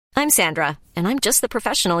I'm Sandra, and I'm just the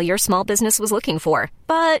professional your small business was looking for.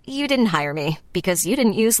 But you didn't hire me because you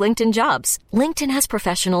didn't use LinkedIn Jobs. LinkedIn has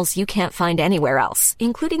professionals you can't find anywhere else,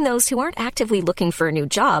 including those who aren't actively looking for a new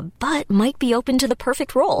job, but might be open to the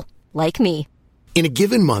perfect role, like me. In a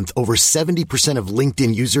given month, over 70% of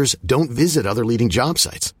LinkedIn users don't visit other leading job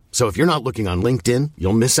sites. So if you're not looking on LinkedIn,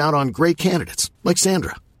 you'll miss out on great candidates like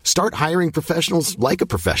Sandra. Start hiring professionals like a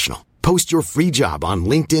professional. Post your free job on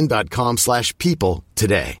linkedin.com/people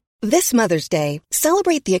today. This Mother's Day,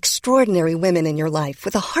 celebrate the extraordinary women in your life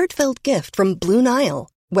with a heartfelt gift from Blue Nile.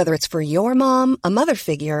 Whether it's for your mom, a mother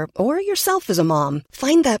figure, or yourself as a mom,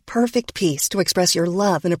 find that perfect piece to express your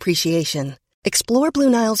love and appreciation. Explore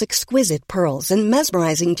Blue Nile's exquisite pearls and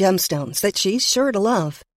mesmerizing gemstones that she's sure to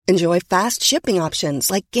love. Enjoy fast shipping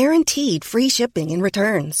options like guaranteed free shipping and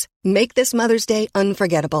returns. Make this Mother's Day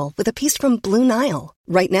unforgettable with a piece from Blue Nile.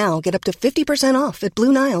 Right now, get up to 50% off at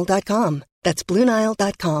BlueNile.com. That's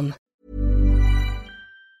BlueNile.com.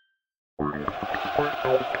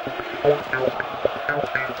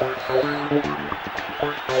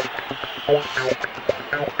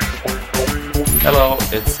 Hello,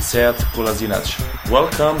 it's Sead Kolasinac.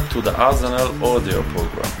 Welcome to the Arsenal audio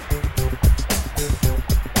program.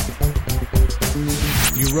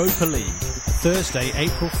 Europa League, Thursday,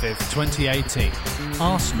 April 5th, 2018.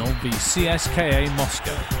 Arsenal v CSKA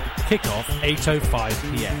Moscow. Kickoff 8:05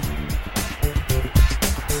 p.m.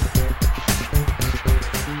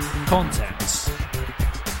 Contents: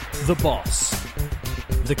 The boss,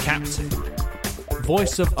 the captain,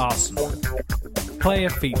 voice of Arsenal, player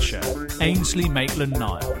feature Ainsley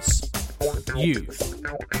Maitland-Niles, youth,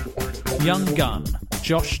 young gun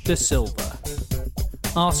Josh De Silva,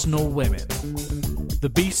 Arsenal women, the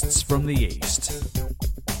beasts from the east,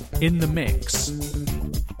 in the mix,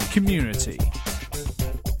 community,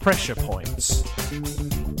 pressure points,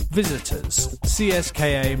 visitors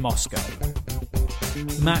CSKA Moscow,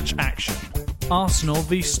 match action Arsenal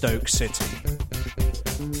v Stoke City,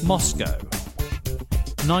 Moscow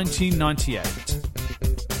 1998,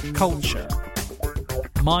 culture,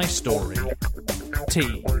 my story,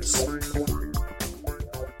 teams.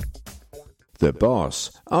 The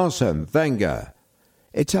boss, Arsene Wenger.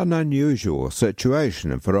 It's an unusual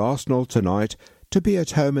situation for Arsenal tonight to be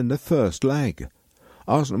at home in the first leg.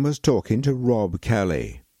 Arsenal was talking to Rob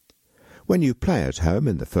Kelly. When you play at home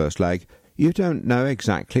in the first leg, you don't know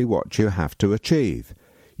exactly what you have to achieve.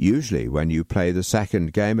 Usually when you play the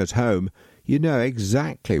second game at home, you know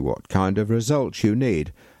exactly what kind of results you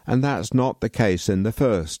need, and that's not the case in the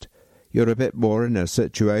first. You're a bit more in a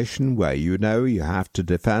situation where you know you have to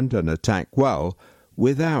defend and attack well,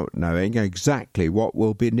 without knowing exactly what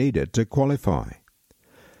will be needed to qualify.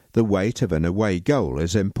 The weight of an away goal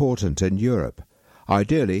is important in Europe.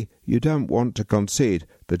 Ideally, you don't want to concede,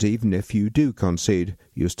 but even if you do concede,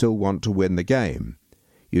 you still want to win the game.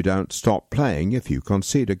 You don't stop playing if you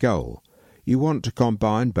concede a goal. You want to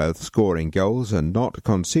combine both scoring goals and not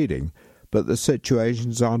conceding, but the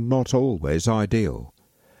situations are not always ideal.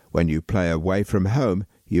 When you play away from home,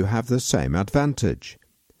 you have the same advantage.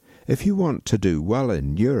 If you want to do well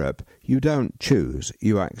in Europe, you don't choose,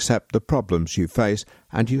 you accept the problems you face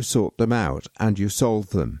and you sort them out and you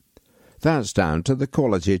solve them. That's down to the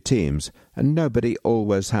quality teams, and nobody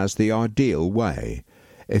always has the ideal way.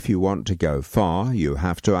 If you want to go far, you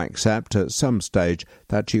have to accept at some stage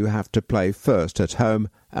that you have to play first at home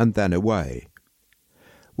and then away.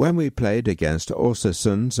 When we played against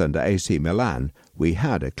Osasunds and AC Milan, we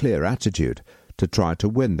had a clear attitude to try to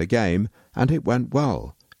win the game, and it went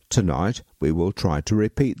well. Tonight we will try to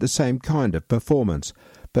repeat the same kind of performance,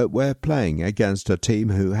 but we're playing against a team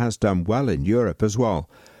who has done well in Europe as well.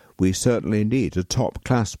 We certainly need a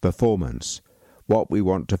top-class performance. What we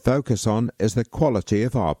want to focus on is the quality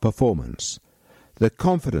of our performance. The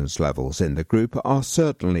confidence levels in the group are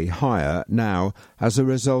certainly higher now as a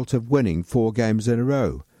result of winning 4 games in a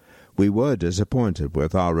row. We were disappointed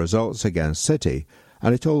with our results against City,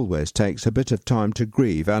 and it always takes a bit of time to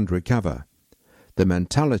grieve and recover. The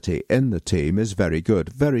mentality in the team is very good,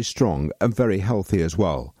 very strong and very healthy as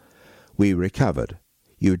well. We recovered.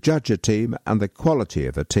 You judge a team and the quality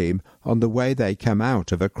of a team on the way they come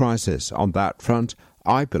out of a crisis. On that front,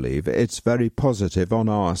 I believe it's very positive on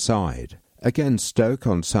our side. Against Stoke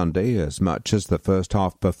on Sunday, as much as the first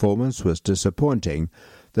half performance was disappointing,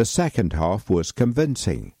 the second half was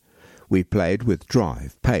convincing. We played with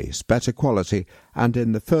drive, pace, better quality, and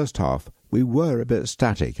in the first half we were a bit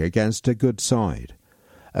static against a good side.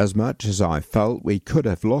 As much as I felt we could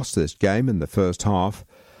have lost this game in the first half,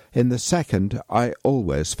 in the second I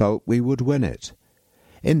always felt we would win it.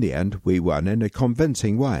 In the end we won in a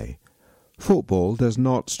convincing way. Football does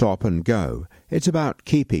not stop and go. It's about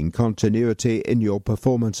keeping continuity in your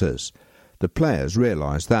performances. The players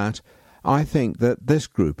realise that. I think that this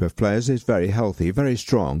group of players is very healthy, very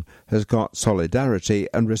strong, has got solidarity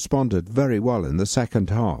and responded very well in the second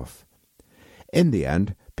half. In the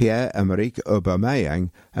end, Pierre-Emerick Aubameyang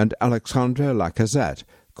and Alexandre Lacazette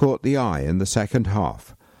caught the eye in the second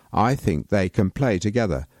half. I think they can play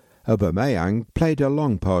together. Aubameyang played a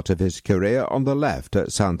long part of his career on the left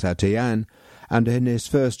at Saint-Étienne and in his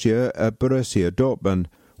first year at Borussia Dortmund,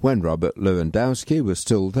 when Robert Lewandowski was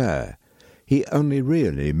still there. He only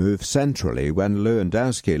really moved centrally when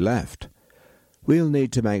Lewandowski left. We'll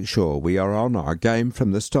need to make sure we are on our game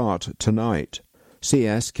from the start tonight.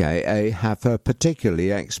 CSKA have a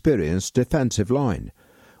particularly experienced defensive line.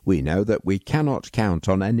 We know that we cannot count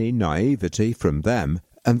on any naivety from them,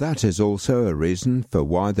 and that is also a reason for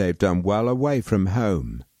why they've done well away from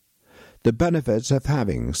home. The benefits of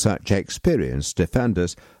having such experienced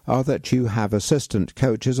defenders are that you have assistant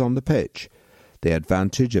coaches on the pitch. The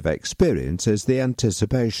advantage of experience is the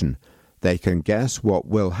anticipation. They can guess what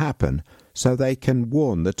will happen, so they can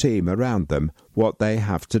warn the team around them what they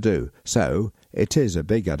have to do. So it is a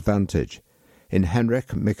big advantage. In Henrik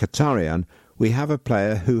Mkhitaryan, we have a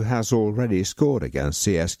player who has already scored against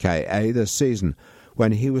CSKA this season,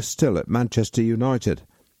 when he was still at Manchester United.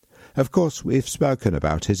 Of course, we've spoken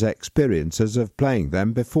about his experiences of playing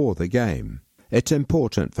them before the game. It's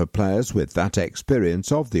important for players with that experience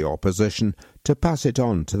of the opposition to pass it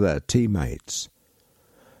on to their teammates.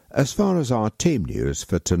 As far as our team news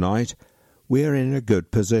for tonight, we're in a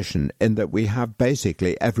good position in that we have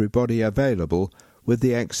basically everybody available with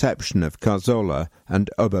the exception of Cazorla and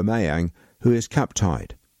Aubameyang, who is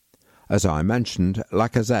cup-tied. As I mentioned,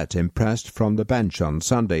 Lacazette impressed from the bench on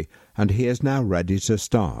Sunday, and he is now ready to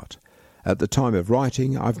start. At the time of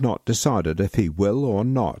writing, I've not decided if he will or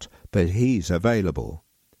not, but he's available.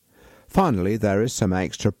 Finally, there is some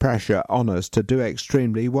extra pressure on us to do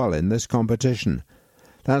extremely well in this competition.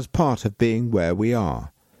 That's part of being where we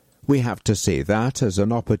are. We have to see that as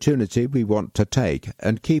an opportunity we want to take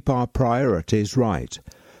and keep our priorities right.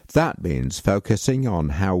 That means focusing on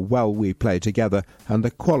how well we play together and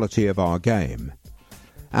the quality of our game.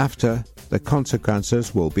 After, the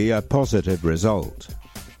consequences will be a positive result.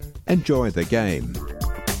 Enjoy the game.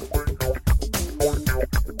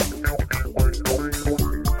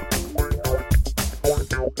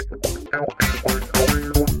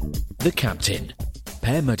 The captain,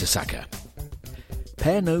 Per Mertesacker.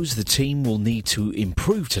 Per knows the team will need to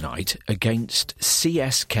improve tonight against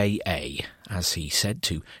CSKA, as he said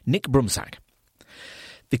to Nick Brumsack.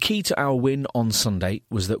 The key to our win on Sunday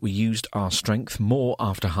was that we used our strength more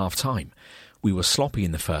after half-time. We were sloppy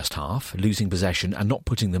in the first half, losing possession and not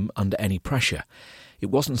putting them under any pressure. It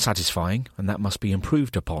wasn't satisfying, and that must be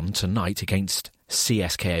improved upon tonight against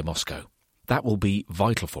CSKA Moscow. That will be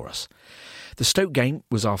vital for us. The Stoke game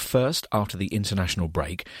was our first after the international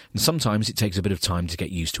break, and sometimes it takes a bit of time to get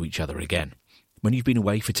used to each other again. When you've been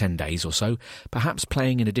away for 10 days or so, perhaps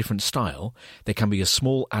playing in a different style, there can be a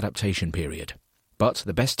small adaptation period. But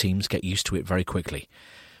the best teams get used to it very quickly.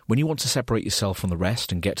 When you want to separate yourself from the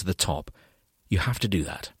rest and get to the top, you have to do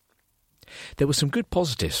that. There were some good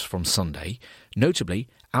positives from Sunday, notably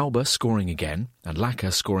Alba scoring again and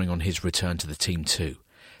Laka scoring on his return to the team too.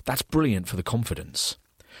 That's brilliant for the confidence.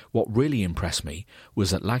 What really impressed me was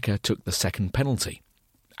that Laka took the second penalty.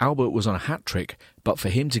 Alba was on a hat-trick, but for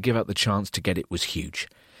him to give up the chance to get it was huge.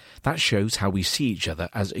 That shows how we see each other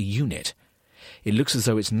as a unit. It looks as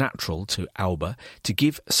though it's natural to Alba to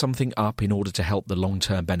give something up in order to help the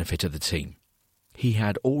long-term benefit of the team. He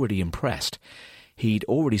had already impressed. He'd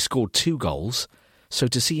already scored 2 goals, so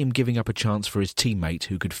to see him giving up a chance for his teammate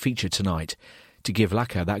who could feature tonight to give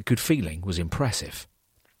Laka that good feeling was impressive.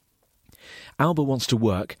 Alba wants to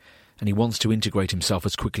work, and he wants to integrate himself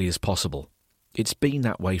as quickly as possible. It's been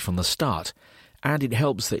that way from the start, and it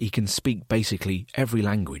helps that he can speak basically every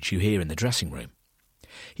language you hear in the dressing room.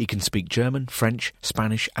 He can speak German, French,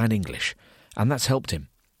 Spanish and English, and that's helped him.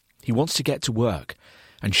 He wants to get to work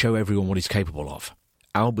and show everyone what he's capable of.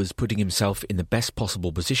 Alba's putting himself in the best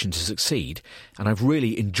possible position to succeed, and I've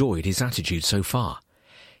really enjoyed his attitude so far.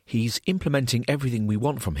 He's implementing everything we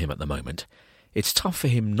want from him at the moment. It's tough for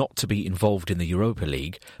him not to be involved in the Europa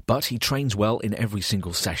League, but he trains well in every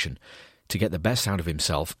single session to get the best out of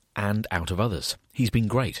himself and out of others. He's been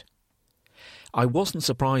great. I wasn't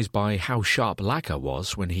surprised by how sharp Laka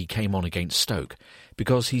was when he came on against Stoke,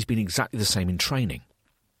 because he's been exactly the same in training.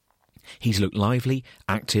 He's looked lively,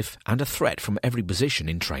 active and a threat from every position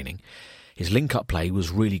in training. His link-up play was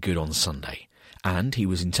really good on Sunday, and he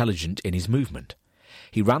was intelligent in his movement.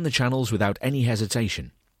 He ran the channels without any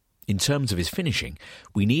hesitation. In terms of his finishing,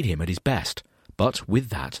 we need him at his best, but with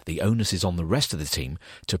that, the onus is on the rest of the team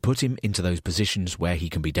to put him into those positions where he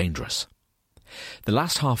can be dangerous. The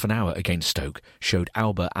last half an hour against Stoke showed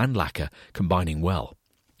Auba and Laka combining well.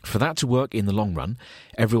 For that to work in the long run,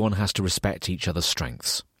 everyone has to respect each other's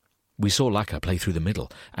strengths. We saw Laka play through the middle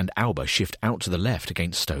and Auba shift out to the left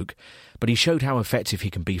against Stoke, but he showed how effective he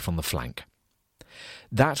can be from the flank.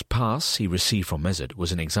 That pass he received from Mesut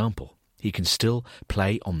was an example. He can still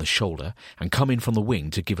play on the shoulder and come in from the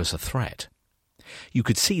wing to give us a threat. You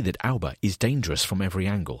could see that Auba is dangerous from every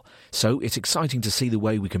angle, so it's exciting to see the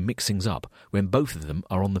way we can mix things up when both of them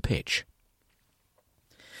are on the pitch.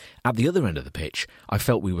 At the other end of the pitch, I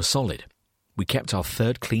felt we were solid. We kept our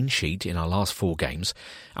third clean sheet in our last 4 games,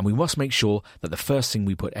 and we must make sure that the first thing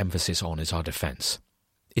we put emphasis on is our defence.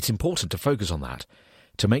 It's important to focus on that,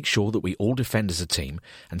 to make sure that we all defend as a team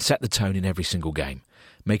and set the tone in every single game,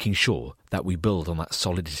 making sure that we build on that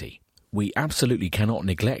solidity. We absolutely cannot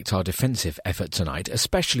neglect our defensive effort tonight,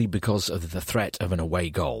 especially because of the threat of an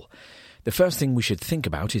away goal. The first thing we should think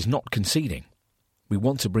about is not conceding. We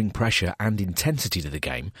want to bring pressure and intensity to the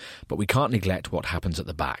game, but we can't neglect what happens at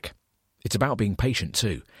the back. It's about being patient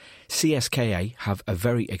too. CSKA have a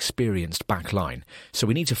very experienced back line, so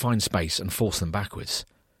we need to find space and force them backwards.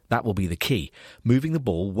 That will be the key, moving the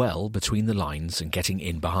ball well between the lines and getting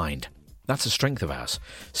in behind. That's a strength of ours,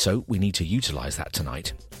 so we need to utilise that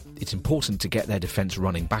tonight. It's important to get their defence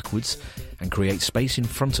running backwards and create space in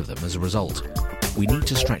front of them as a result. We need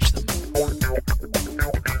to stretch them.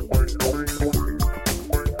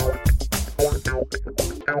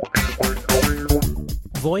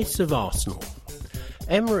 Voice of Arsenal.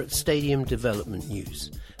 Emirates Stadium development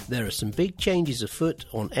news. There are some big changes afoot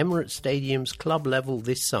on Emirates Stadium's club level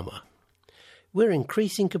this summer. We're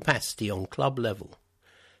increasing capacity on club level.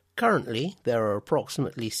 Currently, there are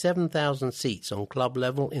approximately 7,000 seats on club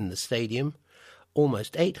level in the stadium.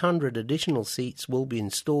 Almost 800 additional seats will be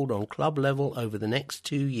installed on club level over the next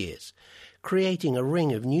 2 years, creating a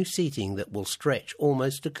ring of new seating that will stretch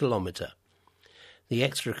almost a kilometre. The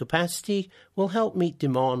extra capacity will help meet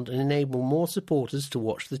demand and enable more supporters to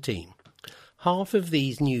watch the team. Half of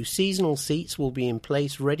these new seasonal seats will be in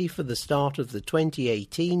place ready for the start of the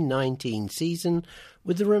 2018-19 season,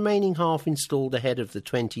 with the remaining half installed ahead of the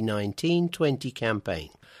 2019-20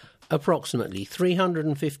 campaign. Approximately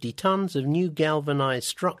 350 tonnes of new galvanised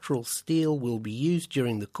structural steel will be used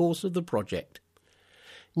during the course of the project.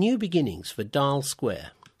 New beginnings for Dial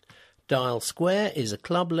Square. Dial Square is a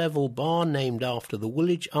club-level bar named after the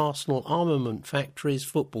Woolwich Arsenal Armament Factories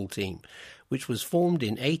football team, which was formed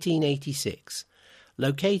in 1886.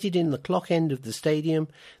 Located in the clock end of the stadium,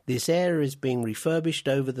 this area is being refurbished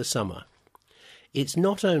over the summer. It's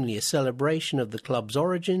not only a celebration of the club's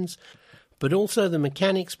origins, but also the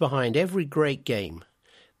mechanics behind every great game.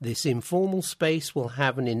 This informal space will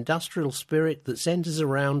have an industrial spirit that centres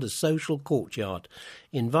around a social courtyard,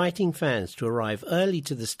 inviting fans to arrive early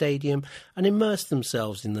to the stadium and immerse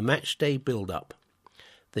themselves in the matchday build-up.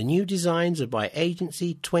 The new designs are by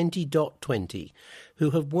agency 20.20,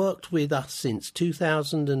 who have worked with us since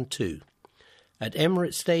 2002. At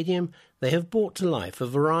Emirates Stadium, they have brought to life a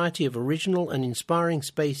variety of original and inspiring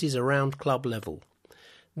spaces around club level.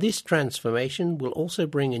 This transformation will also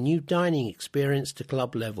bring a new dining experience to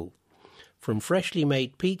club level. From freshly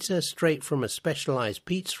made pizza straight from a specialised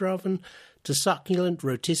pizza oven to succulent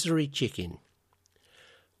rotisserie chicken.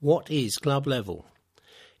 What is club level?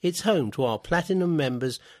 It's home to our Platinum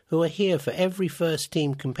members who are here for every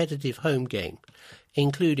first-team competitive home game,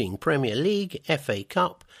 including Premier League, FA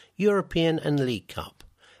Cup, European and League Cup.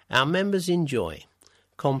 Our members enjoy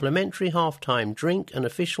complimentary half-time drink and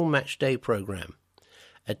official matchday programme,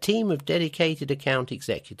 a team of dedicated account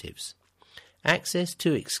executives, access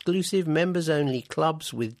to exclusive members-only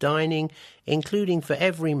clubs with dining, including for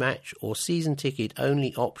every match or season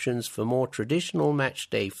ticket-only options for more traditional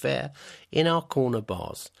matchday fare in our corner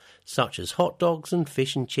bars, such as hot dogs and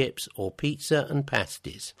fish and chips or pizza and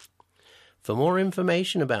pasties. For more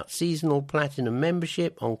information about seasonal Platinum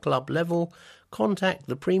membership on club level, contact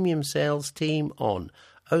the Premium Sales team on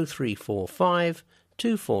 0345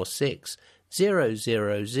 246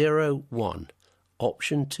 0001,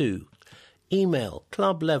 option 2. Email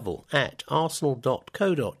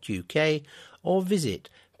clublevel@arsenal.co.uk or visit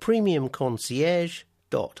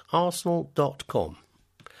premiumconcierge.arsenal.com.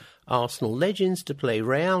 Arsenal legends to play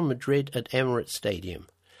Real Madrid at Emirates Stadium.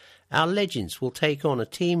 Our legends will take on a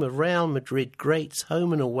team of Real Madrid greats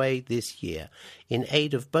home and away this year in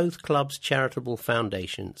aid of both clubs' charitable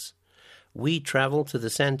foundations. We travel to the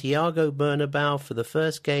Santiago Bernabéu for the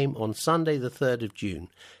first game on Sunday the 3rd of June,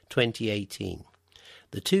 2018.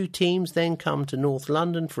 The two teams then come to North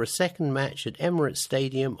London for a second match at Emirates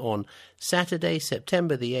Stadium on Saturday,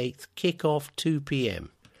 September the 8th, kick-off 2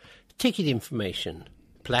 p.m. Ticket information.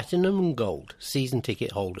 Platinum and Gold season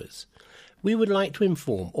ticket holders. We would like to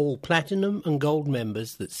inform all Platinum and Gold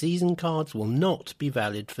members that season cards will not be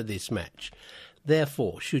valid for this match.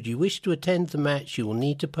 Therefore, should you wish to attend the match, you will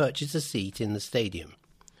need to purchase a seat in the stadium.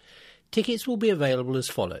 Tickets will be available as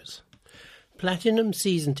follows. Platinum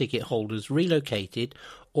season ticket holders relocated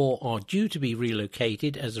or are due to be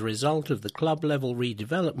relocated as a result of the club level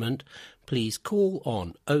redevelopment, please call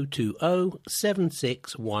on 020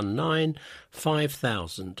 7619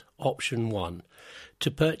 5000, option 1,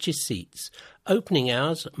 to purchase seats. Opening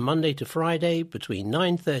hours Monday to Friday between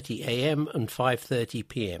 9:30 a.m. and 5:30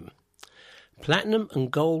 p.m. Platinum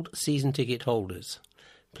and Gold season ticket holders.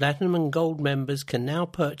 Platinum and Gold members can now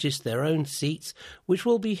purchase their own seats, which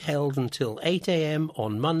will be held until 8 a.m.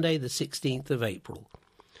 on Monday the 16th of April.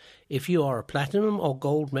 If you are a Platinum or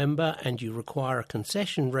Gold member and you require a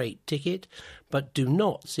concession rate ticket but do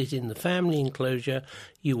not sit in the family enclosure,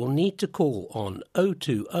 you will need to call on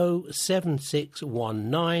 020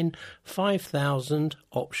 7619 5000,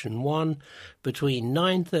 option 1, between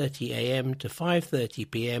 9:30 a.m. to 5:30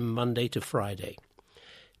 p.m. Monday to Friday.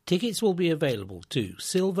 Tickets will be available to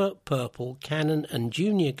Silver, Purple, Cannon and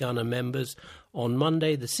Junior Gunner members on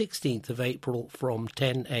Monday the 16th of April from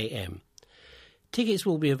 10 a.m. Tickets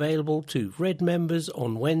will be available to Red members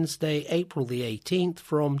on Wednesday, April the 18th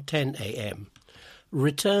from 10 a.m.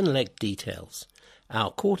 Return leg details. Our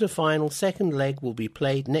quarter-final second leg will be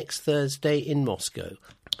played next Thursday in Moscow,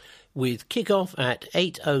 with kick-off at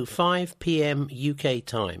 8:05 p.m. UK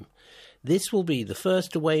time. This will be the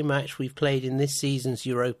first away match we've played in this season's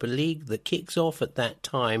Europa League that kicks off at that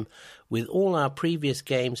time, with all our previous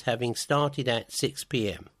games having started at 6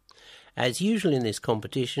 p.m. As usual in this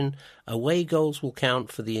competition, away goals will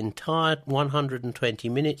count for the entire 120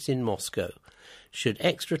 minutes in Moscow, should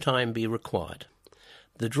extra time be required.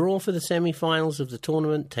 The draw for the semi-finals of the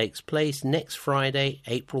tournament takes place next Friday,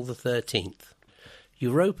 April the 13th.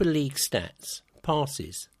 Europa League stats.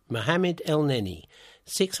 Passes. Mohamed El-Neni,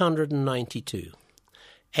 692.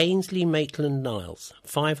 Ainsley Maitland-Niles,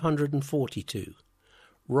 542.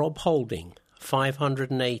 Rob Holding,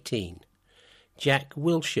 518. Jack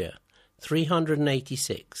Wilshere,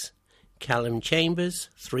 386. Callum Chambers,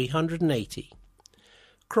 380.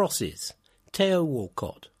 Crosses. Theo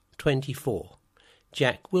Walcott, 24.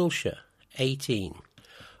 Jack Wilshere, 18.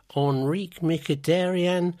 Enrique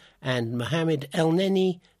Mkhitaryan and Mohamed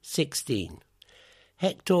El-Neni, 16.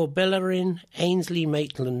 Hector Bellerin, Ainsley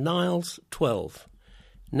Maitland-Niles, 12.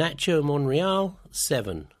 Nacho Monreal,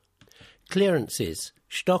 7. Clearances.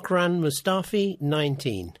 Stokran Mustafi,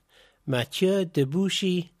 19. Mathieu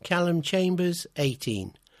Debuchy, Callum Chambers,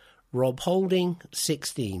 18. Rob Holding,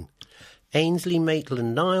 16. Ainsley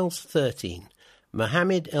Maitland-Niles, 13.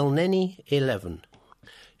 Mohamed El-Neni, 11.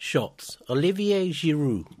 Shots. Olivier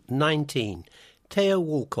Giroud, 19. Theo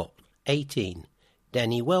Walcott, 18.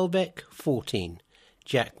 Danny Welbeck, 14.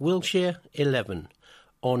 Jack Wilshere, 11.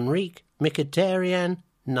 Enrique Mkhitaryan,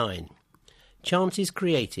 9. Chances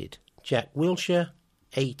created. Jack Wilshere,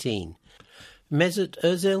 18. Mesut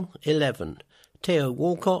Ozil, 11. Theo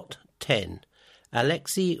Walcott, 10.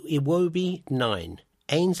 Alexei Iwobi, 9.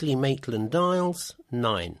 Ainsley Maitland-Niles,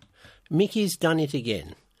 9. Mickey's done it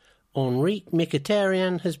again. Enrique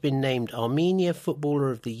Mkhitaryan has been named Armenia Footballer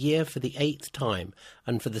of the Year for the 8th time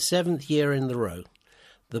and for the 7th year in a row.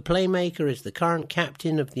 The playmaker is the current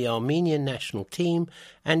captain of the Armenian national team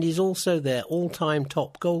and is also their all-time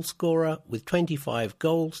top goal scorer with 25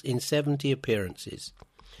 goals in 70 appearances.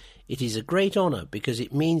 It is a great honour because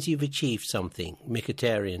it means you've achieved something,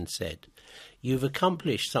 Mkhitaryan said. You've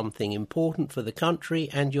accomplished something important for the country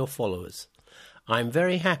and your followers. I'm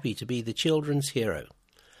very happy to be the children's hero.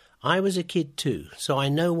 I was a kid too, so I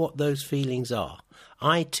know what those feelings are.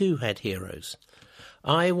 I too had heroes.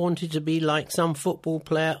 I wanted to be like some football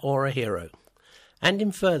player or a hero. And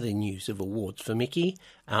in further news of awards for Mickey,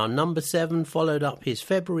 our number 7 followed up his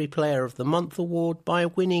February Player of the Month award by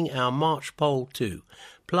winning our March poll too,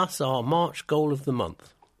 plus our March Goal of the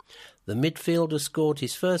Month. The midfielder scored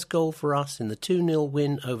his first goal for us in the 2-0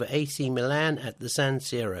 win over AC Milan at the San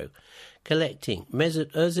Siro, collecting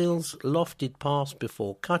Mesut Ozil's lofted pass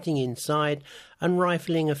before cutting inside and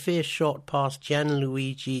rifling a fierce shot past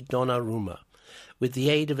Gianluigi Donnarumma, with the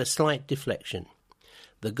aid of a slight deflection.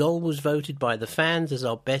 The goal was voted by the fans as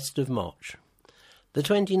our best of March. The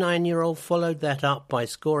 29-year-old followed that up by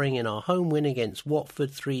scoring in our home win against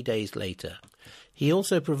Watford 3 days later. He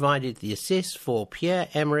also provided the assist for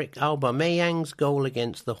Pierre-Emerick Aubameyang's goal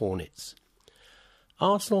against the Hornets.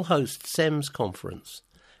 Arsenal hosts SEMS Conference.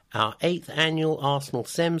 Our 8th annual Arsenal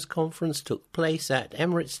SEMS Conference took place at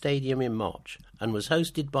Emirates Stadium in March and was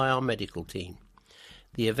hosted by our medical team.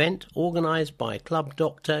 The event, organised by Club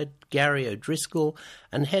Doctor Gary O'Driscoll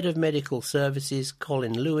and Head of Medical Services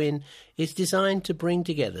Colin Lewin, is designed to bring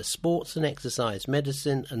together sports and exercise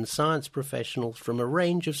medicine and science professionals from a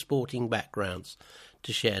range of sporting backgrounds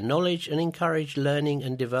to share knowledge and encourage learning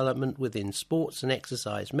and development within sports and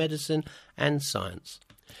exercise medicine and science.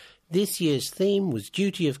 This year's theme was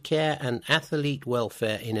Duty of Care and Athlete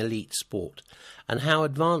Welfare in Elite Sport, and how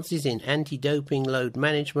advances in anti-doping, load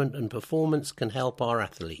management and performance can help our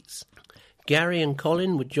athletes. Gary and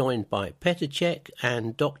Colin were joined by Petr Cech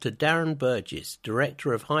and Dr. Darren Burgess,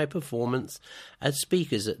 Director of High Performance, as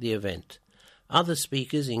speakers at the event. Other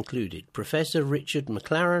speakers included Professor Richard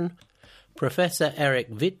McLaren, Professor Eric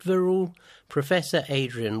Wittverul, Professor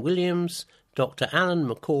Adrian Williams, Dr. Alan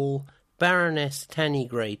McCall, Baroness Tanny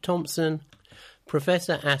Gray-Thompson,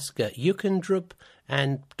 Professor Asker Jukendrup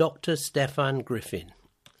and Dr. Stefan Griffin.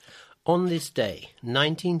 On this day,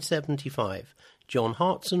 1975, John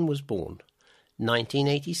Hartson was born.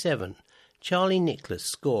 1987, Charlie Nicholas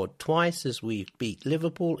scored twice as we beat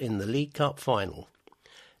Liverpool in the League Cup final.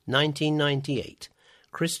 1998,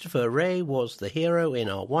 Christopher Wreh was the hero in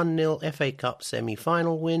our 1-0 FA Cup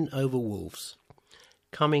semi-final win over Wolves.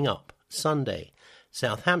 Coming up, Sunday,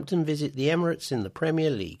 Southampton visit the Emirates in the Premier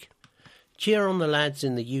League. Cheer on the lads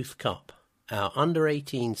in the Youth Cup. Our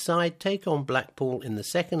under-18 side take on Blackpool in the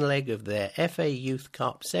second leg of their FA Youth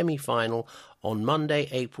Cup semi-final on Monday,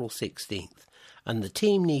 April 16th, and the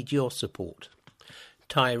team need your support.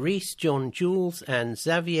 Tyrese John Jules and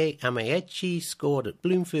Xavier Amaechi scored at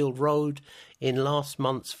Bloomfield Road in last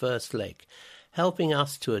month's first leg, helping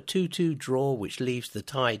us to a 2-2 draw which leaves the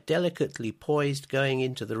tie delicately poised going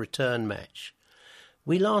into the return match.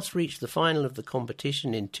 We last reached the final of the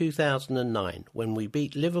competition in 2009 when we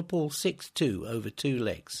beat Liverpool 6-2 over 2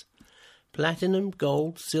 legs. Platinum,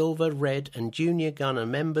 Gold, Silver, Red and Junior Gunner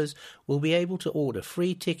members will be able to order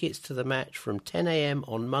free tickets to the match from 10 a.m.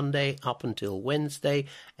 on Monday up until Wednesday,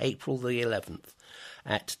 April the 11th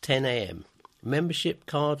at 10 a.m. Membership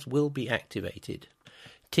cards will be activated.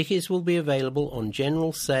 Tickets will be available on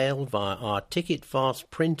general sale via our Ticket Fast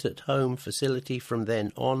print-at-home facility from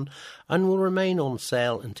then on and will remain on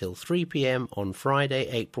sale until 3 p.m. on Friday,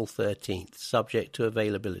 April 13th, subject to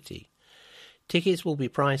availability. Tickets will be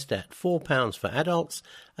priced at £4 for adults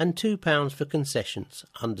and £2 for concessions,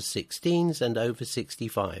 under 16s and over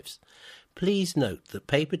 65s. Please note that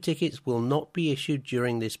paper tickets will not be issued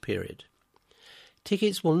during this period.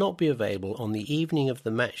 Tickets will not be available on the evening of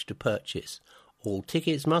the match to purchase. All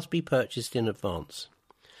tickets must be purchased in advance.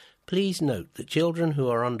 Please note that children who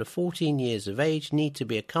are under 14 years of age need to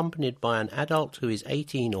be accompanied by an adult who is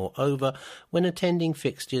 18 or over when attending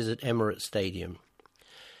fixtures at Emirates Stadium.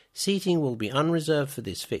 Seating will be unreserved for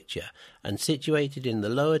this fixture and situated in the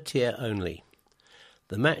lower tier only.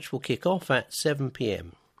 The match will kick off at 7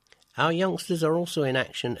 p.m. Our youngsters are also in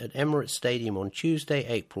action at Emirates Stadium on Tuesday,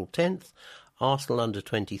 April 10th, Arsenal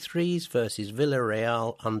under-23s versus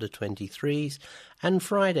Villarreal under-23s, and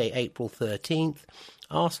Friday, April 13th,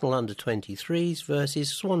 Arsenal under-23s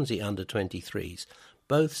versus Swansea under-23s,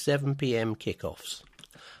 both 7 p.m. kickoffs.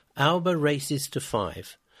 Auba races to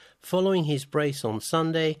 5. Following his brace on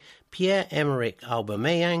Sunday, Pierre-Emerick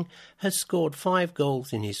Aubameyang has scored 5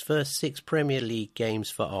 goals in his first 6 Premier League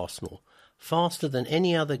games for Arsenal, faster than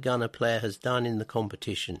any other Gunner player has done in the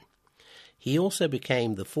competition. He also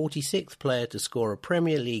became the 46th player to score a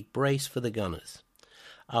Premier League brace for the Gunners.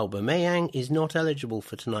 Aubameyang is not eligible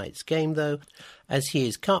for tonight's game though, as he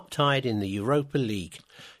is cup-tied in the Europa League.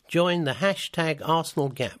 Join the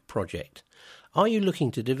 #ArsenalGap project. Are you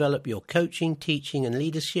looking to develop your coaching, teaching and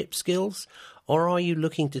leadership skills? Or are you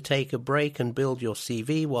looking to take a break and build your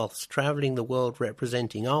CV whilst travelling the world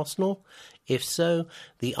representing Arsenal? If so,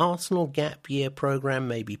 the Arsenal Gap Year programme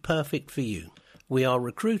may be perfect for you. We are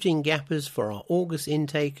recruiting gappers for our August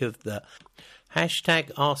intake of the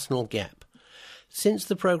 #ArsenalGap. Since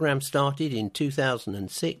the programme started in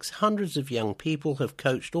 2006, hundreds of young people have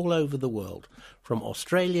coached all over the world, from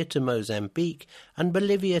Australia to Mozambique and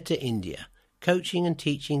Bolivia to India, coaching and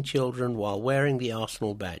teaching children while wearing the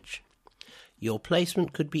Arsenal badge. Your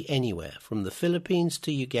placement could be anywhere, from the Philippines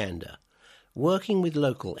to Uganda. Working with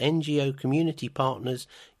local NGO community partners,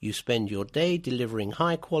 you spend your day delivering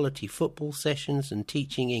high-quality football sessions and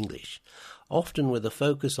teaching English, often with a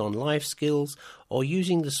focus on life skills or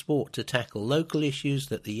using the sport to tackle local issues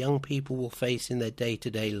that the young people will face in their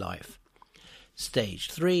day-to-day life. Stage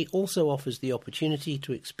 3 also offers the opportunity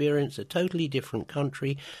to experience a totally different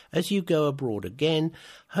country as you go abroad again,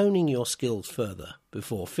 honing your skills further,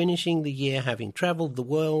 before finishing the year having travelled the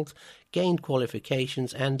world, gained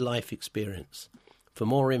qualifications and life experience. For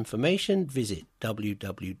more information, visit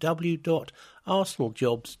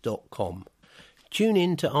www.arsenaljobs.com. Tune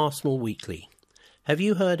in to Arsenal Weekly. Have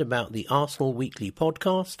you heard about the Arsenal Weekly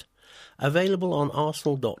podcast? Available on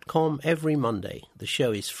arsenal.com every Monday. The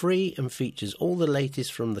show is free and features all the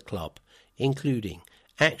latest from the club, including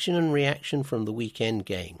action and reaction from the weekend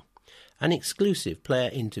game, an exclusive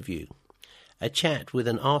player interview, a chat with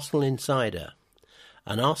an Arsenal insider,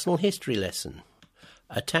 an Arsenal history lesson,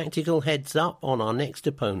 a tactical heads up on our next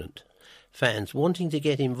opponent. Fans wanting to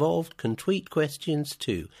get involved can tweet questions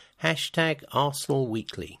to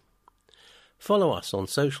 #ArsenalWeekly. Follow us on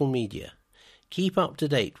social media. Keep up to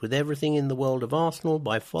date with everything in the world of Arsenal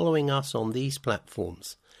by following us on these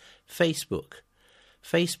platforms. Facebook,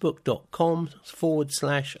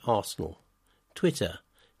 facebook.com/Arsenal. Twitter,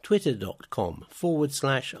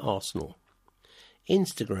 twitter.com/Arsenal.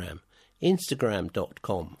 Instagram,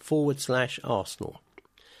 instagram.com/Arsenal.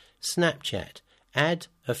 Snapchat,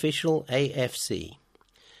 @officialAFC.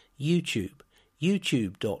 YouTube,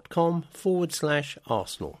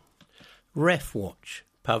 youtube.com/Arsenal. Ref Watch,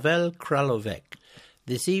 Pavel Kralovec.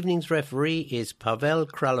 This evening's referee is Pavel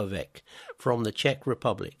Kralovec from the Czech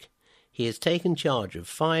Republic. He has taken charge of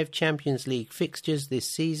 5 Champions League fixtures this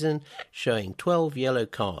season, showing 12 yellow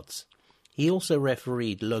cards. He also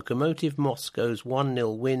refereed Lokomotiv Moscow's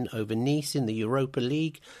 1-0 win over Nice in the Europa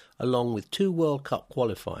League, along with 2 World Cup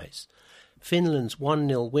qualifiers, Finland's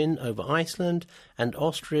 1-0 win over Iceland, and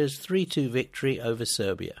Austria's 3-2 victory over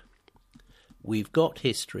Serbia. We've got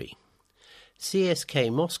history.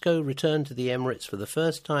 CSKA Moscow returned to the Emirates for the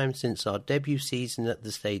first time since our debut season at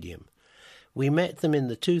the stadium. We met them in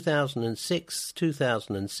the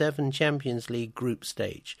 2006-2007 Champions League group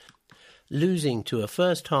stage, losing to a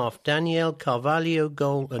first-half Daniel Carvalho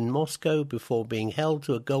goal in Moscow before being held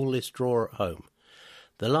to a goalless draw at home.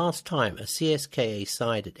 The last time a CSKA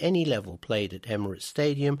side at any level played at Emirates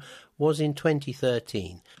Stadium was in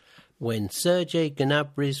 2013, when Sergei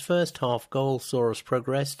Gnabry's first-half goal saw us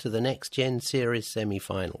progress to the next-gen series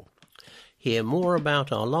semi-final. Hear more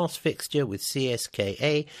about our last fixture with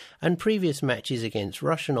CSKA and previous matches against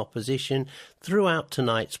Russian opposition throughout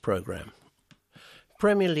tonight's programme.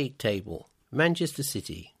 Premier League table. Manchester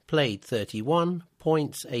City played 31,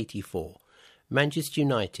 points 84. Manchester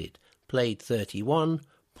United played 31,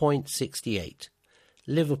 points 68.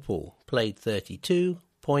 Liverpool played 32,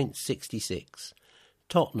 points 66.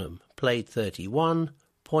 Tottenham played 31,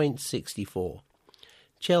 points 64.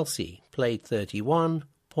 Chelsea played 31,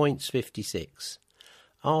 points 56.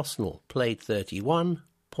 Arsenal played 31,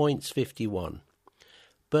 points 51.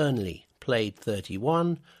 Burnley played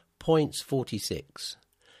 31, points 46.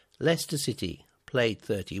 Leicester City played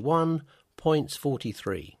 31, points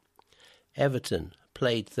 43. Everton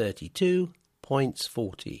played 32, points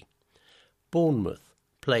 40. Bournemouth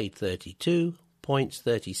played 32, points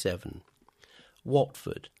 37.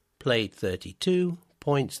 Watford played 32,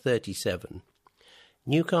 points 37.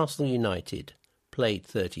 Newcastle United played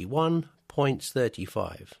 31, points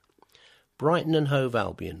 35. Brighton and Hove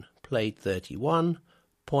Albion played 31,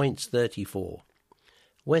 points 34.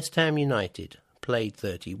 West Ham United played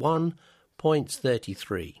 31, points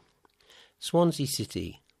 33. Swansea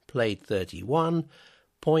City played 31,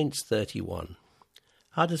 points 31.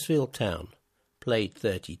 Huddersfield Town played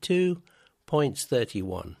 32, points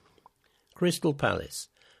 31. Crystal Palace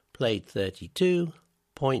played 32,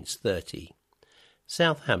 points 30.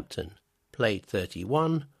 Southampton played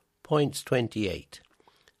 31, points 28.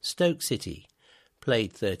 Stoke City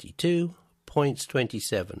played 32, points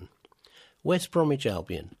 27. West Bromwich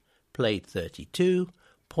Albion played 32,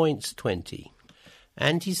 points 20.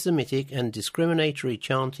 Anti-Semitic and discriminatory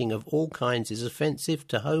chanting of all kinds is offensive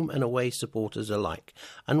to home and away supporters alike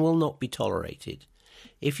and will not be tolerated.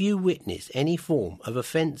 If you witness any form of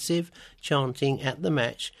offensive chanting at the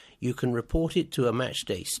match, you can report it to a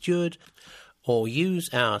matchday steward or use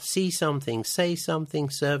our See Something, Say Something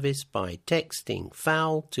service by texting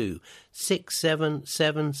FOUL to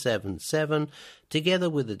 67777 together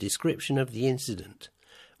with a description of the incident.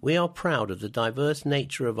 We are proud of the diverse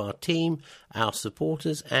nature of our team, our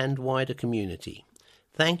supporters and wider community.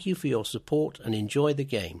 Thank you for your support and enjoy the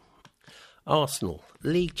game. Arsenal,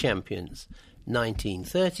 League Champions,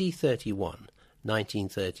 1930-31,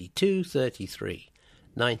 1932-33,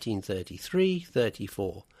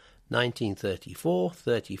 1933-34,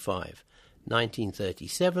 1934-35,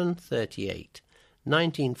 1937-38,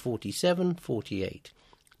 1947-48,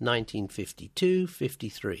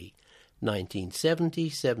 1952-53,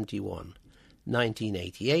 1970-71,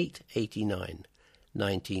 1988-89,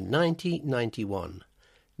 1990-91,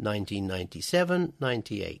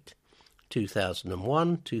 1997-98,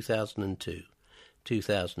 2001-2002,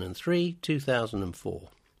 2003-2004.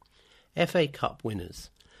 FA Cup winners: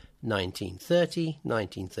 1930,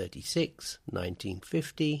 1936,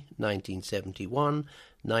 1950, 1971,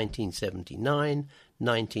 1979,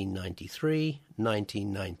 1993,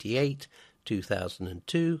 1998,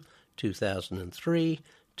 2002, 2003,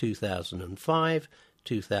 2005,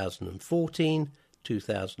 2014,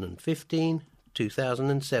 2015,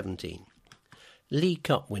 2017. League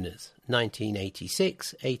Cup winners: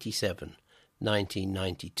 1986-87,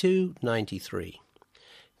 1992-93.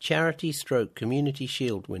 Charity/Community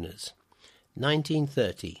Shield winners: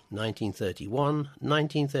 1930, 1931,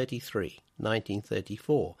 1933,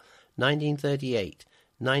 1934, 1938,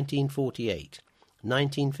 1948,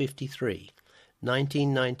 1953,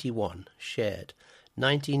 1991, shared,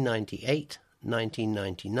 1998,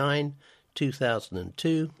 1999,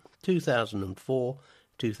 2002, 2004,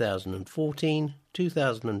 2014,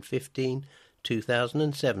 2015,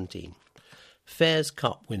 2017. Fairs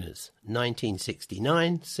Cup winners: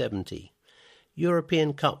 1969-70.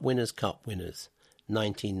 European Cup winners,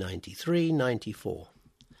 1993-94.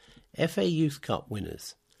 FA Youth Cup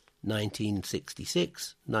winners: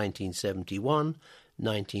 1966, 1971,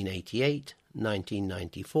 1988,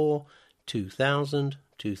 1994, 2000,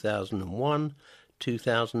 2001,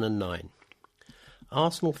 2009.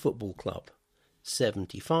 Arsenal Football Club,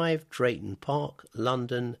 75 Drayton Park,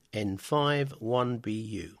 London, N5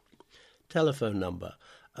 1BU. Telephone number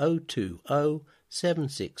 020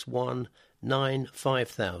 761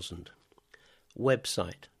 95000.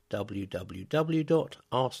 Website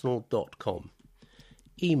www.arsenal.com.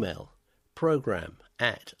 Email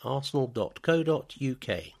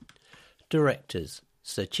program@arsenal.co.uk. Directors: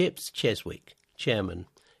 Sir Chips Cheswick, Chairman;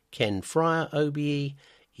 Ken Fryer, OBE;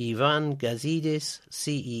 Ivan Gazidis,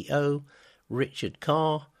 CEO; Richard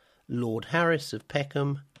Carr; Lord Harris of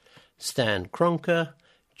Peckham; Stan Cronker;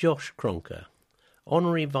 Josh Cronker.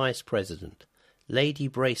 Honorary Vice President: Lady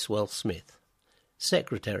Bracewell Smith.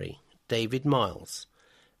 Secretary: David Miles.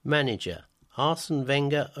 Manager: Arsene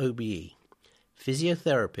Wenger, OBE.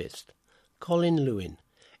 Physiotherapist: Colin Lewin,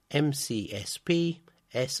 MCSP,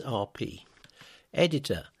 SRP.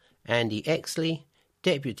 Editor: Andy Exley.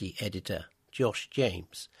 Deputy Editor: Josh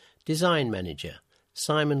James. Design Manager: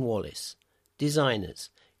 Simon Wallace. Designers: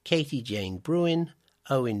 Katie Jane Bruin,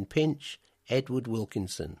 Owen Pinch, Edward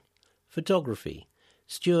Wilkinson. Photography: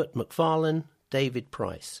 Stuart McFarlane, David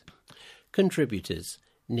Price. Contributors: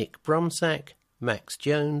 Nick Brumsack, Max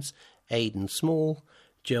Jones, Aidan Small,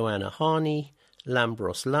 Joanna Harney,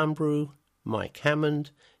 Lambros Lambrou, Mike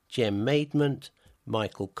Hammond, Jem Maidment,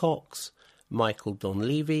 Michael Cox, Michael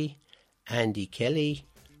Donlevy, Andy Kelly,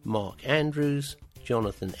 Mark Andrews,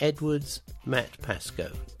 Jonathan Edwards, Matt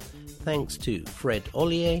Pascoe. Thanks to Fred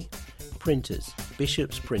Ollier. Printers: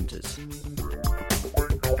 Bishop's Printers.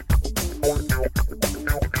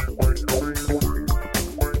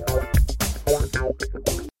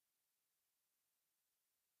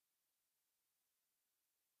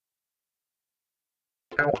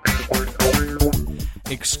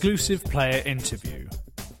 Exclusive player interview.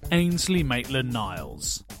 Ainsley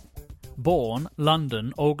Maitland-Niles. Born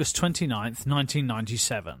London, August 29th,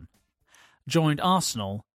 1997. Joined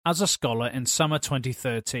Arsenal as a scholar in summer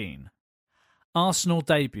 2013. Arsenal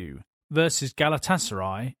debut versus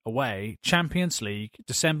Galatasaray away, Champions League,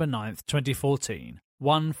 December 9th, 2014,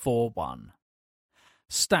 1-4-1.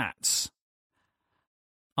 Stats: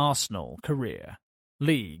 Arsenal career.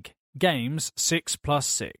 League games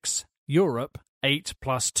 6+6. Europe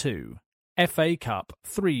 8+2. FA Cup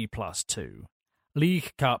 3+2.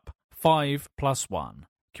 League Cup 5+1.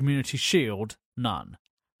 Community Shield none.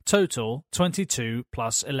 Total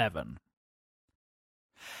 22+11.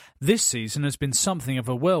 This season has been something of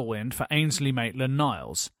a whirlwind for Ainsley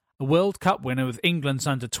Maitland-Niles, a World Cup winner with England's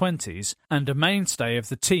under-20s and a mainstay of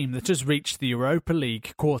the team that has reached the Europa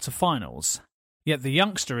League quarter-finals. Yet the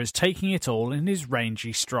youngster is taking it all in his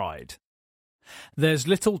rangy stride. There's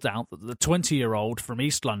little doubt that the 20-year-old from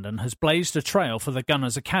East London has blazed a trail for the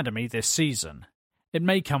Gunners Academy this season. It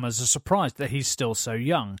may come as a surprise that he's still so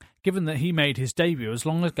young, given that he made his debut as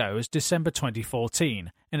long ago as December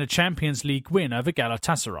 2014 in a Champions League win over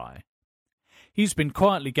Galatasaray. He's been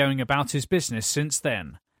quietly going about his business since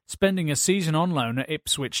then, spending a season on loan at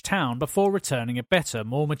Ipswich Town before returning a better,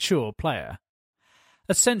 more mature player.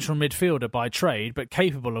 A central midfielder by trade, but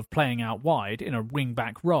capable of playing out wide in a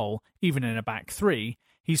wing-back role, even in a back three,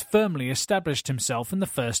 he's firmly established himself in the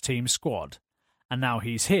first-team squad. And now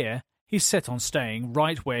he's here, He's set on staying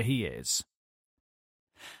right where he is.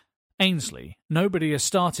 Ainsley, nobody has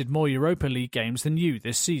started more Europa League games than you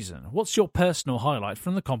this season. What's your personal highlight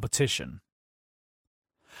from the competition?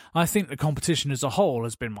 I think the competition as a whole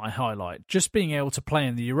has been my highlight. Just being able to play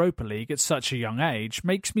in the Europa League at such a young age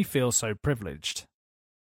makes me feel so privileged.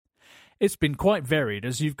 It's been quite varied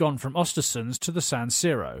as you've gone from Östersunds to the San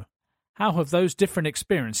Siro. How have those different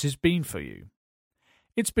experiences been for you?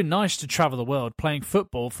 It's been nice to travel the world playing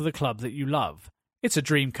football for the club that you love. It's a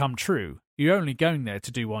dream come true. You're only going there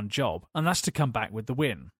to do one job, and that's to come back with the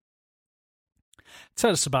win.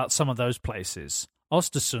 Tell us about some of those places.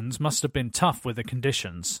 Östersunds must have been tough with the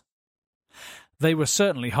conditions. They were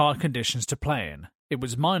certainly hard conditions to play in. It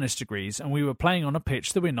was -degrees and we were playing on a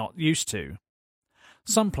pitch that we're not used to.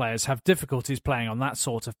 Some players have difficulties playing on that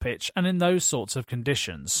sort of pitch and in those sorts of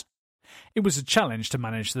conditions. It was a challenge to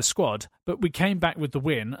manage the squad, but we came back with the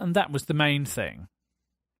win and that was the main thing.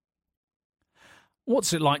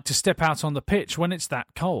 What's it like to step out on the pitch when it's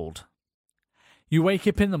that cold? You wake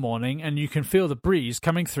up in the morning and you can feel the breeze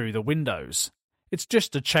coming through the windows. It's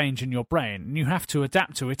just a change in your brain and you have to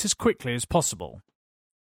adapt to it as quickly as possible.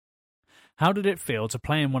 How did it feel to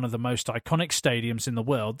play in one of the most iconic stadiums in the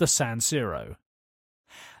world, the San Siro?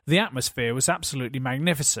 The atmosphere was absolutely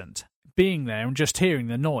magnificent. Being there and just hearing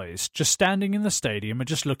the noise, just standing in the stadium and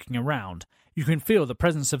just looking around, you can feel the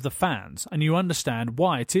presence of the fans and you understand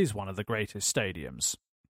why it is one of the greatest stadiums.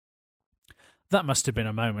 That must have been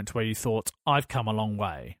a moment where you thought, I've come a long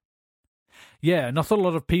way. Yeah, not a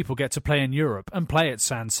lot of people get to play in Europe and play at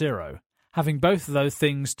San Siro. Having both of those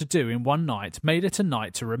things to do in one night made it a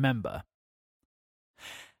night to remember.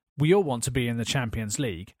 We all want to be in the Champions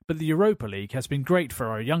League, but the Europa League has been great for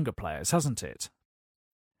our younger players, hasn't it?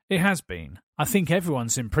 It has been. I think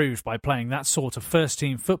everyone's improved by playing that sort of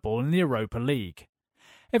first-team football in the Europa League.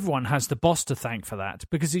 Everyone has the boss to thank for that,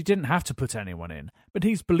 because he didn't have to put anyone in, but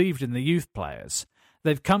he's believed in the youth players.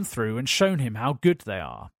 They've come through and shown him how good they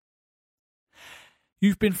are.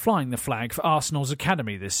 You've been flying the flag for Arsenal's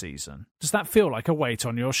academy this season. Does that feel like a weight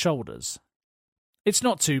on your shoulders? It's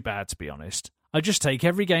not too bad, to be honest. I just take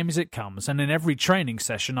every game as it comes, and in every training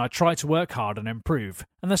session I try to work hard and improve,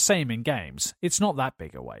 and the same in games. It's not that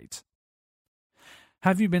big a weight.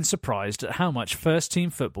 Have you been surprised at how much first-team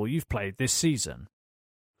football you've played this season?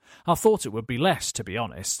 I thought it would be less, to be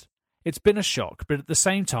honest. It's been a shock, but at the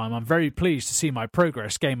same time I'm very pleased to see my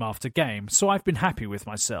progress game after game, so I've been happy with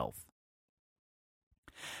myself.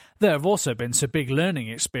 There have also been some big learning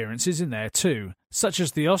experiences in there too, such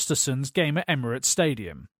as the Östersunds game at Emirates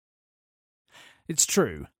Stadium. It's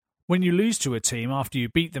true. When you lose to a team after you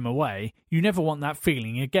beat them away, you never want that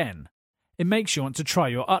feeling again. It makes you want to try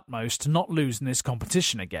your utmost to not lose in this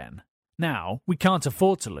competition again. Now, we can't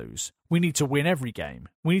afford to lose. We need to win every game.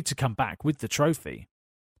 We need to come back with the trophy.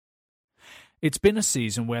 It's been a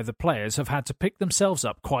season where the players have had to pick themselves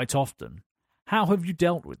up quite often. How have you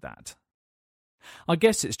dealt with that? I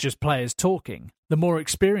guess it's just players talking. The more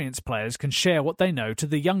experienced players can share what they know to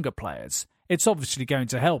the younger players. It's obviously going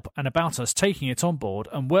to help and about us taking it on board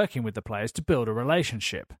and working with the players to build a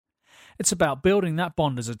relationship. It's about building that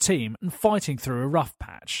bond as a team and fighting through a rough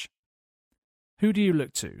patch. Who do you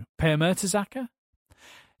look to? Per Mertesacker?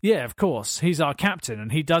 Yeah, of course. He's our captain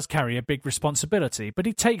and he does carry a big responsibility, but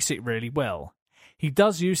he takes it really well. He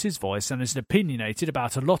does use his voice and is opinionated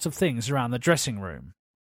about a lot of things around the dressing room.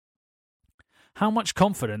 How much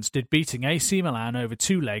confidence did beating AC Milan over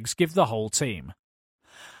 2 legs give the whole team?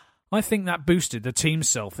 I think that boosted the team's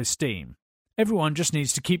self-esteem. Everyone just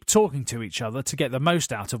needs to keep talking to each other to get the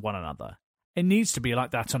most out of one another. It needs to be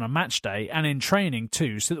like that on a match day and in training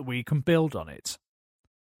too so that we can build on it.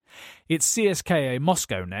 It's CSKA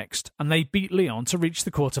Moscow next and they beat Lyon to reach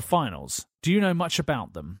the quarter-finals. Do you know much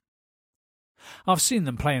about them? I've seen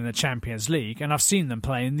them play in the Champions League and I've seen them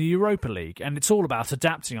play in the Europa League and it's all about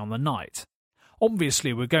adapting on the night.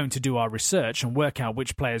 Obviously, we're going to do our research and work out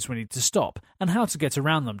which players we need to stop and how to get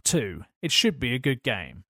around them too. It should be a good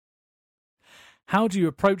game. How do you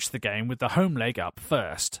approach the game with the home leg up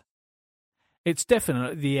first? It's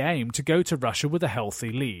definitely the aim to go to Russia with a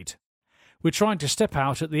healthy lead. We're trying to step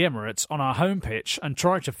out at the Emirates on our home pitch and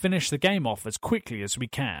try to finish the game off as quickly as we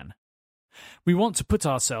can. We want to put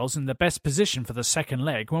ourselves in the best position for the second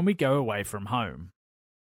leg when we go away from home.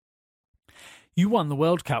 You won the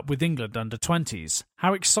World Cup with England under-20s.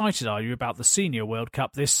 How excited are you about the Senior World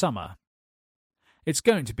Cup this summer? It's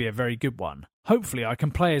going to be a very good one. Hopefully I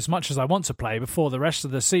can play as much as I want to play before the rest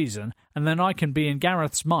of the season, and then I can be in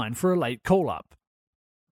Gareth's mind for a late call-up.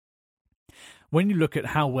 When you look at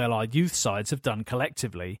how well our youth sides have done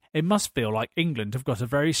collectively, it must feel like England have got a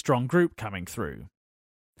very strong group coming through.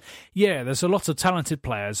 Yeah, there's a lot of talented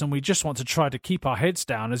players and we just want to try to keep our heads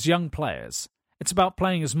down as young players. It's about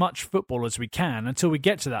playing as much football as we can until we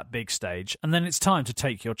get to that big stage, and then it's time to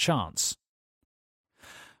take your chance.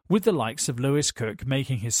 With the likes of Lewis Cook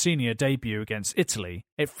making his senior debut against Italy,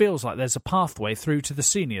 it feels like there's a pathway through to the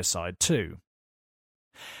senior side too.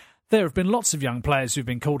 There have been lots of young players who've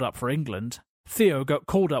been called up for England. Theo got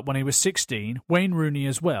called up when he was 16, Wayne Rooney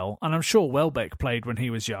as well, and I'm sure Welbeck played when he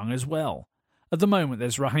was young as well. At the moment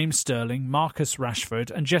there's Raheem Sterling, Marcus Rashford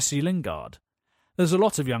and Jesse Lingard. There's a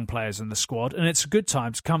lot of young players in the squad and it's a good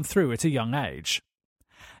time to come through at a young age.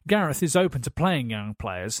 Gareth is open to playing young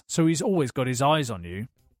players, so he's always got his eyes on you.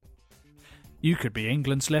 You could be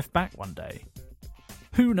England's left back one day.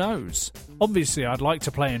 Who knows? Obviously I'd like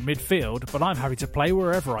to play in midfield, but I'm happy to play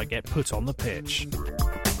wherever I get put on the pitch.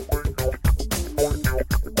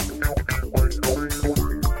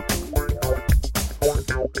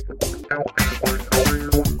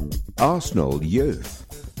 Arsenal Youth.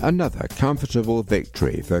 Another comfortable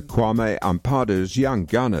victory for Kwame Ampadu's young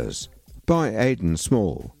Gunners by Aidan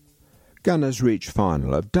Small. Gunners reach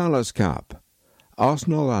final of Dallas Cup.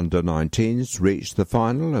 Arsenal under-19s reached the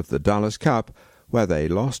final of the Dallas Cup, where they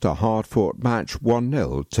lost a hard-fought match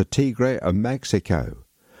 1-0 to Tigre of Mexico.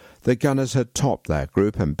 The Gunners had topped their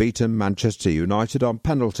group and beaten Manchester United on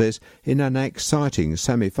penalties in an exciting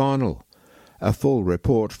semi-final. A full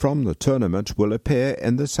report from the tournament will appear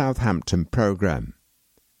in the Southampton programme.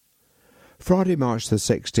 Friday, March the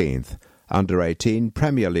 16th, Under-18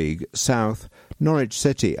 Premier League South, Norwich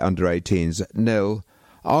City Under-18s 0,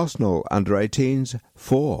 Arsenal Under-18s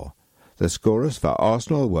 4. The scorers for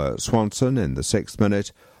Arsenal were Swanson in the 6th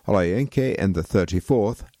minute, Olayinke in the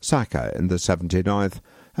 34th, Saka in the 79th,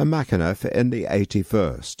 and McAnuff in the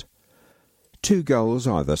 81st. 2 goals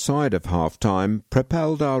either side of half-time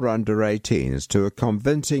propelled our Under-18s to a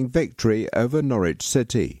convincing victory over Norwich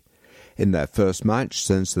City. In their first match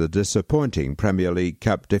since the disappointing Premier League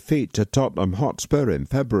Cup defeat to Tottenham Hotspur in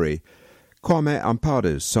February, Kwame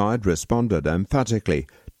Ampadu's side responded emphatically,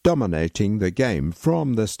 dominating the game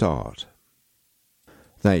from the start.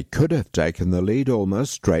 They could have taken the lead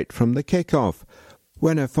almost straight from the kick-off,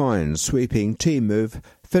 when a fine sweeping team move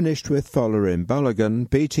finished with Folarin Balogun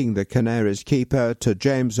beating the Canaries keeper to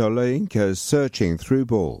James Olayinka's searching through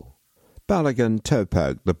ball. Balogun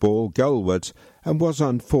toe-poked the ball goalwards and was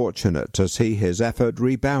unfortunate to see his effort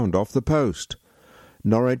rebound off the post.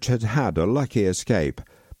 Norwich had had a lucky escape,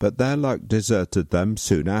 but their luck deserted them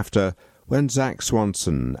soon after, when Zach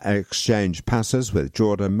Swanson exchanged passes with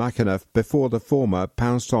Jordan McAnuff before the former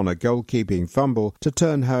pounced on a goalkeeping fumble to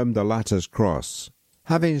turn home the latter's cross.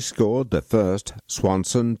 Having scored the first,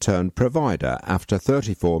 Swanson turned provider after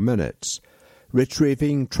 34 minutes.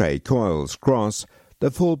 Retrieving Trey Coyle's cross, the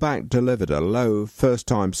fullback delivered a low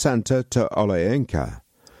first-time centre to Olayinka.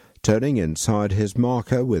 Turning inside his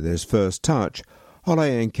marker with his first touch,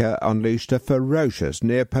 Olayinka unleashed a ferocious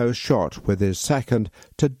near-post shot with his second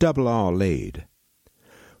to double our lead.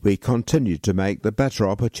 We continued to make the better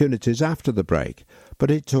opportunities after the break, but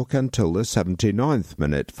it took until the 79th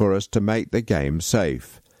minute for us to make the game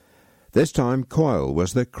safe. This time Coyle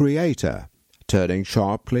was the creator, turning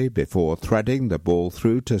sharply before threading the ball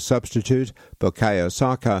through to substitute Bukayo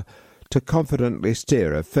Saka to confidently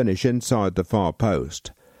steer a finish inside the far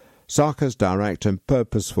post. Saka's direct and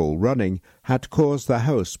purposeful running had caused the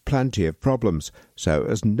hosts plenty of problems, so it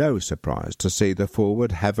was no surprise to see the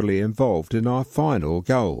forward heavily involved in our final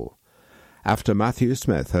goal. After Matthew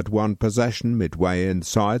Smith had won possession midway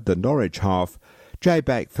inside the Norwich half, Jay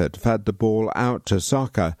Beckford fed the ball out to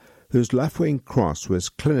Saka, whose left-wing cross was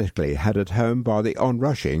clinically headed home by the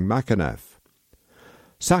onrushing McAnuff.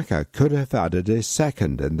 Saka could have added his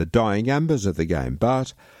second in the dying embers of the game,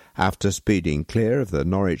 but after speeding clear of the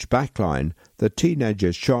Norwich backline, the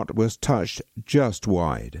teenager's shot was touched just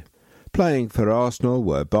wide. Playing for Arsenal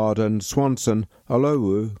were Barden, Swanson,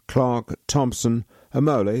 Olowu, Clark, Thompson,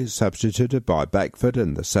 Amole, substituted by Beckford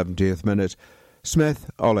in the 70th minute,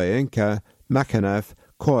 Smith, Olayinka, McAnuff,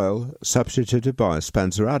 Coyle, substituted by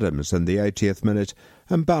Spencer Adams in the 80th minute,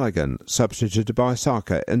 and Balogun, substituted by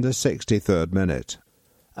Saka in the 63rd minute.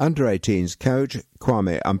 Under-18s coach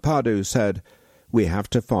Kwame Ampadu said, "We have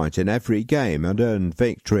to fight in every game and earn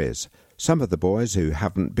victories. Some of the boys who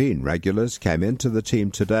haven't been regulars came into the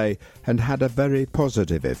team today and had a very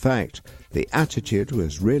positive effect. The attitude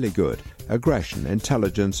was really good, aggression,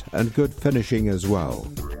 intelligence and good finishing as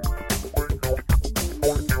well."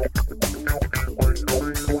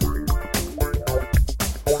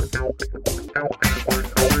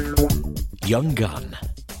 Young Gun.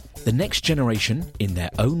 The next generation in their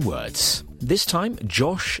own words. This time,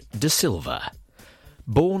 Josh De Silva.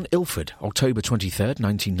 Born Ilford, October 23rd,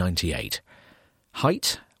 1998.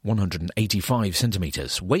 Height 185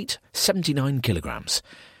 centimetres. Weight 79 kilograms.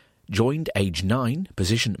 Joined age 9,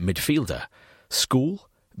 position midfielder. School,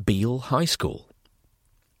 Beale High School.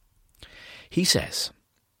 He says,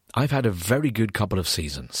 I've had a very good couple of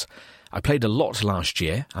seasons. I played a lot last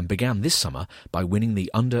year and began this summer by winning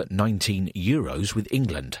the Under-19 Euros with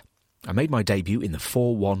England. I made my debut in the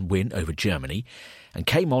 4-1 win over Germany and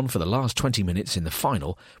came on for the last 20 minutes in the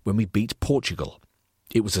final when we beat Portugal.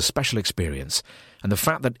 It was a special experience, and the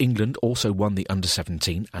fact that England also won the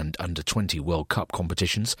Under-17 and Under-20 World Cup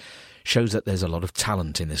competitions shows that there's a lot of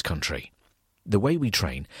talent in this country. The way we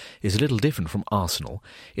train is a little different from Arsenal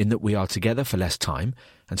in that we are together for less time,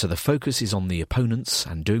 and so the focus is on the opponents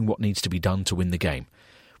and doing what needs to be done to win the game,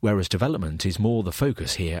 whereas development is more the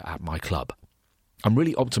focus here at my club. I'm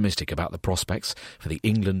really optimistic about the prospects for the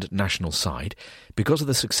England national side because of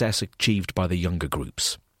the success achieved by the younger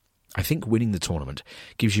groups. I think winning the tournament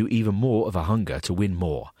gives you even more of a hunger to win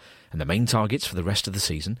more, and the main targets for the rest of the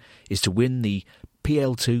season is to win the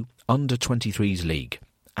PL2 Under-23s League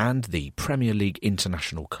and the Premier League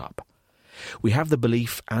International Cup. We have the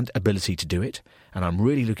belief and ability to do it, and I'm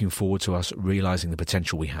really looking forward to us realising the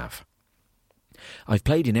potential we have. I've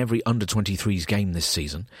played in every Under-23s game this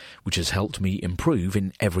season, which has helped me improve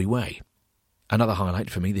in every way. Another highlight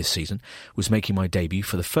for me this season was making my debut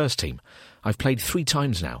for the first team. I've played 3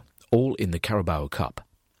 times now, all in the Carabao Cup.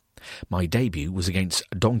 My debut was against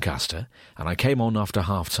Doncaster, and I came on after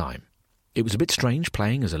half-time. It was a bit strange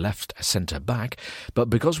playing as a left centre-back, but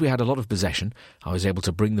because we had a lot of possession, I was able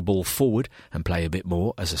to bring the ball forward and play a bit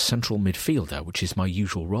more as a central midfielder, which is my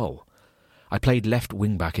usual role. I played left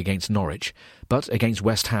wing-back against Norwich, but against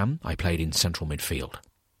West Ham I played in central midfield.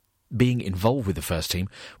 Being involved with the first team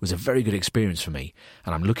was a very good experience for me,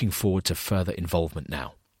 and I'm looking forward to further involvement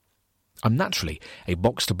now. I'm naturally a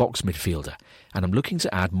box-to-box midfielder, and I'm looking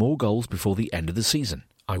to add more goals before the end of the season.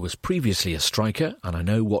 I was previously a striker, and I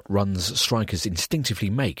know what runs strikers instinctively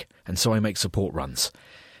make, and so I make support runs.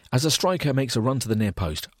 As a striker makes a run to the near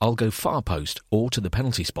post, I'll go far post or to the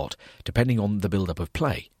penalty spot, depending on the build-up of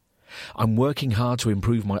play. I'm working hard to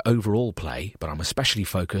improve my overall play, but I'm especially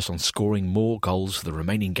focused on scoring more goals for the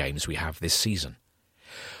remaining games we have this season.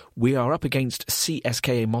 We are up against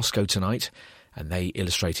CSKA Moscow tonight, and they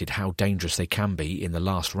illustrated how dangerous they can be in the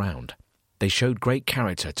last round. They showed great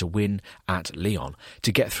character to win at Lyon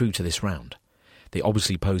to get through to this round. They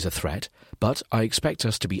obviously pose a threat, but I expect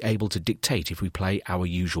us to be able to dictate if we play our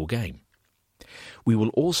usual game. We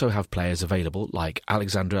will also have players available like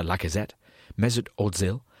Alexandre Lacazette, Mesut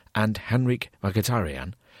Ozil and Henrik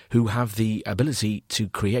Mkhitaryan, who have the ability to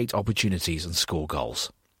create opportunities and score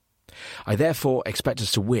goals. I therefore expect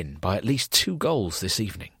us to win by at least 2 goals this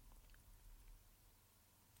evening.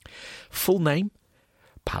 Full name: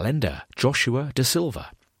 Palenda Joshua da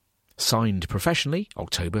Silva. Signed professionally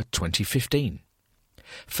October 2015.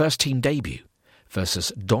 First team debut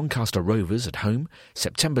versus Doncaster Rovers at home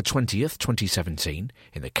September 20th, 2017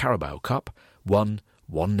 in the Carabao Cup, won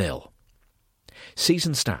 1-0.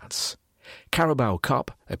 Season stats: Carabao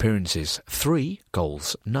Cup appearances 3,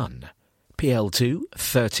 goals none. PL2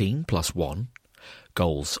 13 plus 1,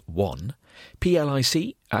 goals 1.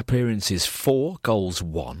 PLIC appearances 4, goals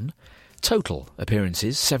 1. Total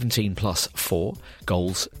appearances 17 plus 4,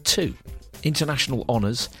 goals 2. International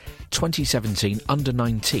honours 2017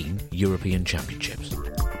 Under-19 European Championships.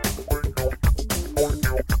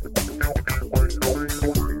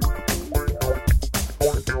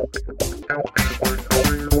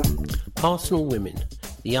 Arsenal women.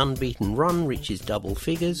 The unbeaten run reaches double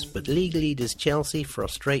figures, but league leaders Chelsea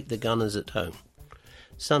frustrate the Gunners at home.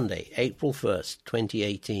 Sunday, April 1st,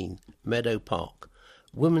 2018, Meadow Park.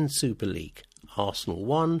 Women's Super League. Arsenal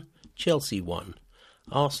 1, Chelsea 1.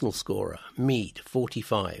 Arsenal scorer, Mead,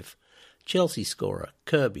 45. Chelsea scorer,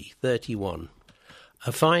 Kirby, 31.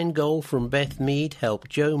 A fine goal from Beth Mead helped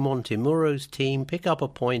Joe Montemuro's team pick up a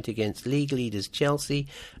point against league leaders Chelsea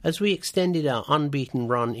as we extended our unbeaten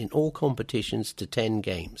run in all competitions to 10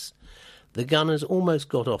 games. The Gunners almost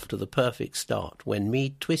got off to the perfect start when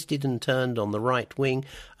Mead twisted and turned on the right wing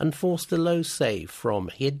and forced a low save from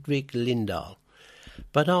Hedvig Lindahl.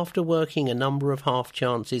 But after working a number of half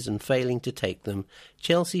chances and failing to take them,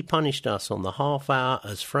 Chelsea punished us on the half hour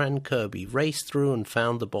as Fran Kirby raced through and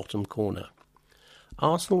found the bottom corner.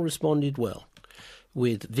 Arsenal responded well,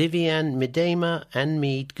 with Viviane Miedema and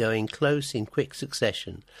Mead going close in quick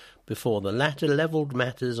succession, before the latter levelled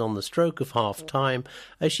matters on the stroke of half-time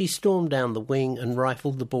as she stormed down the wing and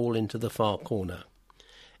rifled the ball into the far corner.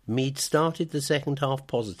 Mead started the second half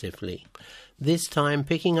positively, this time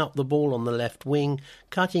picking up the ball on the left wing,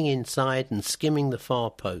 cutting inside and skimming the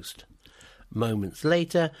far post. Moments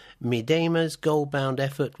later, Miedema's goal-bound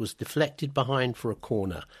effort was deflected behind for a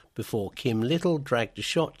corner, before Kim Little dragged a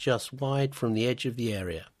shot just wide from the edge of the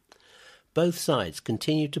area. Both sides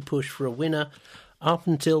continued to push for a winner up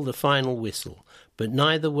until the final whistle, but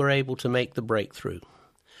neither were able to make the breakthrough.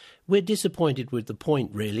 "We're disappointed with the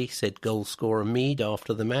point, really," said goalscorer Mead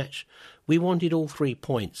after the match. "We wanted all 3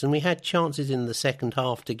 points, and we had chances in the second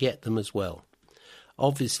half to get them as well.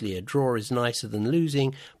 Obviously, a draw is nicer than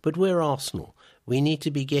losing, but we're Arsenal. We need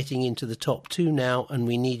to be getting into the top 2 now, and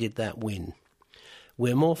we needed that win.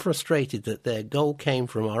 We're more frustrated that their goal came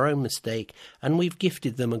from our own mistake, and we've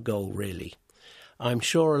gifted them a goal, really. I'm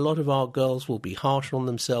sure a lot of our girls will be harsh on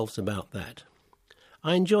themselves about that.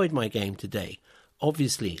 I enjoyed my game today.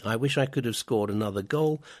 Obviously, I wish I could have scored another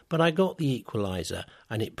goal, but I got the equaliser,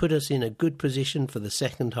 and it put us in a good position for the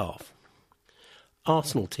second half."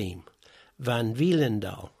 Arsenal team: Van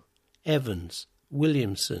Wielendal, Evans,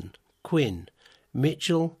 Williamson, Quinn,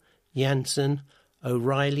 Mitchell, Janssen,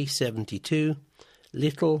 O'Reilly 72,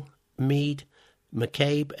 Little, Mead,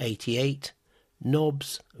 McCabe 88,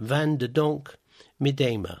 Nobbs, Van de Donk,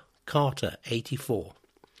 Miedema, Carter 84.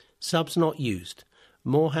 Subs not used: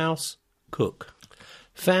 Morehouse, Cook.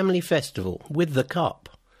 Family festival with the cup.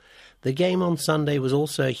 The game on Sunday was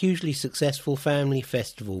also a hugely successful family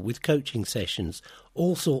festival with coaching sessions,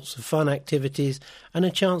 all sorts of fun activities, and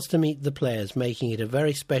a chance to meet the players, making it a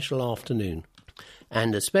very special afternoon.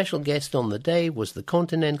 And a special guest on the day was the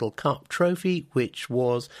Continental Cup trophy, which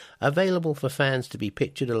was available for fans to be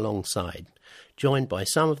pictured alongside, joined by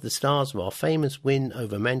some of the stars of our famous win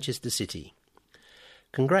over Manchester City.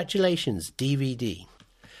 Congratulations, DVD.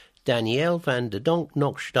 Danielle van de Donk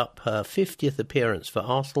notched up her 50th appearance for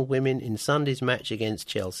Arsenal women in Sunday's match against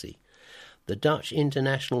Chelsea. The Dutch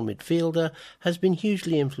international midfielder has been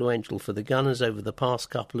hugely influential for the Gunners over the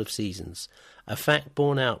past couple of seasons, a fact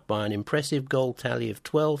borne out by an impressive goal tally of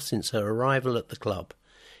 12 since her arrival at the club.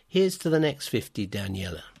 Here's to the next 50,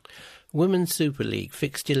 Daniela. Women's Super League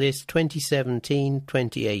fixture list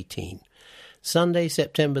 2017-2018. Sunday,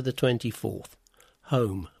 September the 24th.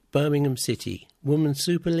 Home, Birmingham City. Women's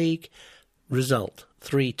Super League, result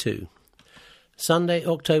 3-2. Sunday,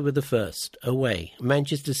 October the 1st, away,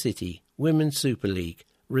 Manchester City. Women's Super League,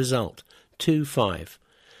 result 2-5.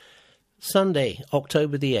 Sunday,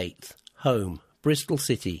 October the 8th, home, Bristol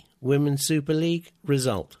City. Women's Super League,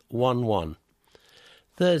 result 1-1.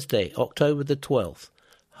 Thursday, October the 12th,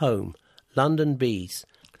 home, London Bees.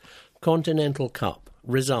 Continental Cup,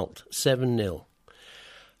 result 7-0.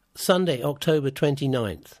 Sunday, October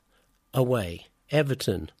 29th, away,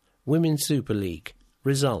 Everton, Women's Super League,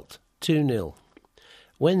 result 2-0.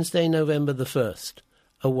 Wednesday, November the 1st,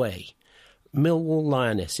 away, Millwall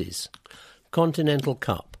Lionesses, Continental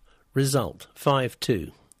Cup, result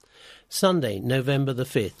 5-2. Sunday, November the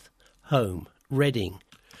 5th, home, Reading,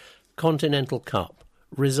 Continental Cup,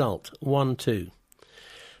 result 1-2.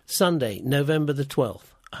 Sunday, November the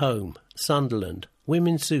 12th, home, Sunderland,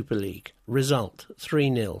 Women's Super League, result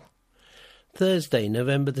 3-0. Thursday,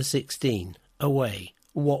 November the 16th, away,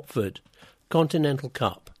 Watford, Continental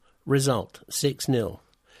Cup, result 6-0.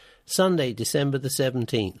 Sunday, December the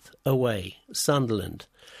 17th, away, Sunderland,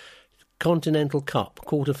 Continental Cup,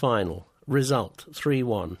 quarter-final, result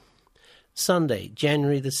 3-1. Sunday,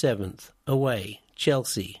 January the 7th, away,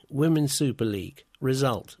 Chelsea, Women's Super League,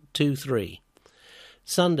 result 2-3.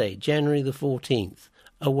 Sunday, January the 14th,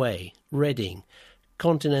 away, Reading,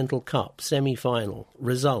 Continental Cup, semi-final,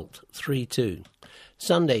 result 3-2.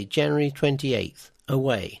 Sunday, January 28th,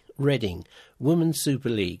 away, Reading, Women's Super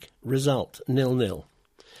League, result 0-0.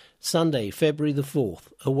 Sunday, February the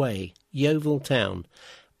 4th, away, Yeovil Town,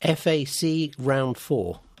 FAC Round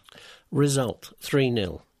 4, result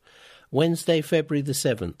 3-0. Wednesday, February the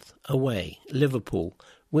 7th, away, Liverpool,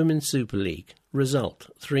 Women's Super League, result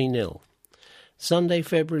 3-0. Sunday,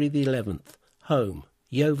 February the 11th, home,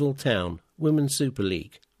 Yeovil Town, Women's Super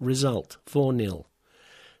League, result 4-0.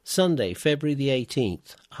 Sunday, February the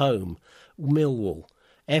 18th, home, Millwall,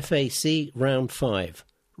 FAC Round 5,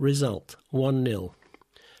 result 1-0.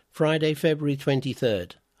 Friday, February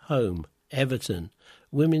 23rd, home, Everton,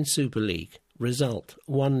 Women's Super League, result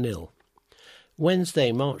 1-0.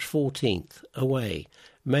 Wednesday, March 14th, away,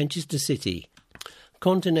 Manchester City,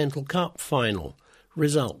 Continental Cup final,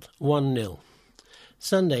 result 1-0.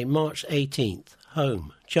 Sunday, March 18th,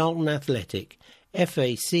 home, Charlton Athletic,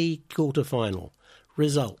 FAC quarter-final,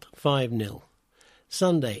 result 5-0.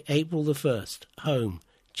 Sunday, April the 1st, home,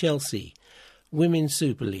 Chelsea, Women's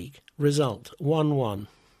Super League, result 1-1.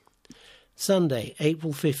 Sunday,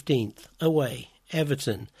 April 15th, away,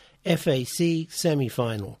 Everton, FAC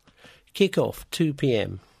semi-final. Kick-off 2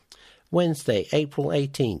 p.m. Wednesday, April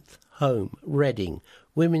 18th, home, Reading,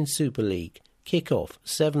 Women's Super League. Kick-off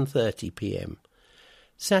 7:30 p.m.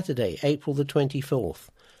 Saturday, April the 24th,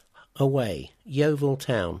 away, Yeovil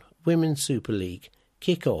Town, Women's Super League.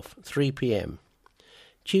 Kick-off 3 p.m.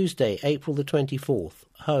 Tuesday, April the 24th,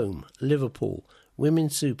 home, Liverpool,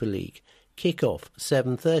 Women's Super League. Kick-off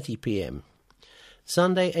 7:30 p.m.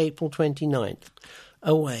 Sunday, April 29th,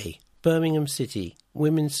 away, Birmingham City,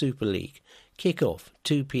 Women's Super League. Kick-off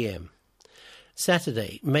 2 p.m.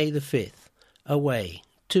 Saturday, May the 5th, away,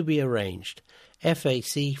 to be arranged,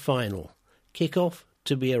 FAC final. Kick-off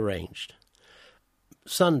to be arranged.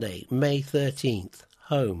 Sunday, May 13th,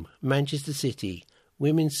 home, Manchester City,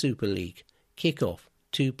 Women's Super League. Kick-off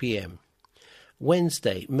 2 p.m.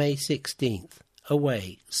 Wednesday, May 16th,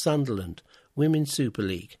 away, Sunderland, Women's Super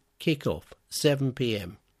League. Kick-off 7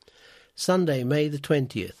 p.m. Sunday, May the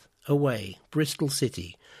 20th, away, Bristol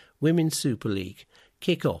City, Women's Super League.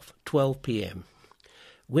 Kick-off 12 p.m.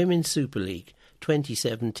 Women's Super League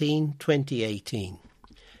 2017-2018.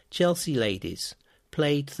 Chelsea ladies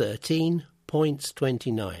played 13, points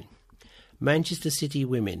 29. Manchester City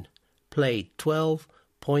women played 12,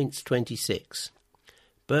 points 26.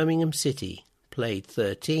 Birmingham City played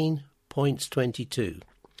 13, points 22.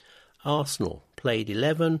 Arsenal played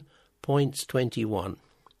 11, points 21.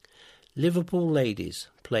 Liverpool ladies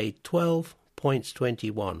played 12, points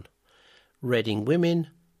 21. Reading women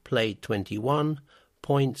played 21,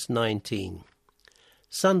 points 19.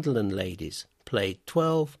 Sunderland ladies played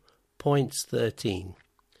 12, points 13.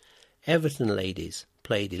 Everton ladies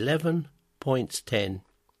played 11, points 10.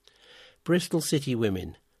 Bristol City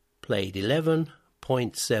women played 11,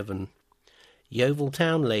 points 7. Yeovil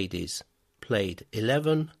Town ladies played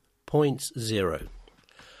 11, points 0.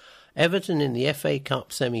 Everton in the FA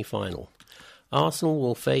Cup semi-final. Arsenal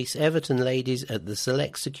will face Everton ladies at the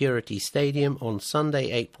Select Security Stadium on Sunday,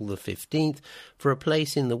 April the 15th, for a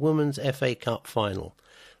place in the Women's FA Cup final.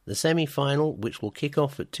 The semi-final, which will kick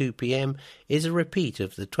off at 2 p.m, is a repeat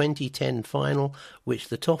of the 2010 final, which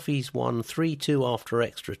the Toffees won 3-2 after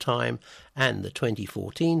extra time, and the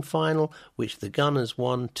 2014 final, which the Gunners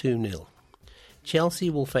won 2-0. Chelsea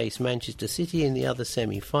will face Manchester City in the other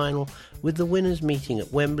semi-final, with the winners meeting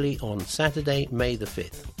at Wembley on Saturday, May the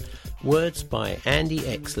 5th. Words by Andy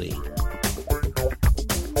Exley.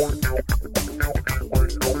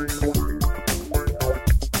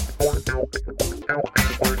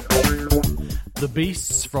 The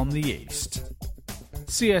Beasts from the East.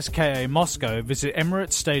 CSKA Moscow visit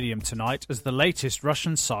Emirates Stadium tonight as the latest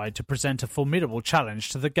Russian side to present a formidable challenge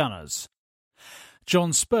to the Gunners.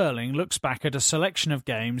 John Sperling looks back at a selection of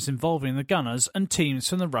games involving the Gunners and teams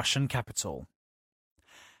from the Russian capital.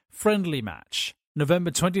 Friendly match.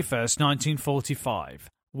 November 21st,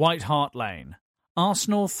 1945, White Hart Lane,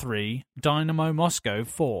 Arsenal 3, Dynamo Moscow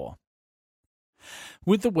 4.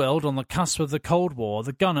 With the world on the cusp of the Cold War,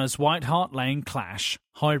 the Gunners' White Hart Lane clash,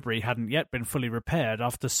 Highbury hadn't yet been fully repaired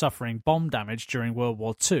after suffering bomb damage during World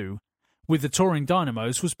War II, with the touring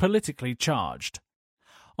Dynamos was politically charged.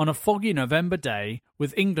 On a foggy November day,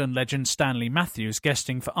 with England legend Stanley Matthews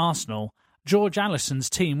guesting for Arsenal, George Allison's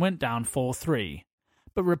team went down 4-3.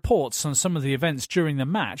 But reports on some of the events during the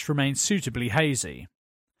match remained suitably hazy.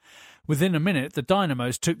 Within a minute, the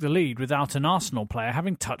Dynamos took the lead without an Arsenal player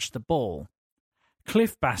having touched the ball.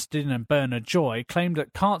 Cliff Bastin and Bernard Joy claimed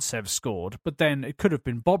that Kartsev scored, but then it could have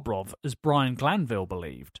been Bobrov, as Brian Glanville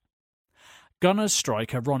believed. Gunners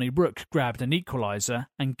striker Ronnie Rook grabbed an equaliser,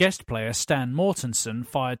 and guest player Stan Mortensen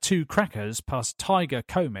fired 2 crackers past Tiger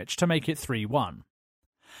Komich to make it 3-1.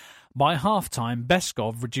 By half-time,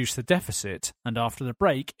 Beskov reduced the deficit, and after the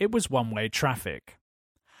break, it was one-way traffic.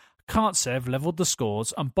 Kartsev levelled the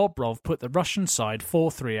scores, and Bobrov put the Russian side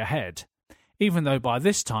 4-3 ahead, even though by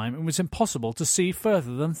this time it was impossible to see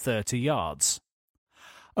further than 30 yards.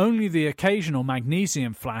 Only the occasional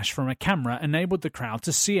magnesium flash from a camera enabled the crowd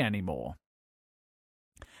to see any more.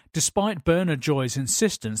 Despite Bernard Joy's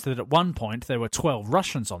insistence that at one point there were 12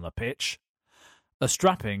 Russians on the pitch, a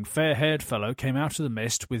strapping, fair-haired fellow came out of the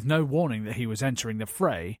mist with no warning that he was entering the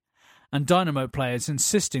fray, and Dynamo players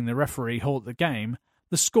insisting the referee halt the game,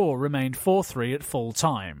 the score remained 4-3 at full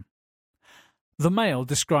time. The Mail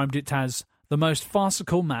described it as the most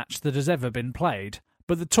farcical match that has ever been played,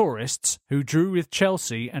 but the tourists, who drew with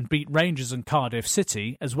Chelsea and beat Rangers and Cardiff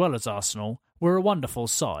City, as well as Arsenal, were a wonderful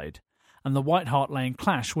side, and the White Hart Lane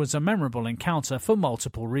clash was a memorable encounter for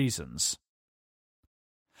multiple reasons.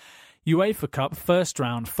 UEFA Cup First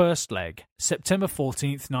Round First Leg, September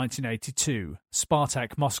 14th, 1982,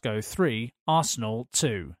 Spartak Moscow 3, Arsenal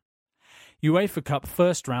 2. UEFA Cup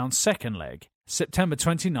first round second leg, September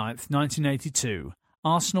 29th, 1982.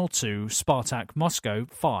 Arsenal 2, Spartak Moscow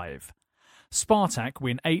 5. Spartak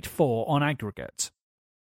win 8-4 on aggregate.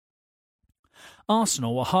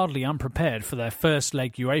 Arsenal were hardly unprepared for their first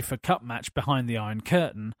leg UEFA Cup match behind the Iron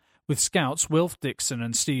Curtain, with scouts Wilf Dixon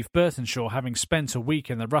and Steve Burtonshaw having spent a week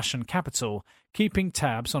in the Russian capital, keeping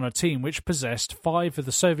tabs on a team which possessed 5 of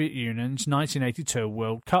the Soviet Union's 1982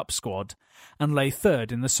 World Cup squad and lay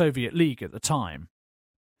third in the Soviet League at the time.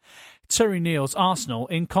 Terry Neal's Arsenal,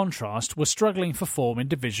 in contrast, were struggling for form in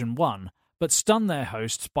Division 1, but stunned their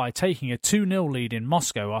hosts by taking a 2-0 lead in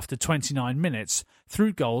Moscow after 29 minutes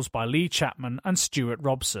through goals by Lee Chapman and Stuart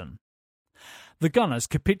Robson. The Gunners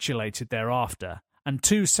capitulated thereafter, and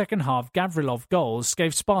 2 second-half Gavrilov goals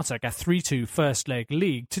gave Spartak a 3-2 first-leg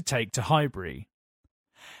lead to take to Highbury.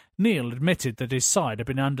 Neal admitted that his side had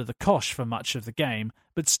been under the cosh for much of the game,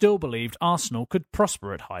 but still believed Arsenal could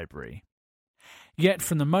prosper at Highbury. Yet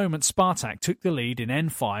from the moment Spartak took the lead in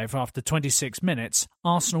N5 after 26 minutes,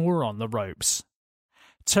 Arsenal were on the ropes.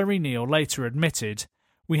 Terry Neal later admitted,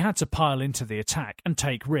 "We had to pile into the attack and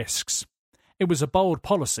take risks. It was a bold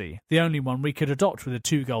policy, the only one we could adopt with a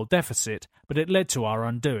 2-goal deficit, but it led to our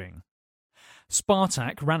undoing."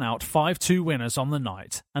 Spartak ran out 5-2 winners on the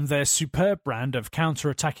night, and their superb brand of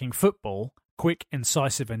counter-attacking football, quick,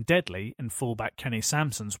 incisive and deadly, in fullback Kenny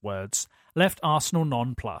Sampson's words, left Arsenal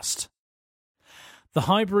nonplussed. The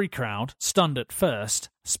Highbury crowd, stunned at first,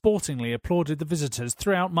 sportingly applauded the visitors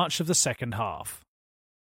throughout much of the second half.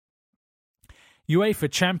 UEFA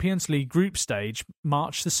Champions League Group Stage,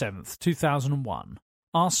 March the 7th, 2001.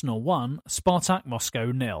 Arsenal 1, Spartak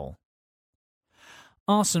Moscow 0.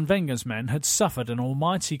 Arsene Wenger's men had suffered an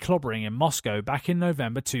almighty clobbering in Moscow back in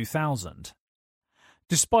November 2000.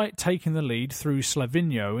 Despite taking the lead through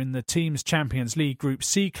Slovenia in the team's Champions League Group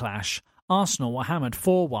C clash, Arsenal were hammered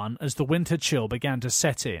 4-1 as the winter chill began to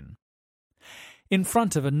set in. In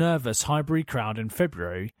front of a nervous Highbury crowd in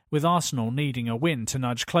February, with Arsenal needing a win to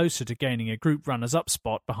nudge closer to gaining a group runners-up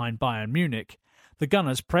spot behind Bayern Munich, the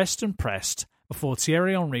Gunners pressed and pressed before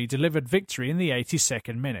Thierry Henry delivered victory in the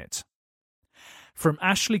 82nd minute. From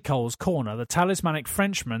Ashley Cole's corner, the talismanic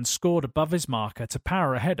Frenchman scored above his marker to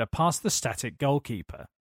power a header past the static goalkeeper.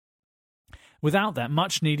 Without that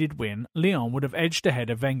much-needed win, Lyon would have edged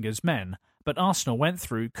ahead of Wenger's men, but Arsenal went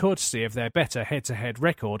through courtesy of their better head-to-head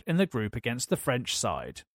record in the group against the French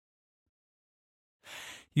side.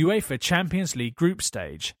 UEFA Champions League Group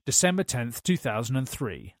Stage, December 10th,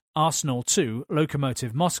 2003. Arsenal 2,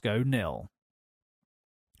 Lokomotiv Moscow 0.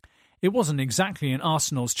 It wasn't exactly in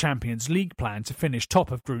Arsenal's Champions League plan to finish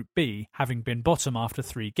top of Group B, having been bottom after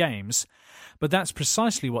 3 games, but that's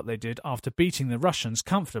precisely what they did after beating the Russians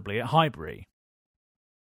comfortably at Highbury.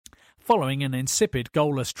 Following an insipid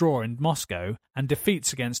goalless draw in Moscow and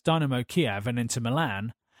defeats against Dynamo Kiev and Inter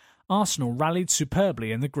Milan, Arsenal rallied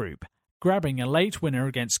superbly in the group, grabbing a late winner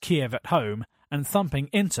against Kiev at home and thumping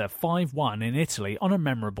Inter 5-1 in Italy on a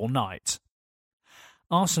memorable night.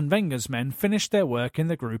 Arsene Wenger's men finished their work in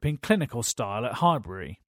the group in clinical style at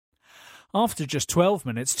Highbury. After just 12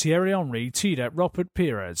 minutes, Thierry Henry teed at Robert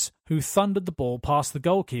Pires, who thundered the ball past the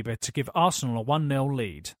goalkeeper to give Arsenal a 1-0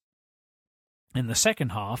 lead. In the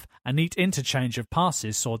second half, a neat interchange of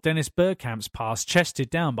passes saw Dennis Bergkamp's pass chested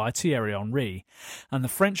down by Thierry Henry, and the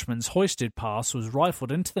Frenchman's hoisted pass was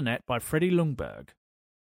rifled into the net by Freddie Ljungberg.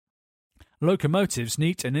 Lokomotiv's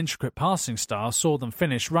neat and intricate passing style saw them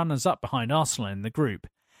finish runners-up behind Arsenal in the group,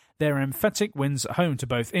 their emphatic wins at home to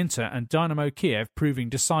both Inter and Dynamo Kiev proving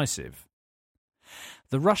decisive.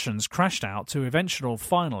 The Russians crashed out to eventual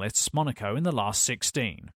finalists Monaco in the last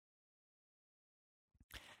 16.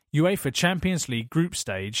 UEFA Champions League Group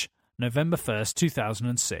Stage, November 1st,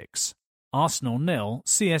 2006. Arsenal 0,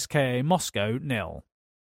 CSKA Moscow 0.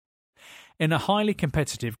 In a highly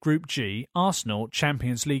competitive Group G, Arsenal,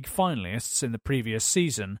 Champions League finalists in the previous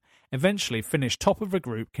season, eventually finished top of a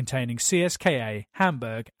group containing CSKA,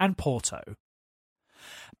 Hamburg and Porto.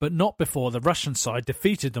 But not before the Russian side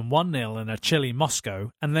defeated them 1-0 in a chilly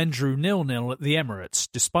Moscow and then drew 0-0 at the Emirates,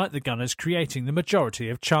 despite the Gunners creating the majority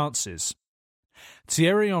of chances.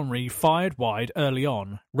 Thierry Henry fired wide early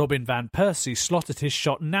on, Robin van Persie slotted his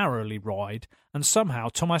shot narrowly wide, and somehow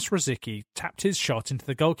Tomasz Rosicky tapped his shot into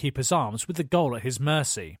the goalkeeper's arms with the goal at his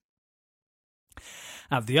mercy.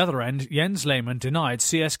 At the other end, Jens Lehmann denied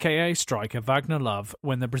CSKA striker Wagner Love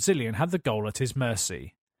when the Brazilian had the goal at his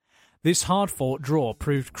mercy. This hard-fought draw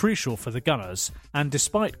proved crucial for the Gunners, and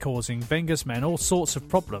despite causing Wenger's men all sorts of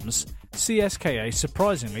problems, CSKA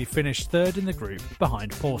surprisingly finished third in the group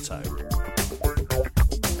behind Porto.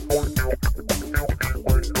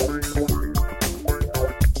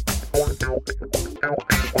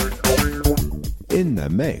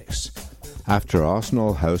 mix. After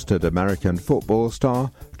Arsenal hosted American football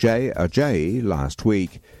star Jay Ajayi last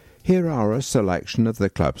week, here are a selection of the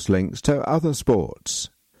club's links to other sports.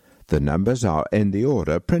 The numbers are in the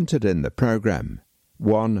order printed in the programme.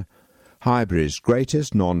 1. Highbury's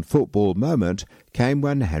greatest non-football moment came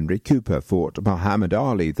when Henry Cooper fought Muhammad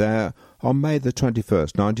Ali there on May the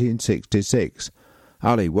 21st, 1966.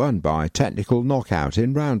 Ali won by technical knockout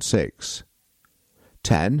in round 6.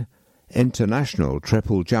 10. International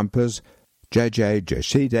triple jumpers JJ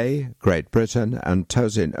Jeshide, Great Britain, and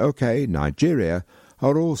Tosin Oke, Nigeria,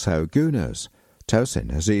 are also Gooners.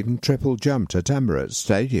 Tosin has even triple jumped at Emirates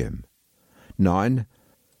Stadium. 9.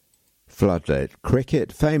 Floodlit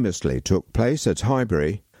cricket famously took place at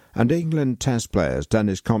Highbury, and England Test players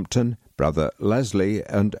Dennis Compton, brother Leslie,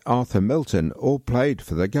 and Arthur Milton all played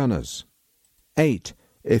for the Gunners. 8.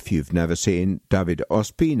 If you've never seen David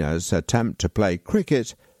Ospina's attempt to play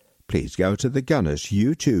cricket, please go to the Gunners'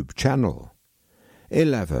 YouTube channel.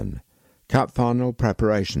 11. Cup final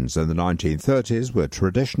preparations in the 1930s were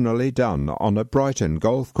traditionally done on a Brighton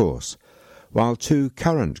golf course, while 2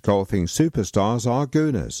 current golfing superstars are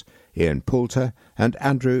Gooners, Ian Poulter and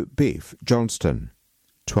Andrew Beef Johnston.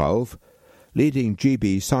 12. Leading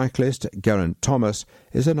GB cyclist Geraint Thomas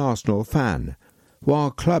is an Arsenal fan,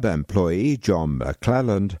 while club employee John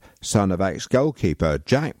McClelland, son of ex-goalkeeper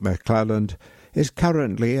Jack McClelland, is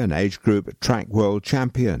currently an age group track world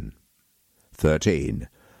champion. 13.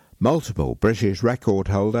 Multiple British record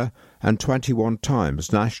holder and 21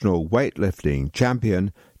 times national weightlifting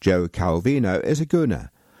champion Joe Calvino is a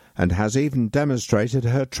Gooner and has even demonstrated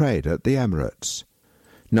her trade at the Emirates.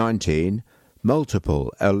 19.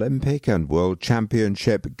 Multiple Olympic and World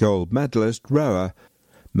Championship gold medalist rower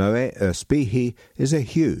Moe Espihi is a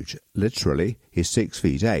huge, literally he's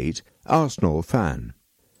 6'8", Arsenal fan.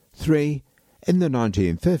 3. In the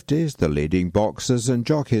 1950s, the leading boxers and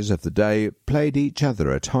jockeys of the day played each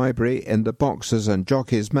other at Highbury in the Boxers and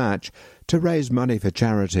Jockeys match to raise money for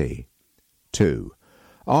charity. 2.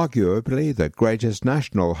 Arguably the greatest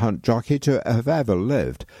national hunt jockey to have ever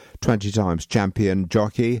lived, 20 times champion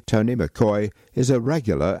jockey Tony McCoy, is a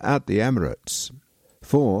regular at the Emirates.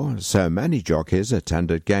 4. So many jockeys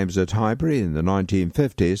attended games at Highbury in the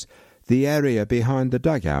 1950s, the area behind the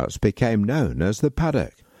dugouts became known as the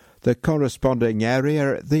paddock. The corresponding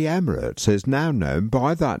area at the Emirates is now known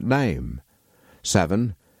by that name.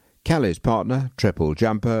 7. Kelly's partner, triple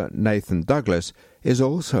jumper Nathan Douglas, is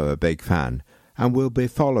also a big fan and will be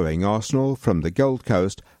following Arsenal from the Gold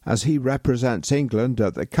Coast as he represents England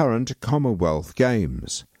at the current Commonwealth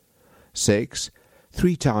Games. 6.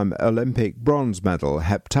 3-time Olympic bronze medal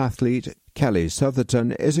heptathlete Kelly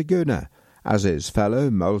Southerton is a Gooner, as is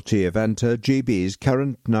fellow multi-eventer GB's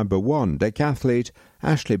current number 1 decathlete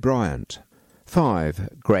Ashley Bryant.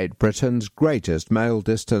 5. Great Britain's greatest male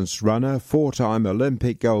distance runner, 4-time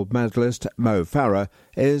Olympic gold medalist Mo Farah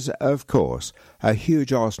is, of course, a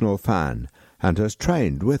huge Arsenal fan and has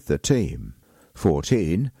trained with the team.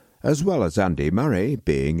 14. As well as Andy Murray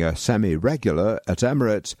being a semi-regular at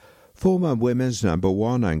Emirates, former women's number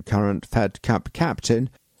 1 and current Fed Cup captain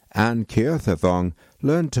Anne Kjorthavong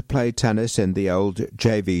learned to play tennis in the old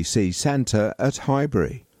JVC Centre at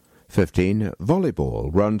Highbury. 15. Volleyball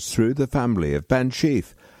runs through the family of Ben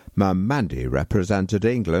Sheaf. Mum Mandy represented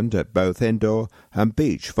England at both indoor and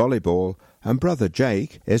beach volleyball, and brother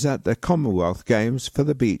Jake is at the Commonwealth Games for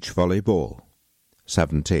the beach volleyball.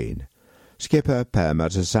 17. Skipper Per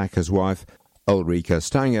Mertesackers' wife, Ulrika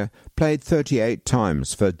Stanger, played 38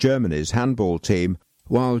 times for Germany's handball team,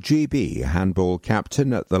 while GB handball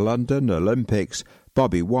captain at the London Olympics,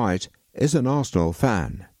 Bobby White, is an Arsenal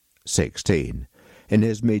fan. 16. In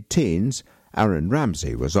his mid-teens, Aaron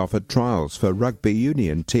Ramsey was offered trials for rugby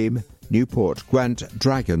union team Newport Gwent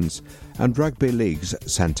Dragons and Rugby League's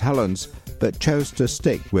St Helens, but chose to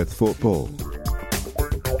stick with football.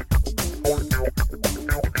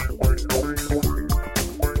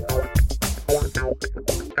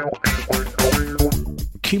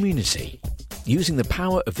 Community. Using the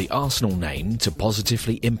power of the Arsenal name to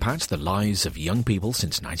positively impact the lives of young people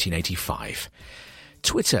since 1985.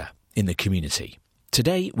 Twitter in the community.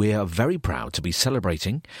 Today we are very proud to be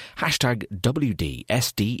celebrating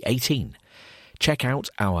 #WDSD18. Check out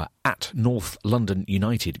our @North London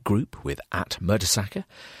United group with @Mertesacker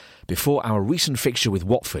before our recent fixture with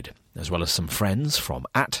Watford, as well as some friends from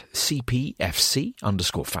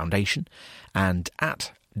 @CPFC_Foundation and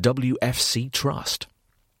 @WFC Trust.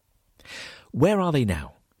 Where are they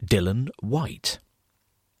now? Dylan White.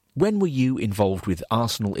 When were you involved with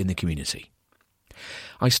Arsenal in the community?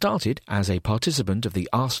 I started as a participant of the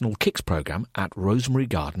Arsenal Kicks programme at Rosemary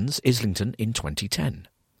Gardens, Islington in 2010.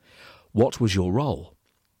 What was your role?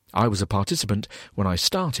 I was a participant when I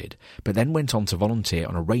started, but then went on to volunteer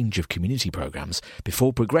on a range of community programmes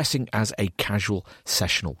before progressing as a casual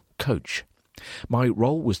sessional coach. My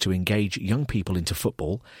role was to engage young people into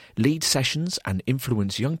football, lead sessions and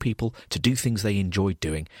influence young people to do things they enjoyed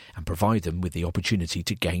doing and provide them with the opportunity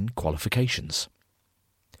to gain qualifications.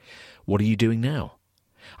 What are you doing now?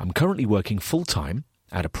 I'm currently working full-time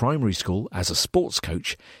at a primary school as a sports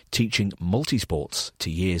coach, teaching multi-sports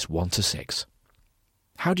to years 1 to 6.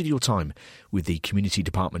 How did your time with the community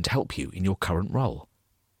department help you in your current role?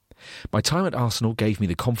 My time at Arsenal gave me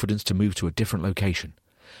the confidence to move to a different location.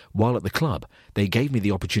 While at the club, they gave me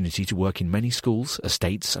the opportunity to work in many schools,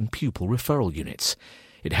 estates and pupil referral units.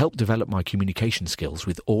 It helped develop my communication skills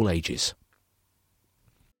with all ages.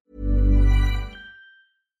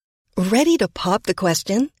 Ready to pop the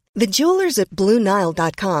question? The jewelers at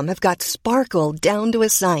BlueNile.com have got sparkle down to a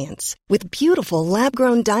science with beautiful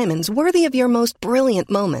lab-grown diamonds worthy of your most brilliant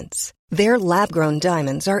moments. Their lab-grown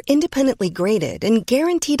diamonds are independently graded and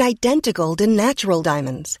guaranteed identical to natural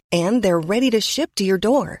diamonds, and they're ready to ship to your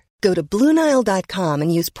door. Go to BlueNile.com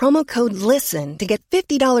and use promo code LISTEN to get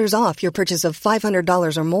 $50 off your purchase of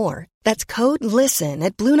 $500 or more. That's code LISTEN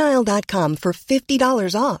at BlueNile.com for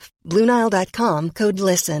 $50 off. BlueNile.com, code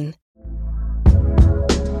LISTEN.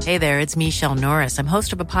 Hey there, it's Michelle Norris. I'm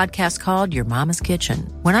host of a podcast called Your Mama's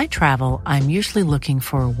Kitchen. When I travel, I'm usually looking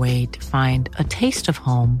for a way to find a taste of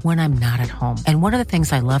home when I'm not at home. And one of the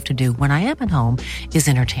things I love to do when I am at home is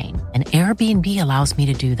entertain. And Airbnb allows me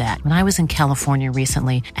to do that. When I was in California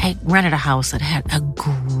recently, I rented a house that had a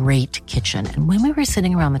great kitchen. And when we were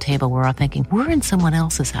sitting around the table, we were all thinking, we're in someone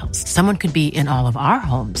else's house. Someone could be in all of our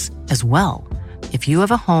homes as well. If you have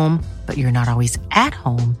a home, but you're not always at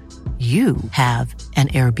home, you have an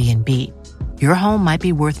Airbnb. Your home might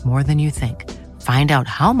be worth more than you think. Find out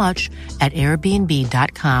how much at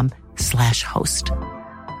airbnb.com/host.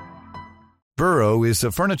 Burrow is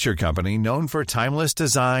a furniture company known for timeless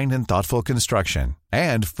design and thoughtful construction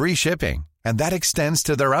and free shipping, and that extends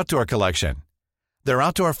to their outdoor collection. Their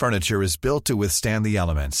outdoor furniture is built to withstand the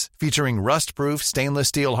elements, featuring rust-proof stainless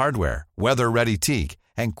steel hardware, weather-ready teak,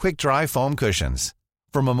 and quick-dry foam cushions.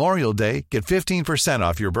 For Memorial Day, get 15%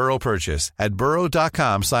 off your Burrow purchase at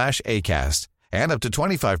burrow.com/ACAST and up to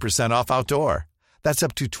 25% off outdoor. That's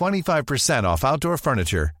up to 25% off outdoor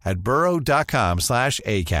furniture at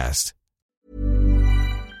burrow.com/ACAST.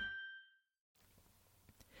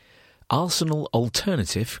 Arsenal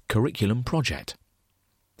Alternative Curriculum Project.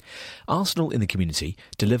 Arsenal in the Community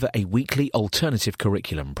deliver a weekly alternative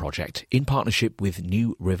curriculum project in partnership with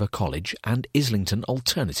New River College and Islington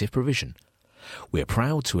Alternative Provision. We're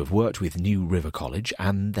proud to have worked with New River College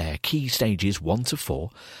and their Key Stages 1 to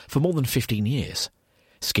 4 for more than 15 years.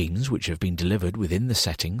 Schemes which have been delivered within the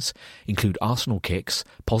settings include Arsenal Kicks,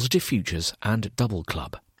 Positive Futures and Double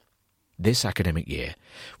Club. This academic year,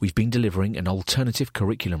 we've been delivering an alternative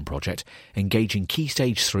curriculum project engaging Key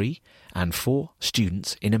Stage 3 and 4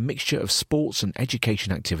 students in a mixture of sports and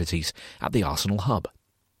education activities at the Arsenal Hub.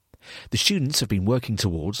 The students have been working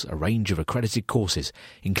towards a range of accredited courses,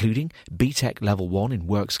 including BTEC Level 1 in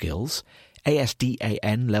Work Skills,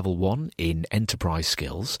 ASDAN Level 1 in Enterprise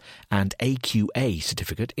Skills, and AQA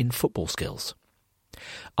Certificate in Football Skills.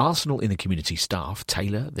 Arsenal in the Community staff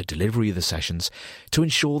tailor the delivery of the sessions to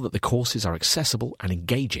ensure that the courses are accessible and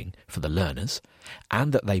engaging for the learners,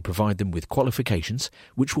 and that they provide them with qualifications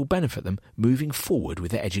which will benefit them moving forward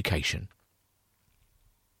with their education.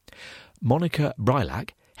 Monica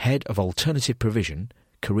Brylack, Head of Alternative Provision,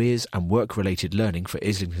 Careers and Work-Related Learning for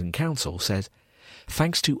Islington Council, says,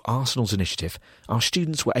 "Thanks to Arsenal's initiative, our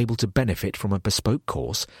students were able to benefit from a bespoke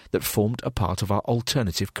course that formed a part of our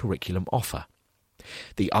alternative curriculum offer.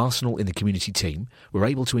 The Arsenal in the Community team were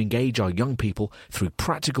able to engage our young people through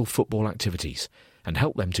practical football activities and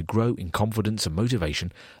help them to grow in confidence and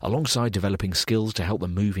motivation alongside developing skills to help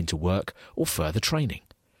them move into work or further training.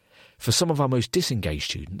 For some of our most disengaged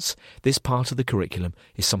students, this part of the curriculum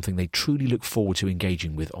is something they truly look forward to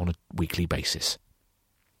engaging with on a weekly basis."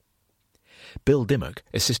 Bill Dimmock,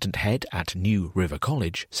 Assistant Head at New River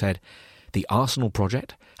College, said, "The Arsenal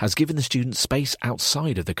project has given the students space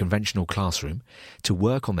outside of the conventional classroom to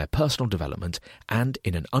work on their personal development and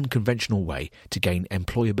in an unconventional way to gain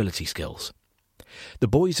employability skills. The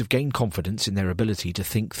boys have gained confidence in their ability to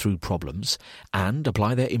think through problems and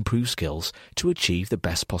apply their improved skills to achieve the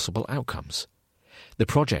best possible outcomes. The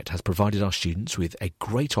project has provided our students with a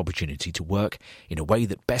great opportunity to work in a way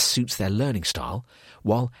that best suits their learning style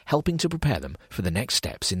while helping to prepare them for the next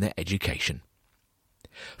steps in their education."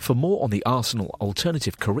 For more on the Arsenal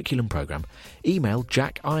Alternative Curriculum Programme, email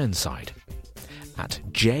Jack Ironside. at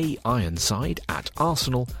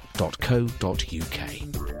jironside@arsenal.co.uk.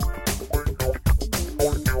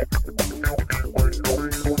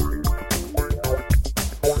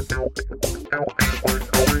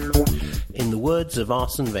 In the words of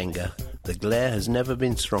Arsene Wenger, the glare has never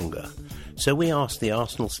been stronger. So we asked the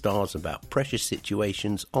Arsenal stars about pressure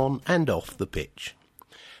situations on and off the pitch.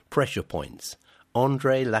 Pressure points.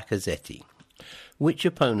 Andre Lacazette. Which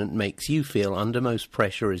opponent makes you feel under most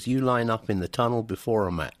pressure as you line up in the tunnel before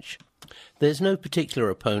a match? There's no particular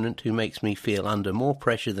opponent who makes me feel under more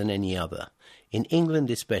pressure than any other. In England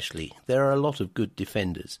especially, there are a lot of good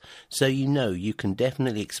defenders, so you know you can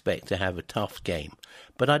definitely expect to have a tough game,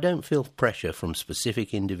 but I don't feel pressure from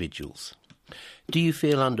specific individuals. Do you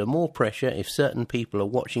feel under more pressure if certain people are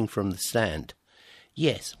watching from the stand?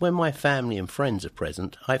 Yes, when my family and friends are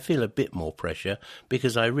present, I feel a bit more pressure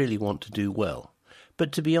because I really want to do well.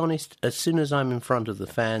 But to be honest, as soon as I'm in front of the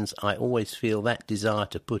fans, I always feel that desire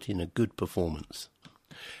to put in a good performance.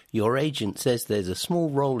 Your agent says there's a small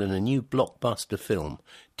role in a new blockbuster film.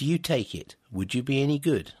 Do you take it? Would you be any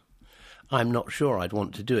good? I'm not sure I'd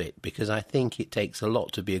want to do it because I think it takes a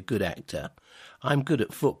lot to be a good actor. I'm good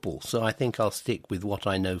at football, so I think I'll stick with what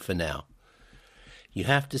I know for now. You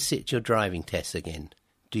have to sit your driving test again.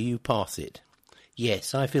 Do you pass it?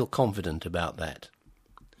 Yes, I feel confident about that.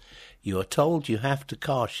 You are told you have to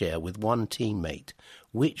car share with one teammate.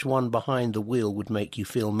 Which one behind the wheel would make you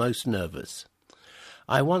feel most nervous?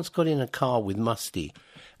 I once got in a car with Musty,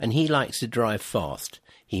 and he likes to drive fast.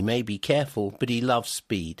 He may be careful, but he loves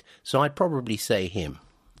speed, so I'd probably say him.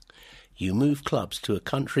 You move clubs to a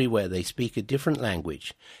country where they speak a different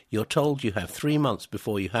language. You're told you have 3 months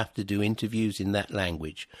before you have to do interviews in that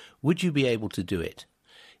language. Would you be able to do it?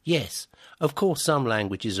 Yes, of course some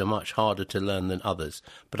languages are much harder to learn than others,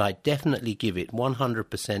 but I definitely give it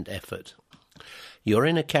 100% effort. You're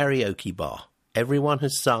in a karaoke bar. Everyone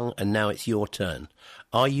has sung and now it's your turn.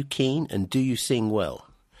 Are you keen and do you sing well?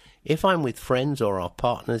 If I'm with friends or our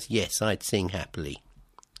partners, yes, I'd sing happily.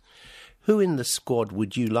 Who in the squad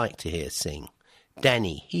would you like to hear sing?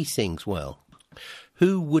 Danny, he sings well.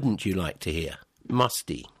 Who wouldn't you like to hear?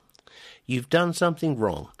 Musty. You've done something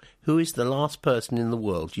wrong. Who is the last person in the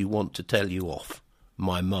world you want to tell you off?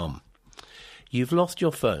 My mum. You've lost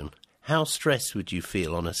your phone. How stressed would you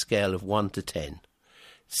feel on a scale of 1 to 10?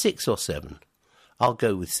 6 or 7? I'll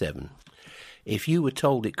go with 7. If you were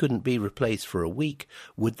told it couldn't be replaced for a week,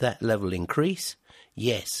 would that level increase?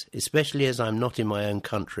 Yes, especially as I'm not in my own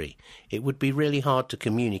country. It would be really hard to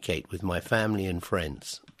communicate with my family and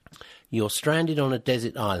friends. You're stranded on a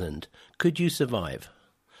desert island. Could you survive?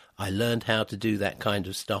 I learned how to do that kind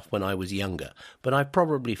of stuff when I was younger, but I've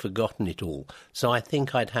probably forgotten it all, so I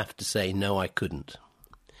think I'd have to say no, I couldn't.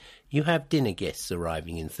 You have dinner guests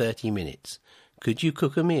arriving in 30 minutes. Could you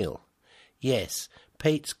cook a meal? Yes,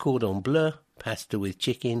 pâtes cordon bleu, pasta with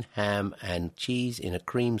chicken, ham and cheese in a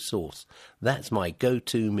cream sauce. That's my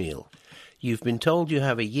go-to meal. You've been told you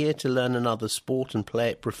have a year to learn another sport and play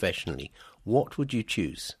it professionally. What would you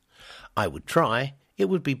choose? I would try. It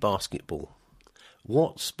would be basketball.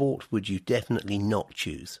 What sport would you definitely not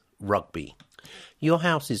choose? Rugby. Your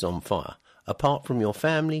house is on fire. Apart from your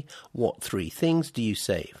family, what 3 things do you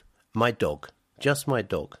save? My dog. Just my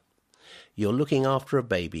dog. You're looking after a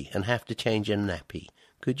baby and have to change a nappy.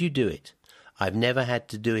 Could you do it? I've never had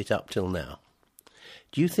to do it up till now.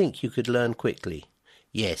 Do you think you could learn quickly?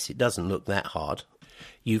 Yes, it doesn't look that hard.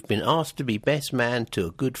 You've been asked to be best man to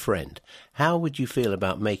a good friend. How would you feel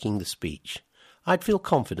about making the speech? I'd feel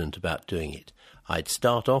confident about doing it. I'd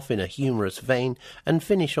start off in a humorous vein and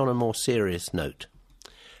finish on a more serious note.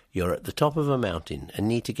 You're at the top of a mountain and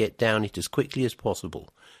need to get down it as quickly as possible.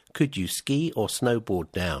 Could you ski or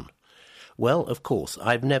snowboard down? Well, of course,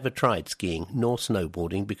 I've never tried skiing nor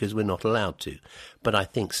snowboarding because we're not allowed to, but I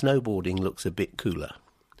think snowboarding looks a bit cooler.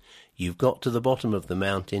 You've got to the bottom of the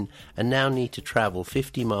mountain and now need to travel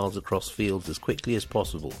 50 miles across fields as quickly as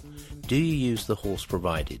possible. Do you use the horse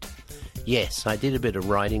provided? Yes, I did a bit of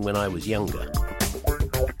riding when I was younger.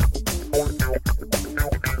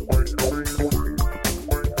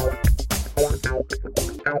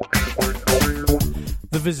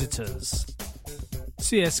 The visitors.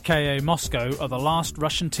 CSKA Moscow are the last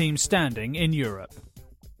Russian team standing in Europe.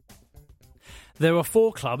 There were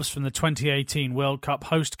 4 clubs from the 2018 World Cup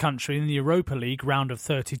host country in the Europa League round of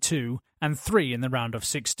 32 and 3 in the round of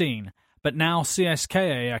 16, but now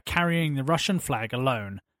CSKA are carrying the Russian flag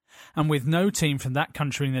alone. And with no team from that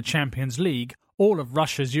country in the Champions League, all of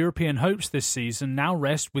Russia's European hopes this season now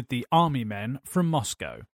rest with the army men from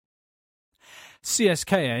Moscow.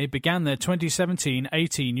 CSKA began their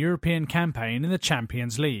 2017-18 European campaign in the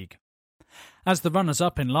Champions League. As the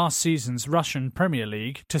runners-up in last season's Russian Premier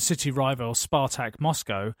League to city rival Spartak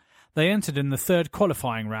Moscow, they entered in the third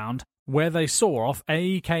qualifying round, where they saw off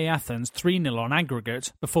AEK Athens 3-0 on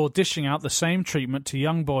aggregate before dishing out the same treatment to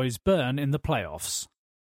young boys Bern in the playoffs.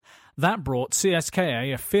 That brought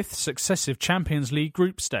CSKA a fifth successive Champions League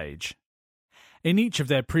group stage. In each of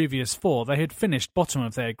their previous four, they had finished bottom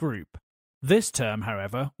of their group. This term,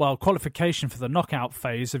 however, while qualification for the knockout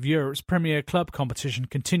phase of Europe's Premier Club competition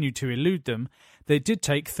continued to elude them, they did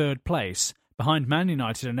take third place, behind Man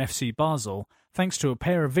United and FC Basel, thanks to a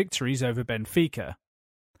pair of victories over Benfica.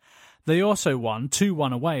 They also won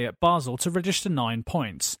 2-1 away at Basel to register 9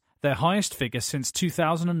 points, their highest figure since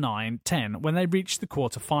 2009-10 when they reached the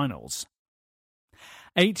quarter-finals.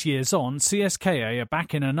 8 years on, CSKA are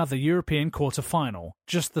back in another European quarter-final,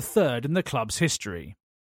 just the third in the club's history.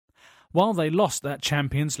 While they lost that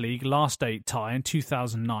Champions League last 8 tie in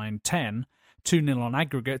 2009-10, 2-0 on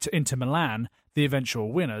aggregate to Inter Milan, the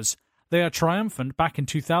eventual winners, they are triumphant back in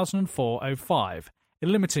 2004-05,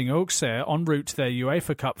 limiting Auxerre en route to their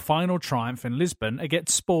UEFA Cup final triumph in Lisbon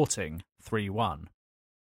against Sporting, 3-1.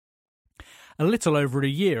 A little over a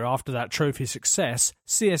year after that trophy success,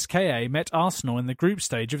 CSKA met Arsenal in the group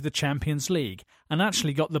stage of the Champions League and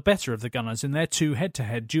actually got the better of the Gunners in their two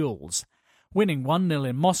head-to-head duels, winning 1-0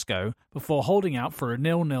 in Moscow before holding out for a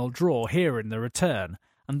 0-0 draw here in the return,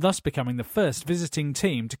 and thus becoming the first visiting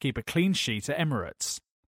team to keep a clean sheet at Emirates.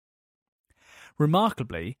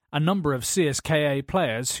 Remarkably, a number of CSKA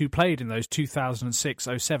players who played in those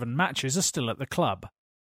 2006-07 matches are still at the club.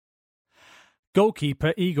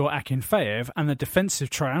 Goalkeeper Igor Akinfeev and the defensive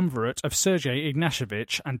triumvirate of Sergei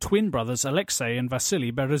Ignashevich and twin brothers Alexei and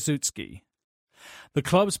Vasily Berezutsky. The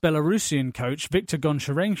club's Belarusian coach Viktor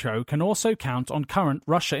Goncharenko can also count on current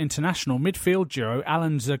Russia international midfield duo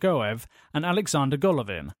Alan Zagoev and Alexander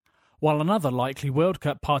Golovin, while another likely World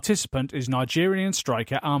Cup participant is Nigerian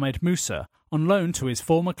striker Ahmed Musa, on loan to his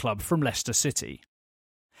former club from Leicester City.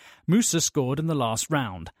 Musa scored in the last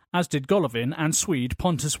round, as did Golovin and Swede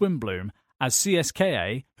Pontus Wimblom, as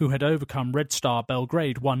CSKA, who had overcome Red Star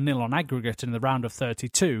Belgrade 1-0 on aggregate in the round of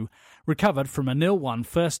 32, recovered from a 0-1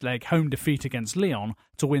 first leg home defeat against Lyon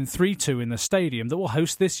to win 3-2 in the stadium that will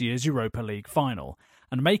host this year's Europa League final,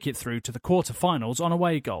 and make it through to the quarter-finals on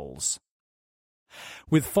away goals.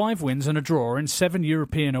 With 5 wins and a draw in 7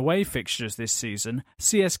 European away fixtures this season,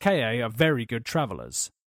 CSKA are very good travellers.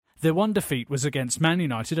 Their one defeat was against Man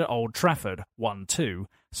United at Old Trafford, 1-2,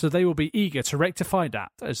 so they will be eager to rectify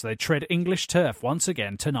that as they tread English turf once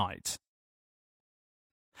again tonight.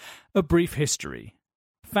 A brief history.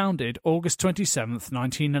 Founded August 27,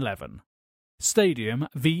 1911. Stadium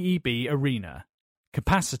VEB Arena.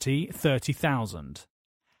 Capacity 30,000.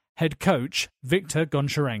 Head coach Viktor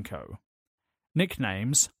Goncharenko.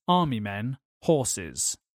 Nicknames Army Men,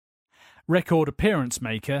 Horses. Record appearance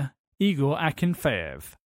maker Igor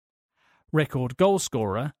Akinfeev. Record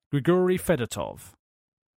goalscorer Grigory Fedotov.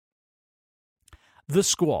 The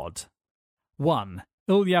squad. 1.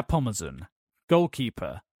 Ilya Pomazin,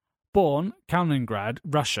 goalkeeper. Born Kaliningrad,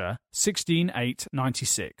 Russia,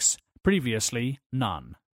 16/8/96. Previously,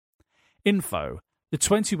 none. Info. The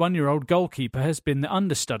 21-year-old goalkeeper has been the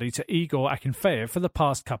understudy to Igor Akinfeev for the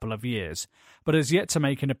past couple of years, but has yet to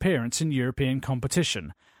make an appearance in European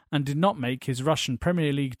competition, and did not make his Russian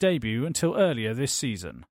Premier League debut until earlier this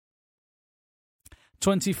season.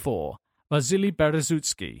 24. Vasily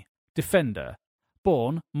Berezutsky, defender.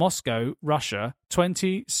 Born Moscow, Russia,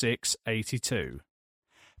 26/82.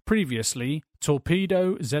 Previously,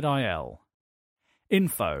 Torpedo ZIL.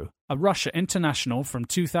 Info. A Russia international from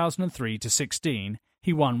 2003 to 16,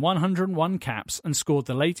 he won 101 caps and scored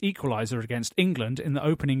the late equaliser against England in the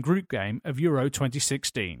opening group game of Euro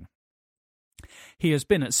 2016. He has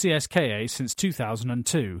been at CSKA since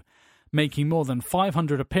 2002, making more than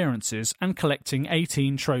 500 appearances and collecting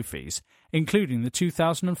 18 trophies, including the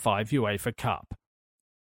 2005 UEFA Cup.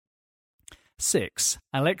 6.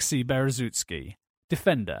 Alexei Berezutsky,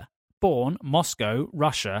 defender. Born Moscow,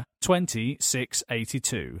 Russia,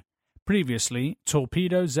 26/82. Previously,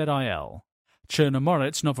 Torpedo ZIL.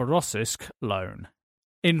 Chernomorets Novorossiysk, loan.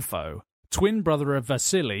 Info. Twin brother of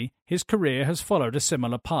Vasily, his career has followed a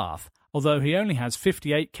similar path, although he only has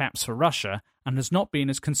 58 caps for Russia and has not been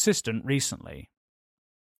as consistent recently.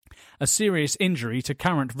 A serious injury to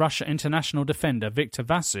current Russia international defender Viktor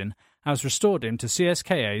Vasin has restored him to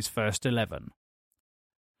CSKA's first 11.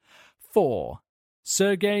 4.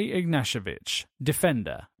 Sergei Ignashevich,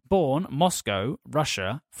 defender. Born Moscow,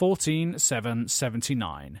 Russia,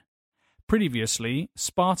 14/7/79. Previously,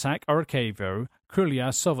 Spartak Orakevo,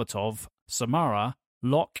 Krylya Sovetov, Samara,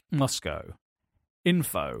 Lok, Moscow.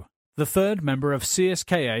 Info. The third member of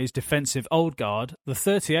CSKA's defensive old guard, the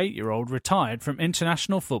 38-year-old retired from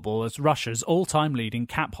international football as Russia's all-time leading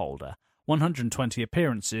cap holder, 120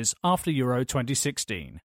 appearances after Euro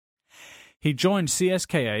 2016. He joined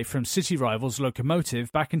CSKA from city rivals Lokomotiv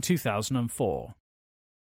back in 2004.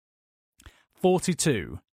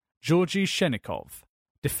 42. Georgy Shenikov,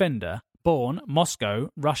 defender, born Moscow,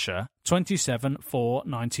 Russia,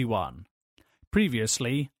 27-4-91.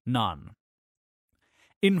 Previously, none.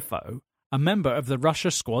 Info. A member of the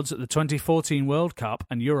Russia squads at the 2014 World Cup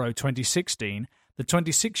and Euro 2016, the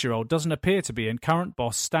 26-year-old doesn't appear to be in current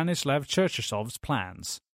boss Stanislav Cherchesov's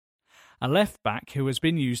plans. A left-back who has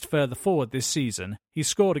been used further forward this season, he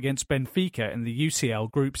scored against Benfica in the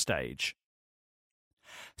UCL group stage.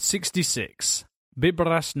 66.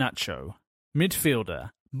 Bibras Nacho,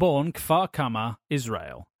 midfielder, born Kfar Kama,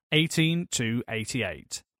 Israel,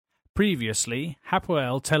 18-88. Previously,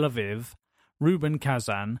 Hapoel Tel Aviv, Ruben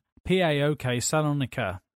Kazan, PAOK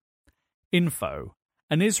Salonika. Info.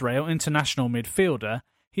 An Israel international midfielder,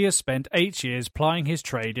 he has spent 8 years plying his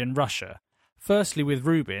trade in Russia, firstly with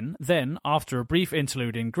Rubin, then, after a brief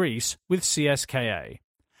interlude in Greece, with CSKA.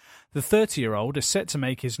 The 30-year-old is set to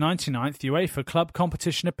make his 99th UEFA Club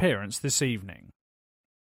competition appearance this evening.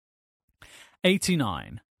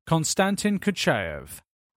 89. Konstantin Kuchayev,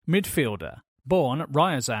 midfielder, born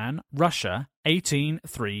Ryazan, Russia,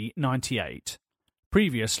 18-3-98.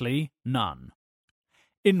 Previously, none.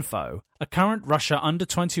 Info. A current Russia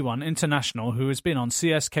under-21 international who has been on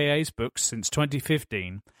CSKA's books since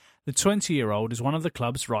 2015, the 20-year-old is one of the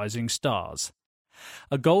club's rising stars.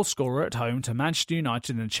 A goal-scorer at home to Manchester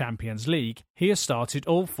United in the Champions League, he has started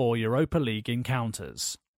all 4 Europa League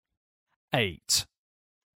encounters. 8.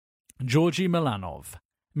 Georgy Milanov,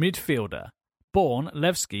 midfielder, born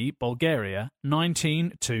Levski, Bulgaria,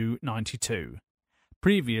 19-92.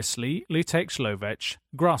 Previously, Litex Lovech,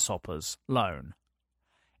 Grasshoppers, loan.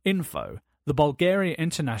 Info. The Bulgaria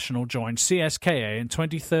international joined CSKA in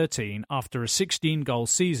 2013 after a 16-goal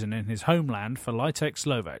season in his homeland for Litex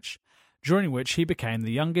Lovech, during which he became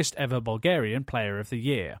the youngest ever Bulgarian Player of the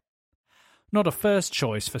Year. Not a first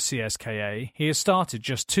choice for CSKA, he has started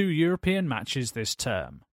just 2 European matches this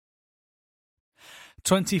term.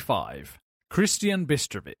 25. Christian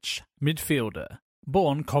Bistrovic, midfielder,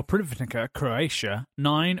 born Koprivnica, Croatia,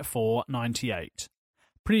 9-4-98.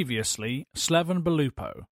 Previously, Slaven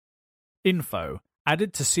Belupo. Info.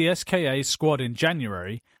 Added to CSKA's squad in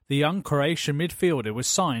January, the young Croatian midfielder was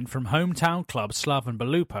signed from hometown club Slaven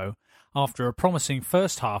Belupo after a promising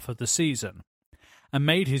first half of the season, and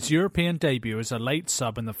made his European debut as a late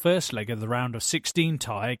sub in the first leg of the round of 16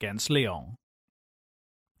 tie against Lyon.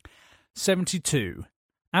 72.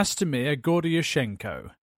 Astamir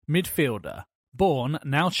Gordyushenko, midfielder, born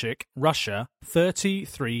Nalchik, Russia,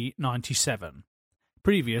 33-97.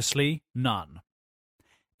 Previously, none.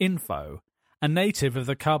 Info. A native of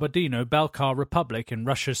the Kabardino-Balkar Republic in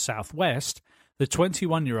Russia's southwest, the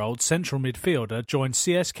 21-year-old central midfielder joined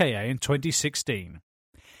CSKA in 2016.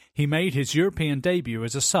 He made his European debut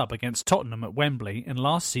as a sub against Tottenham at Wembley in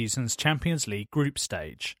last season's Champions League group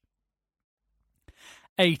stage.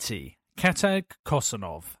 80. Katag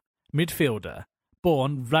Kosanov, midfielder,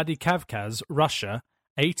 born Vladikavkaz, Russia,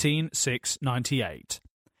 18-6-98.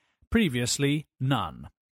 Previously, none.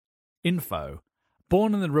 Info.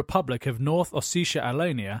 Born in the Republic of North Ossetia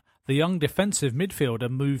Alania, the young defensive midfielder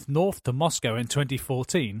moved north to Moscow in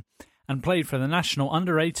 2014 and played for the national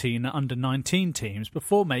under-18 and under-19 teams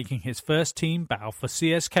before making his first team bow for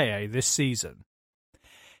CSKA this season.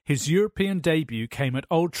 His European debut came at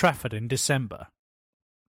Old Trafford in December.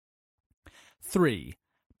 3.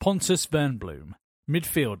 Pontus Wernbloom,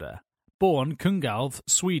 midfielder, born Kungälv,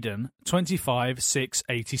 Sweden,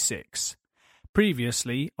 25-6-86.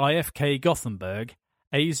 Previously, IFK Gothenburg,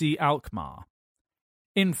 AZ Alkmaar.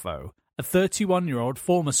 Info. A 31-year-old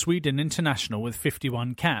former Sweden international with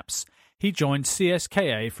 51 caps, he joined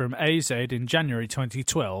CSKA from AZ in January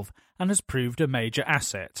 2012 and has proved a major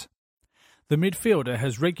asset. The midfielder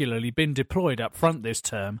has regularly been deployed up front this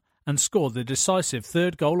term and scored the decisive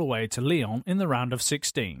third goal away to Lyon in the round of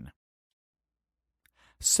 16.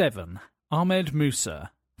 7. Ahmed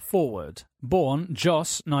Musa, forward, born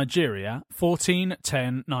Jos, Nigeria,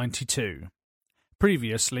 14-10-92.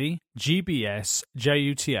 Previously, GBS,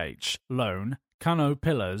 JUTH, loan, Kano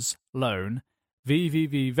Pillars, loan,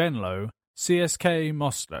 VVV Venlo, CSK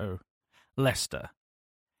Moscow, Leicester.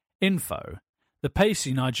 Info. The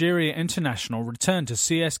pacey Nigeria international returned to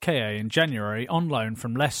CSKA in January on loan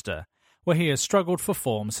from Leicester, where he has struggled for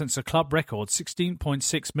form since a club record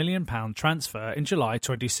 £16.6 million transfer in July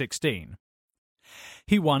 2016.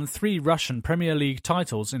 He won 3 Russian Premier League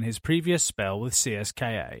titles in his previous spell with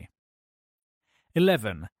CSKA.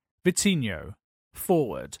 11. Vitinho,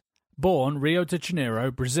 forward, born Rio de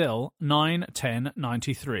Janeiro, Brazil,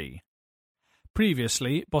 9-10-93.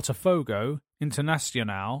 Previously Botafogo,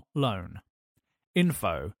 Internacional, loan.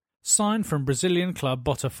 Info: signed from Brazilian club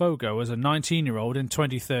Botafogo as a 19-year-old in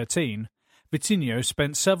 2013, Vitinho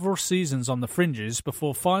spent several seasons on the fringes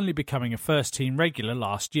before finally becoming a first-team regular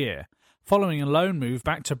last year, following a loan move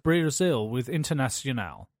back to Brazil with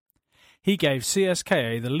Internacional. He gave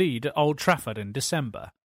CSKA the lead at Old Trafford in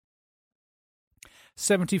December.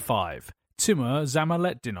 75. Timur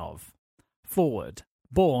Zamaletdinov, forward,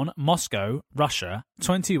 born Moscow, Russia,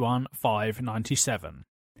 21-5-97.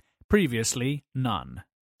 Previously, none.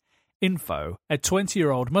 Info: a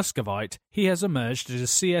 20-year-old Muscovite, he has emerged as a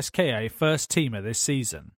CSKA first-teamer this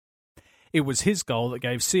season. It was his goal that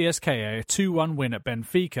gave CSKA a 2-1 win at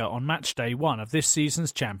Benfica on match day 1 of this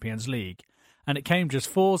season's Champions League, and it came just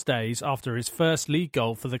 4 days after his first league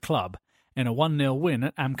goal for the club, in a 1-0 win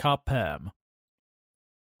at Amkar Perm.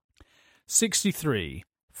 63.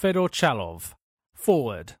 Fedor Chalov,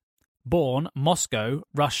 forward, born Moscow,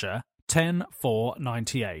 Russia,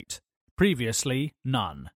 10-4-98. Previously,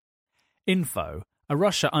 none. Info: a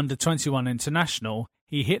Russia under-21 international,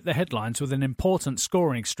 he hit the headlines with an important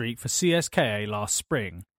scoring streak for CSKA last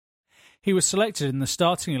spring. He was selected in the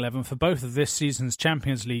starting 11 for both of this season's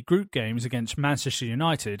Champions League group games against Manchester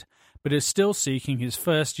United, but is still seeking his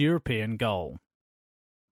first European goal.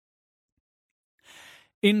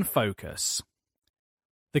 In focus: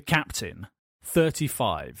 the captain,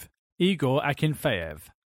 35, Igor Akinfeev,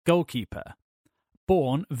 goalkeeper,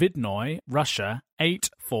 born Vidnoy, Russia,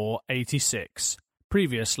 8-4-86.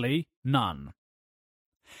 Previously, none.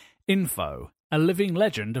 Info: a living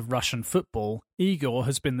legend of Russian football, Igor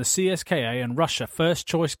has been the CSKA and Russia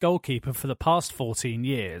first-choice goalkeeper for the past 14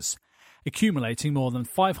 years, accumulating more than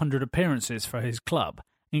 500 appearances for his club,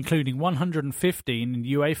 including 115 in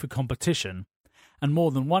UEFA competition, and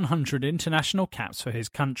more than 100 international caps for his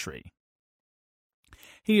country.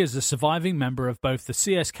 He is a surviving member of both the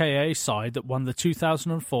CSKA side that won the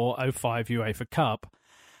 2004-05 UEFA Cup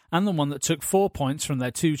and the one that took 4 points from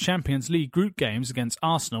their 2 Champions League group games against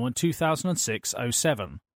Arsenal in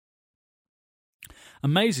 2006-07.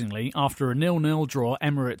 Amazingly, after a 0-0 draw at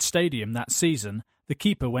Emirates Stadium that season, the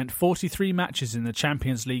keeper went 43 matches in the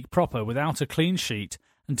Champions League proper without a clean sheet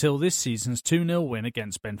until this season's 2-0 win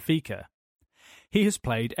against Benfica. He has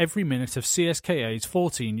played every minute of CSKA's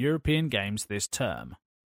 14 European games this term.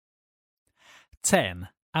 10.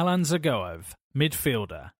 Alan Zagoev,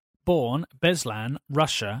 midfielder, born Beslan,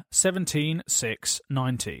 Russia,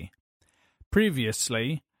 17-6-90.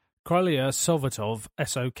 Previously, Krylia Sovetov,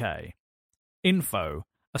 SOK. Info: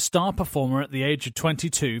 a star performer at the age of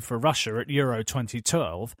 22 for Russia at Euro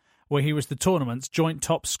 2012, where he was the tournament's joint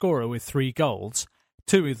top scorer with 3 goals,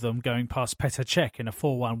 2 of them going past Petr Cech in a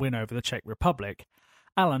 4-1 win over the Czech Republic.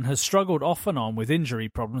 Alan has struggled off and on with injury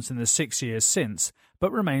problems in the 6 years since,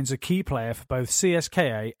 but remains a key player for both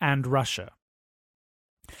CSKA and Russia.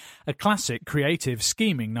 A classic, creative,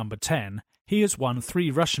 scheming number 10, he has won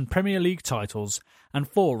 3 Russian Premier League titles and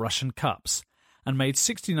 4 Russian Cups, and made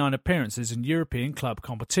 69 appearances in European club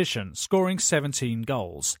competition, scoring 17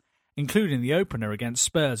 goals, including the opener against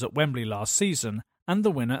Spurs at Wembley last season and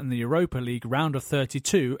the winner in the Europa League round of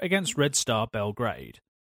 32 against Red Star Belgrade.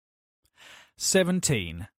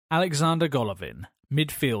 17. Alexander Golovin,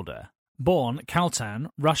 midfielder, born Kaltan,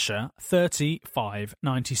 Russia,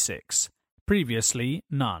 30-5-96. Previously,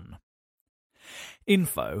 none.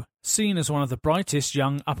 Info: seen as one of the brightest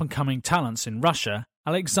young up-and-coming talents in Russia,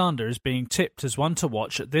 Alexander is being tipped as one to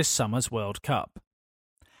watch at this summer's World Cup.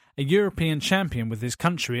 A European champion with his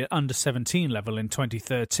country at under-17 level in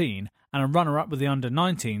 2013 and a runner-up with the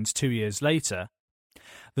under-19s 2 years later,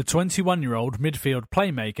 the 21-year-old midfield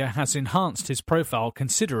playmaker has enhanced his profile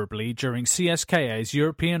considerably during CSKA's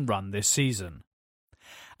European run this season.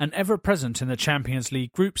 And ever-present in the Champions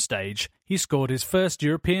League group stage, he scored his first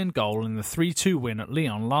European goal in the 3-2 win at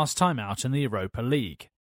Lyon last time out in the Europa League.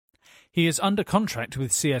 He is under contract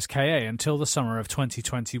with CSKA until the summer of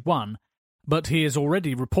 2021, but he is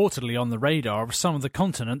already reportedly on the radar of some of the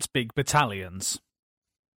continent's big battalions.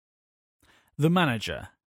 The manager,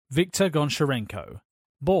 Viktor Goncharenko,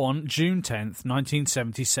 born June 10,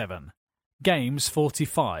 1977. Games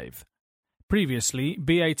 45. Previously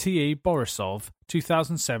BATE Borisov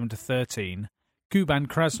 2007-13, Kuban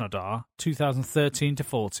Krasnodar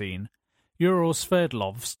 2013-14, Ural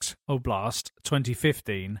Sverdlovsk Oblast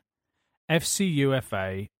 2015, FC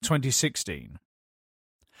UFA 2016.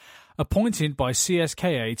 Appointed by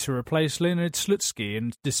CSKA to replace Leonid Slutsky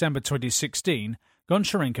in December 2016,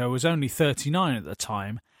 Goncharenko was only 39 at the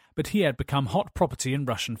time, but he had become hot property in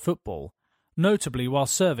Russian football, notably while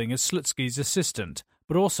serving as Slutsky's assistant,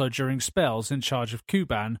 but also during spells in charge of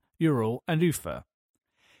Kuban, Ural and Ufa.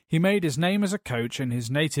 He made his name as a coach in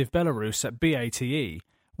his native Belarus at BATE,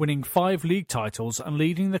 winning 5 league titles and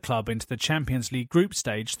leading the club into the Champions League group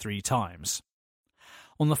stage 3 times.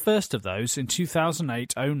 On the first of those, in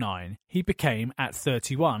 2008-09, he became, at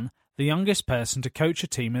 31, the youngest person to coach a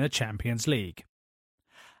team in the Champions League.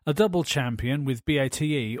 A double champion with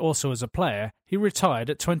BATE also as a player, he retired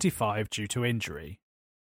at 25 due to injury.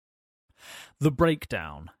 The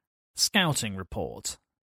Breakdown. Scouting report.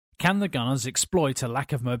 Can the Gunners exploit a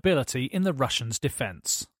lack of mobility in the Russians'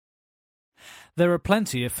 defence? There are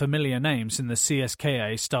plenty of familiar names in the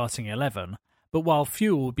CSKA starting 11, but while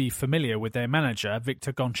few will be familiar with their manager,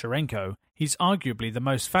 Viktor Goncharenko, he's arguably the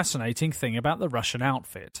most fascinating thing about the Russian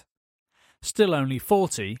outfit. Still only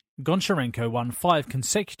 40, Goncharenko won 5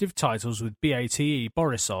 consecutive titles with BATE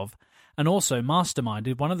Borisov and also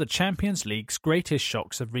masterminded one of the Champions League's greatest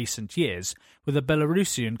shocks of recent years with a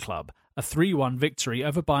Belarusian club, a 3-1 victory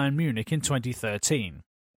over Bayern Munich in 2013.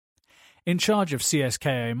 In charge of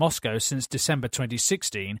CSKA Moscow since December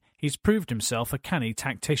 2016, he's proved himself a canny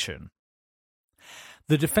tactician.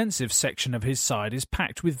 The defensive section of his side is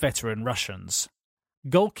packed with veteran Russians.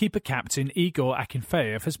 Goalkeeper captain Igor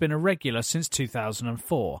Akinfeev has been a regular since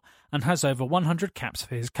 2004 and has over 100 caps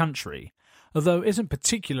for his country, although isn't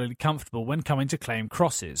particularly comfortable when coming to claim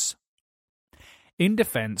crosses. In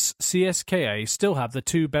defence, CSKA still have the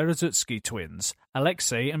 2 Berezutsky twins,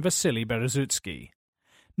 Alexei and Vasily Berezutsky.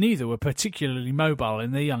 Neither were particularly mobile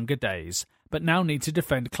in their younger days, but now need to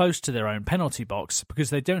defend close to their own penalty box because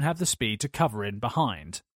they don't have the speed to cover in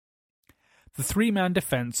behind. The 3-man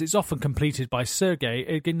defence is often completed by Sergei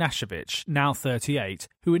Ignashevich, now 38,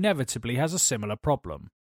 who inevitably has a similar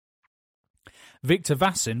problem. Viktor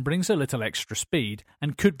Vasin brings a little extra speed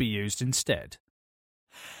and could be used instead.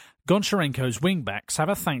 Goncharenko's wing-backs have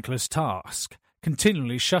a thankless task,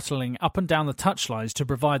 continually shuttling up and down the touchlines to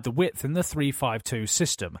provide the width in the 3-5-2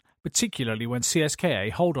 system, particularly when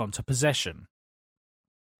CSKA hold on to possession.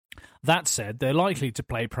 That said, they're likely to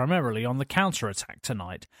play primarily on the counter-attack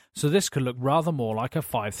tonight, so this could look rather more like a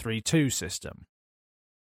 5-3-2 system.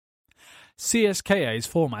 CSKA's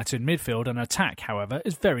format in midfield and attack, however,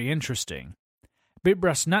 is very interesting.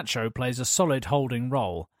 Bibras Nacho plays a solid holding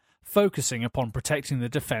role, focusing upon protecting the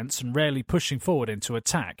defence and rarely pushing forward into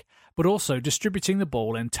attack, but also distributing the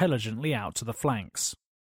ball intelligently out to the flanks.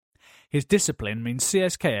 His discipline means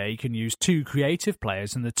CSKA can use 2 creative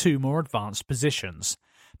players in the 2 more advanced positions,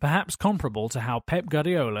 perhaps comparable to how Pep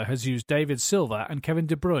Guardiola has used David Silva and Kevin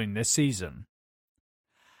De Bruyne this season.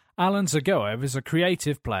 Alan Zagoev is a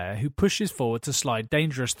creative player who pushes forward to slide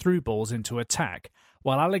dangerous through balls into attack,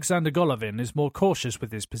 while Alexander Golovin is more cautious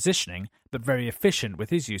with his positioning, but very efficient with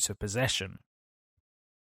his use of possession.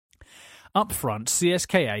 Up front,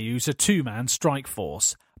 CSKA use a 2-man strike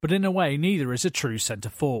force, but in a way neither is a true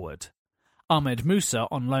centre-forward. Ahmed Musa,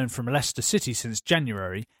 on loan from Leicester City since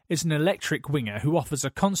January, is an electric winger who offers a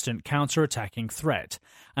constant counter-attacking threat,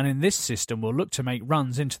 and in this system will look to make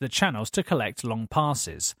runs into the channels to collect long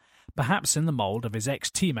passes, perhaps in the mould of his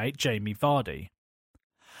ex-teammate Jamie Vardy.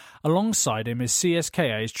 Alongside him is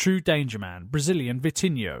CSKA's true danger man, Brazilian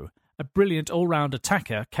Vitinho, a brilliant all-round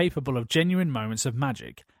attacker capable of genuine moments of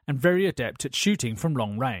magic and very adept at shooting from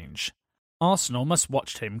long range. Arsenal must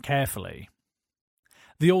watch him carefully.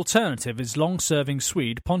 The alternative is long-serving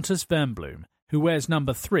Swede Pontus Wernbloom, who wears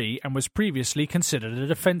number 3 and was previously considered a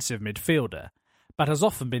defensive midfielder, but has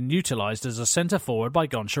often been utilised as a centre-forward by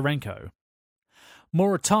Goncharenko.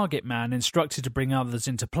 More a target man instructed to bring others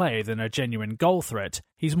into play than a genuine goal threat,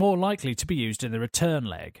 he's more likely to be used in the return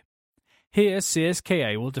leg. Here,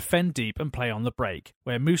 CSKA will defend deep and play on the break,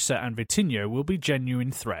 where Musa and Vitinho will be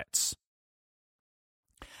genuine threats.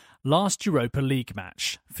 Last Europa League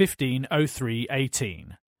match,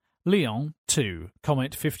 15-03-18. Lyon 2,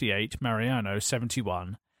 Comet 58, Mariano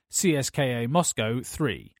 71, CSKA Moscow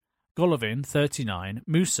 3, Golovin 39,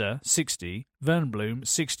 Musa 60, Wernbloom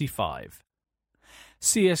 65.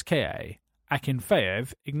 CSKA,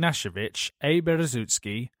 Akinfeev, Ignashevich, A.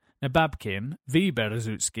 Berezutsky, Nababkin, V.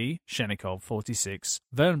 Berezutsky, Shenikov 46,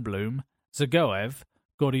 Wernbloom, Zagoev,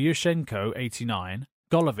 Goryushenko 89,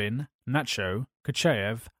 Golovin, Nacho,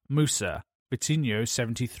 Kachaev, Musa, Vitinho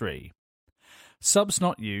 73. Subs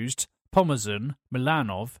not used, Pomazun,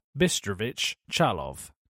 Milanov, Bistrovich, Chalov.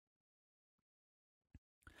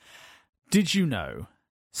 Did you know?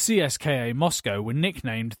 CSKA Moscow were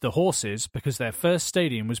nicknamed the Horses because their first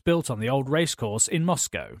stadium was built on the old racecourse in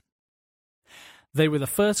Moscow. They were the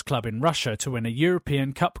first club in Russia to win a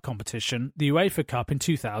European Cup competition, the UEFA Cup, in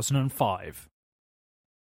 2005.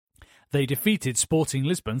 They defeated Sporting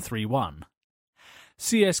Lisbon 3-1.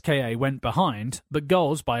 CSKA went behind, but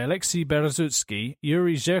goals by Alexei Berezutsky,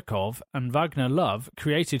 Yuri Zherkov and Wagner Love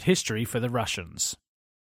created history for the Russians.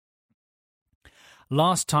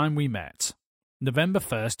 Last time we met. November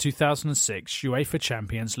 1st, 2006, UEFA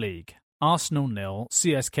Champions League. Arsenal 0,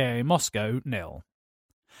 CSKA Moscow 0.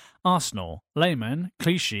 Arsenal, Lehmann,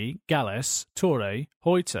 Clichy, Galles, Toure,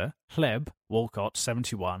 Hoyte, Hleb, Walcott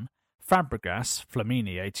 71, Fabregas,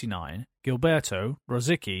 Flamini 89, Gilberto,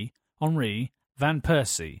 Rosicky, Henry, Van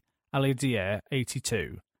Persie, Alidier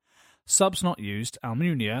 82. Subs not used: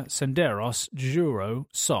 Almunia, Senderos, Djuro,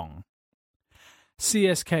 Song.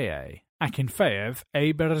 CSKA, Akinfeev,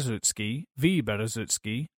 A. Berezutsky, V.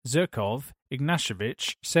 Berezutsky, Zherkov,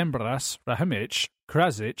 Ignashevich, Sembras, Rahimic,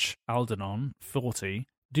 Krasic, Aldenon 40,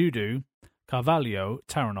 Dudu, Carvalho,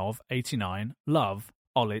 Taranov 89, Love,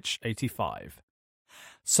 Olic 85.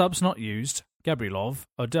 Subs not used: Gabrilov,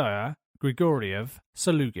 Odea, Grigoriev,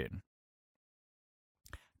 Salugin.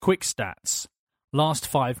 Quick stats. Last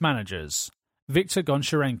 5 managers. Viktor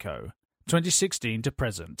Goncharenko, 2016 to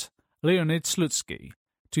present. Leonid Slutsky,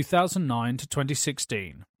 2009 to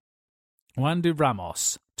 2016. Wandy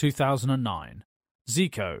Ramos, 2009.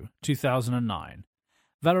 Zico, 2009.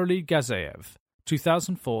 Valery Gazaev,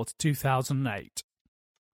 2004 to 2008.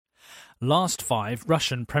 Last 5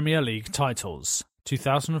 Russian Premier League titles: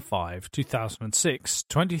 2005, 2006,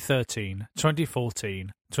 2013,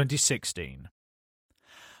 2014, 2016.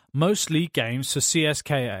 Most league games for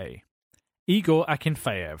CSKA: Igor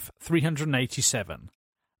Akinfeev, 387,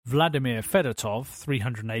 Vladimir Fedotov,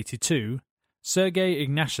 382, Sergei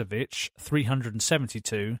Ignashevich,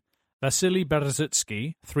 372, Vasily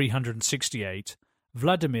Berezutsky, 368,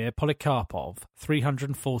 Vladimir Polikarpov,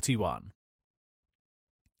 341.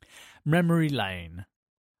 Memory lane.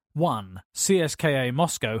 1. CSKA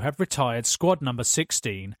Moscow have retired squad number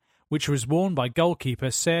 16, which was worn by goalkeeper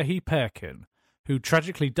Serhii Perkin, who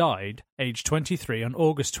tragically died, aged 23, on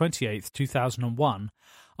August 28, 2001,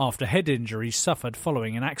 after head injuries suffered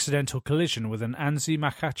following an accidental collision with an Anzi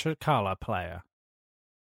Makhachkala player.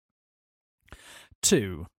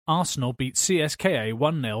 2. Arsenal beat CSKA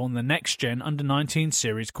 1-0 in the Next Gen Under-19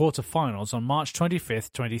 Series quarter-finals on March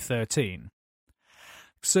 25, 2013.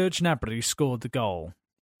 Serge Gnabry scored the goal.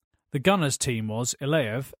 The Gunners team was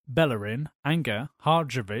Ilaev, Bellerin, Anger,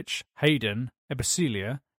 Hardjovic, Hayden,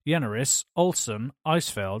 Ebasilia, Yeneris, Olsen,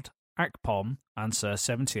 Eisfeld, Akpom, answer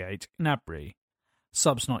 78, Gnabry.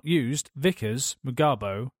 Subs not used: Vickers,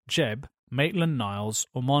 Mugabo, Jeb, Maitland-Niles,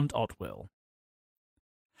 Ormond Otwill.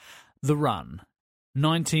 The run.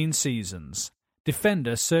 19 seasons.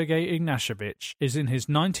 Defender Sergei Ignashevich is in his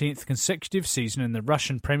 19th consecutive season in the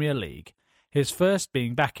Russian Premier League, his first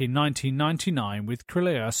being back in 1999 with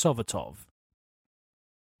Krylia Sovetov.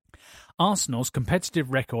 Arsenal's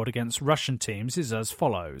competitive record against Russian teams is as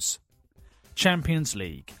follows. Champions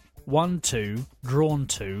League: 1-2, drawn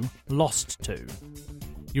 2, lost 2.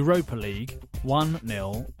 Europa League: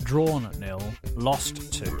 1-0, drawn 0,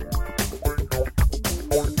 lost 2.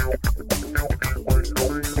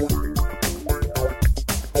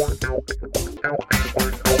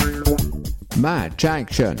 Match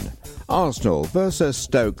action. Arsenal vs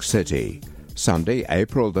Stoke City. Sunday,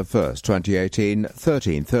 April the 1st, 2018,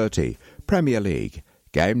 13:30. Premier League.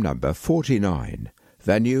 Game number 49.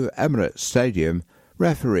 Venue, Emirates Stadium.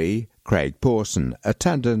 Referee, Craig Pawson.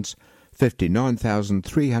 Attendance,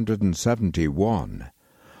 59,371.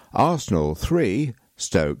 Arsenal 3,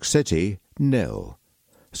 Stoke City 0.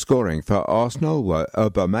 Scoring for Arsenal were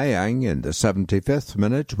Aubameyang in the 75th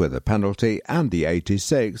minute with a penalty and the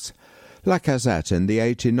 86th. Lacazette in the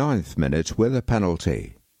 89th minute with a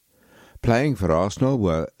penalty. Playing for Arsenal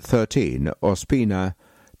were 13 Ospina,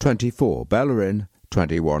 24 Bellerin,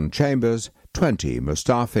 21 Chambers, 20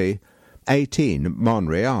 Mustafi, 18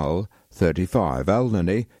 Monreal, 35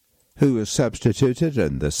 Elneny, who was substituted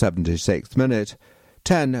in the 76th minute,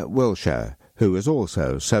 10 Wilshere, who was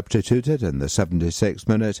also substituted in the 76th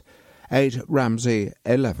minute, 8 Ramsey,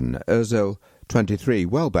 11 Ozil, 23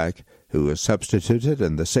 Welbeck, who was substituted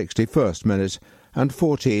in the 61st minute, and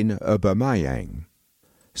 14 Aubameyang.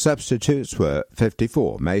 Substitutes were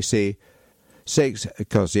 54 Macy, 6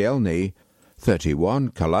 Koscielny,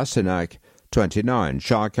 31 Kolasinac, 29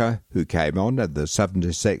 Xhaka, who came on in the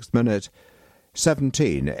 76th minute,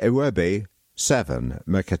 17 Iwobi, 7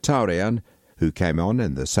 Mkhitaryan, who came on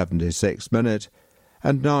in the 76th minute,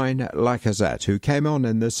 and 9 Lacazette, who came on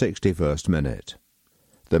in the 61st minute.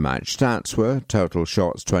 The match stats were total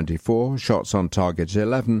shots 24, shots on target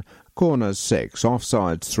 11, corners 6,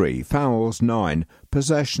 offsides 3, fouls 9,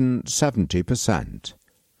 possession 70%.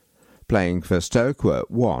 Playing for Stoke were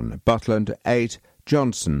 1 Butland, 8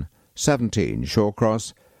 Johnson, 17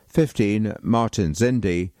 Shawcross, 15 Martins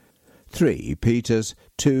Indy, 3 Peters,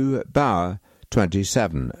 2 Bauer,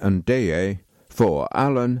 27 Ndeye, 4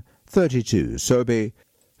 Allen, 32 Sobi,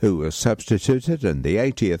 who was substituted in the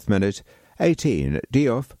 80th minute, 18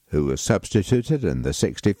 Diouf, who was substituted in the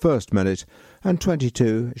 61st minute, and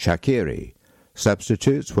 22 Shaqiri.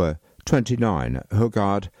 Substitutes were 29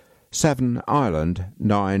 Hugard, 7 Ireland,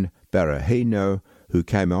 9 Berahino, who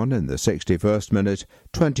came on in the 61st minute,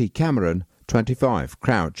 20 Cameron, 25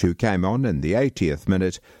 Crouch, who came on in the 80th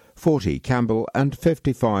minute, 40 Campbell, and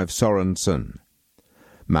 55 Sorensen.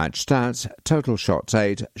 Match stats: total shots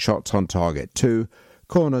 8, shots on target 2,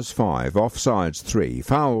 corners 5, offsides 3,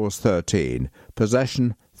 fouls 13,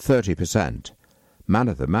 possession 30%. Man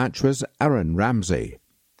of the match was Aaron Ramsey.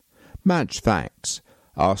 Match facts: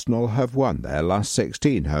 Arsenal have won their last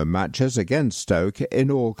 16 home matches against Stoke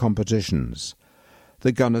in all competitions.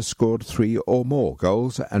 The Gunners scored 3 or more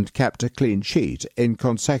goals and kept a clean sheet in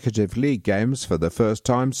consecutive league games for the first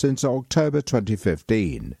time since October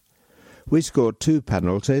 2015. We scored 2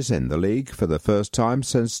 penalties in the league for the first time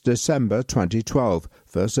since December 2012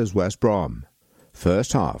 versus West Brom.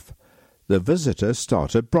 First half, the visitors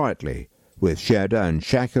started brightly, with Xherdan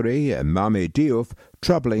Shaqiri and Mami Diouf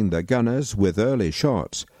troubling the Gunners with early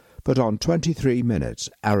shots, but on 23 minutes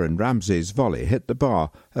Aaron Ramsey's volley hit the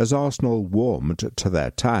bar as Arsenal warmed to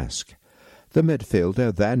their task. The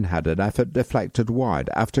midfielder then had an effort deflected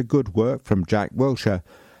wide after good work from Jack Wilshere,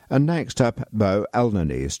 and next up Mo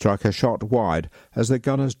Elneny struck a shot wide as the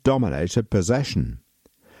Gunners dominated possession.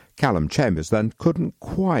 Callum Chambers then couldn't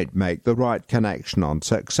quite make the right connection on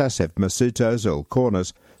successive Mesut Ozil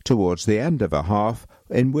corners towards the end of a half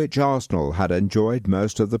in which Arsenal had enjoyed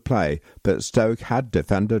most of the play, but Stoke had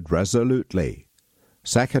defended resolutely.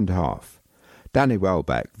 Second half, Danny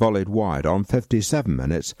Welbeck volleyed wide on 57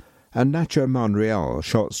 minutes, and Nacho Monreal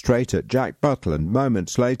shot straight at Jack Butland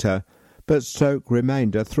moments later, but Stoke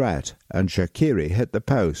remained a threat, and Shaqiri hit the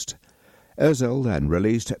post. Ozil then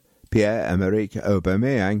released Pierre-Emerick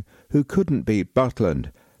Aubameyang, who couldn't beat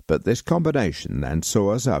Butland, but this combination then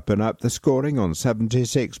saw us up and up the scoring on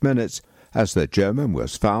 76 minutes, as the German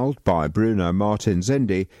was fouled by Bruno Martins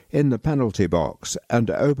Indy in the penalty box, and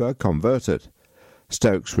Oba converted.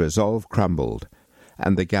 Stoke's resolve crumbled,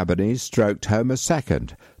 and the Gabonese stroked home a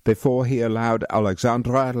second before he allowed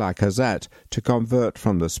Alexandre Lacazette to convert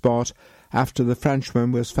from the spot after the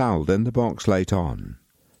Frenchman was fouled in the box late on.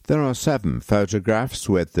 There are 7 photographs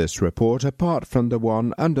with this report apart from the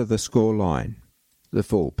one under the scoreline. The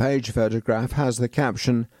full-page photograph has the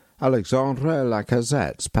caption, "Alexandre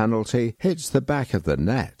Lacazette's penalty hits the back of the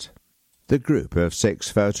net." The group of 6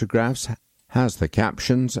 photographs has the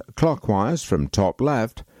captions, clockwise from top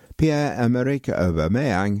left, "Pierre-Emerick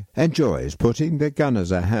Aubameyang enjoys putting the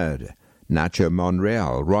Gunners ahead. Nacho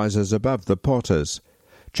Monreal rises above the Potters.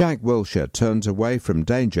 Jack Wilshere turns away from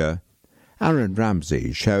danger. Aaron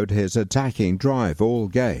Ramsey showed his attacking drive all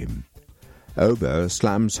game. Oba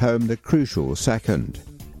slams home the crucial second.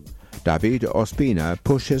 David Ospina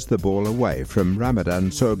pushes the ball away from Ramadan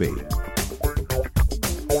Sobi.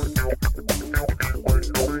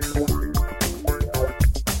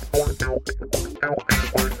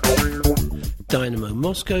 Dynamo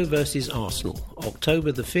Moscow versus Arsenal,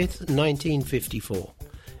 October the 5th, 1954.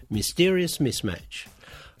 Mysterious mismatch.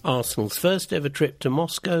 Arsenal's first ever trip to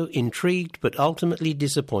Moscow, intrigued but ultimately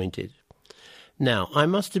disappointed. Now, I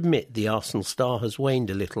must admit the Arsenal star has waned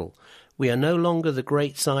a little. We are no longer the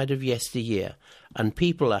great side of yesteryear, and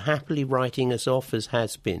people are happily writing us off as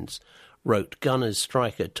has-beens, wrote Gunners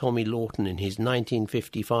striker Tommy Lawton in his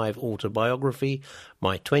 1955 autobiography,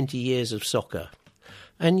 My 20 Years of Soccer.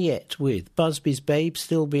 And yet, with Busby's babe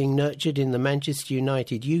still being nurtured in the Manchester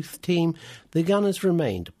United youth team, the Gunners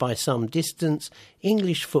remained, by some distance,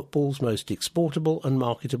 English football's most exportable and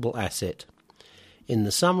marketable asset. In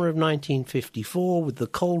the summer of 1954, with the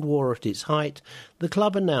Cold War at its height, the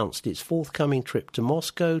club announced its forthcoming trip to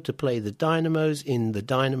Moscow to play the Dynamos in the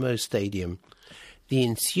Dynamo Stadium. The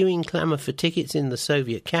ensuing clamour for tickets in the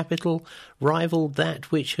Soviet capital rivalled that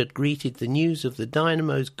which had greeted the news of the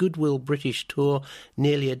Dynamo's goodwill British tour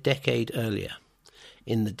nearly a decade earlier.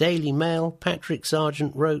 In the Daily Mail, Patrick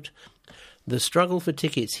Sargent wrote, "The struggle for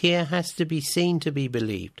tickets here has to be seen to be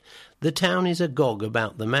believed. The town is agog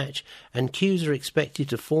about the match, and queues are expected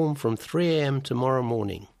to form from 3 a.m. tomorrow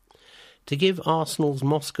morning." To give Arsenal's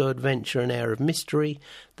Moscow adventure an air of mystery,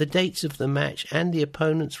 the dates of the match and the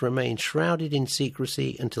opponents remained shrouded in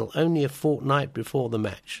secrecy until only a fortnight before the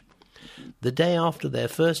match. The day after their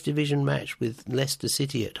First Division match with Leicester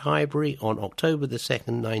City at Highbury on October the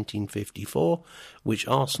 2nd, 1954, which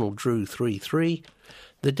Arsenal drew 3-3,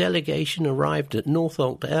 The delegation arrived at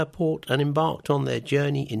Northolt Airport and embarked on their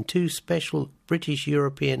journey in two special British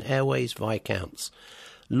European Airways Viscounts.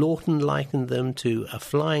 Lawton likened them to a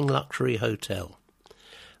flying luxury hotel.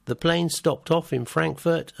 The plane stopped off in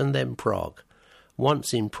Frankfurt and then Prague.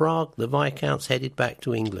 Once in Prague, the Viscounts headed back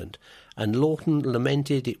to England, and Lawton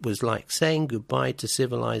lamented it was like saying goodbye to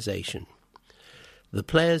civilization. The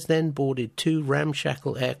players then boarded two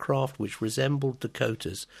ramshackle aircraft which resembled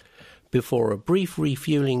Dakotas, before a brief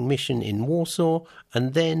refuelling mission in Warsaw,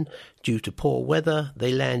 and then, due to poor weather,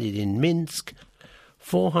 they landed in Minsk,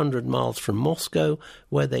 400 miles from Moscow,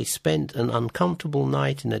 where they spent an uncomfortable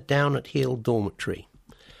night in a down-at-heel dormitory.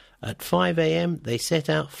 At 5 a.m. they set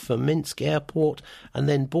out for Minsk airport and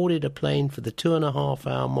then boarded a plane for the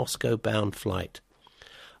 2.5-hour Moscow-bound flight.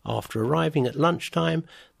 After arriving at lunchtime,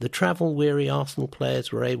 the travel-weary Arsenal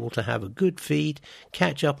players were able to have a good feed,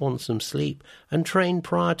 catch up on some sleep, and train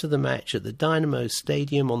prior to the match at the Dynamo's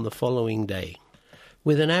stadium on the following day.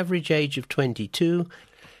 With an average age of 22,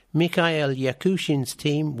 Mikhail Yakushin's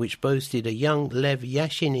team, which boasted a young Lev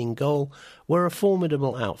Yashin in goal, were a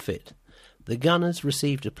formidable outfit. The Gunners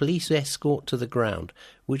received a police escort to the ground,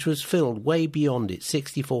 which was filled way beyond its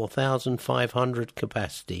 64,500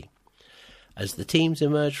 capacity. As the teams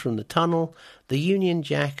emerged from the tunnel, the Union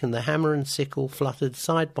Jack and the Hammer and Sickle fluttered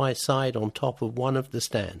side by side on top of one of the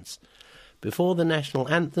stands. Before the national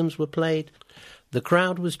anthems were played, the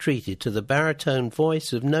crowd was treated to the baritone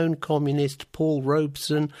voice of known communist Paul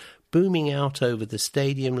Robeson booming out over the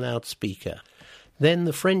stadium loudspeaker. Then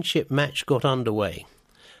the friendship match got underway.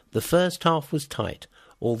 The first half was tight,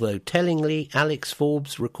 although tellingly Alex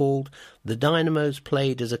Forbes recalled the Dynamos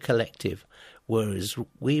played as a collective, whereas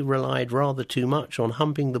we relied rather too much on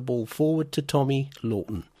humping the ball forward to Tommy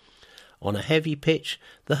Lawton. On a heavy pitch,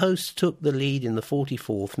 the hosts took the lead in the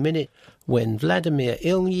 44th minute when Vladimir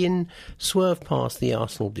Ilyin swerved past the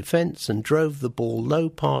Arsenal defence and drove the ball low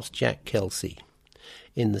past Jack Kelsey.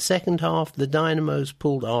 In the second half, the Dynamos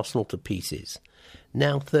pulled Arsenal to pieces.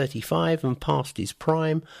 Now 35 and past his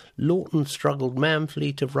prime, Lawton struggled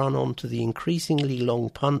manfully to run onto the increasingly long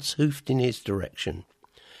punts hoofed in his direction.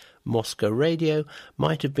 Moscow radio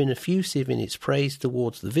might have been effusive in its praise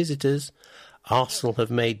towards the visitors. Arsenal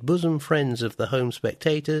have made bosom friends of the home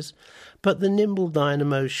spectators, but the nimble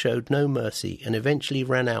Dynamos showed no mercy and eventually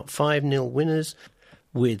ran out 5-0 winners,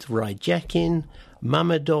 with Ryjakin,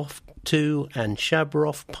 Mamedov too and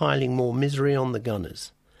Shabrov piling more misery on the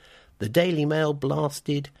Gunners. The Daily Mail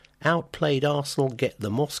blasted, outplayed Arsenal get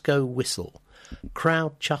the Moscow whistle.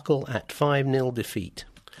 Crowd chuckle at 5-0 defeat.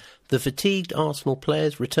 The fatigued Arsenal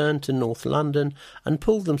players returned to North London and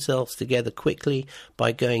pulled themselves together quickly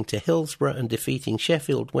by going to Hillsborough and defeating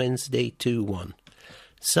Sheffield Wednesday 2-1.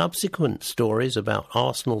 Subsequent stories about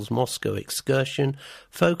Arsenal's Moscow excursion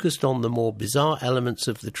focused on the more bizarre elements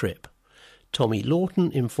of the trip. Tommy Lawton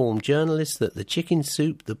informed journalists that the chicken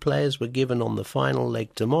soup the players were given on the final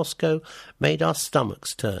leg to Moscow made our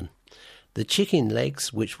stomachs turn. The chicken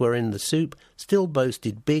legs, which were in the soup, still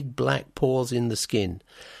boasted big black paws in the skin.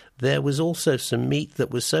 There was also some meat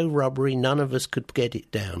that was so rubbery none of us could get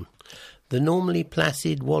it down. The normally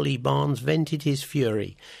placid Wally Barnes vented his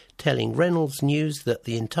fury, telling Reynolds News that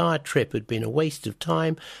the entire trip had been a waste of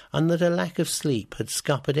time and that a lack of sleep had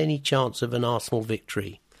scuppered any chance of an Arsenal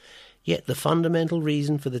victory. Yet the fundamental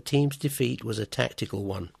reason for the team's defeat was a tactical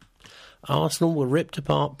one. Arsenal were ripped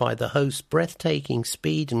apart by the host's breathtaking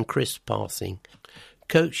speed and crisp passing.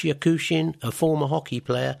 Coach Yakushin, a former hockey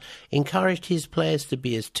player, encouraged his players to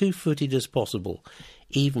be as two-footed as possible,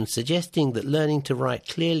 even suggesting that learning to write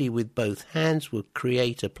clearly with both hands would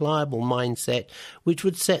create a pliable mindset which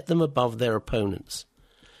would set them above their opponents.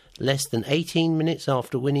 Less than 18 minutes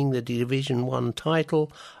after winning the Division 1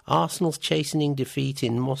 title, Arsenal's chastening defeat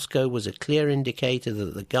in Moscow was a clear indicator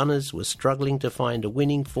that the Gunners were struggling to find a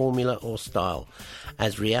winning formula or style,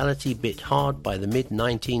 as reality bit hard by the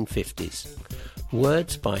mid-1950s.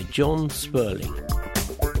 Words by John Sperling.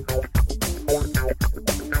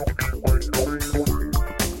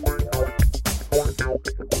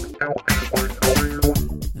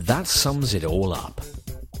 That sums it all up.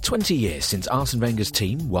 20 years since Arsene Wenger's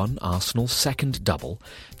team won Arsenal's second double,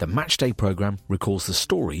 the Matchday programme recalls the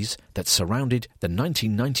stories that surrounded the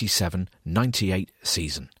 1997-98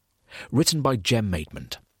 season. Written by Jem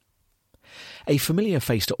Maidment. A familiar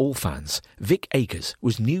face to all fans, Vic Akers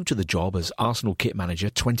was new to the job as Arsenal kit manager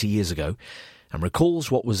 20 years ago and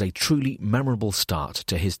recalls what was a truly memorable start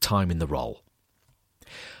to his time in the role.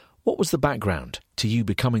 What was the background to you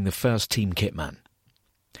becoming the first team kit man?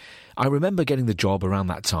 I remember getting the job around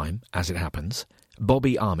that time, as it happens.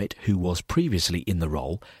 Bobby Armitt, who was previously in the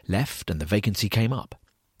role, left and the vacancy came up.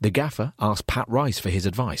 The gaffer asked Pat Rice for his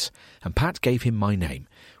advice, and Pat gave him my name,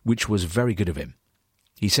 which was very good of him.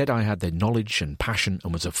 He said I had the knowledge and passion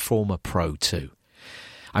and was a former pro too.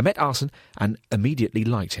 I met Arsene and immediately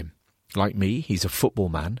liked him. Like me, he's a football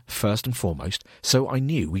man, first and foremost, so I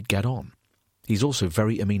knew we'd get on. He's also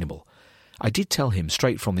very amenable. I did tell him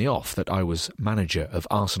straight from the off that I was manager of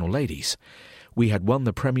Arsenal Ladies. We had won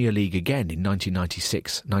the Premier League again in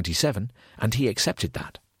 1996-97, and he accepted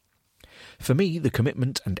that. For me, the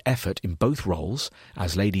commitment and effort in both roles,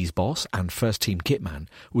 as ladies' boss and first-team kitman,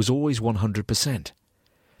 was always 100%.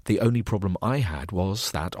 The only problem I had was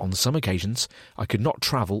that, on some occasions, I could not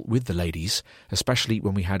travel with the ladies, especially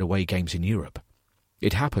when we had away games in Europe.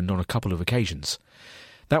 It happened on a couple of occasions.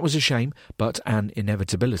 That was a shame, but an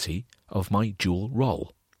inevitability of my dual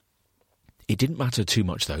role. It didn't matter too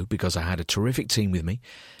much, though, because I had a terrific team with me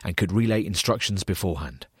and could relay instructions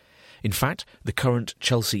beforehand. In fact, the current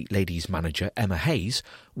Chelsea ladies manager, Emma Hayes,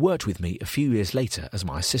 worked with me a few years later as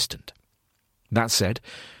my assistant. That said,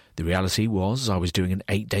 the reality was I was doing an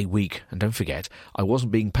 8-day week, and don't forget, I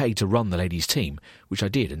wasn't being paid to run the ladies' team, which I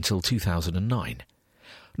did until 2009.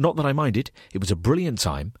 Not that I minded, it was a brilliant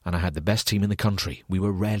time, and I had the best team in the country. We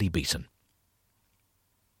were rarely beaten.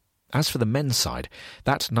 As for the men's side,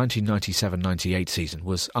 that 1997-98 season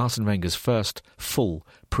was Arsene Wenger's first full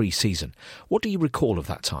pre-season. What do you recall of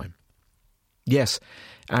that time? Yes,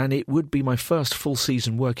 and it would be my first full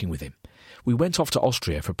season working with him. We went off to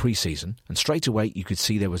Austria for pre-season, and straight away you could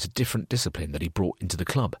see there was a different discipline that he brought into the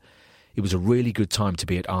club. It was a really good time to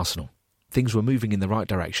be at Arsenal. Things were moving in the right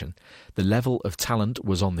direction. The level of talent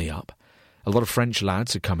was on the up. A lot of French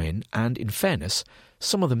lads had come in, and in fairness,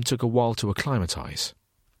 some of them took a while to acclimatise.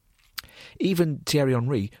 Even Thierry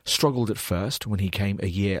Henry struggled at first when he came a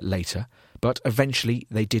year later, but eventually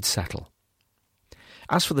they did settle.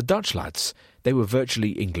 As for the Dutch lads, they were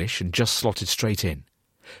virtually English and just slotted straight in.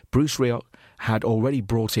 Bruce Rioch had already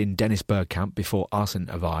brought in Dennis Bergkamp before Arsene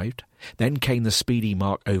arrived. Then came the speedy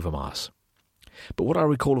Mark Overmars. But what I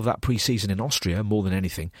recall of that pre-season in Austria more than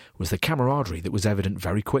anything was the camaraderie that was evident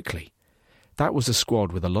very quickly. That was a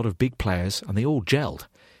squad with a lot of big players and they all gelled.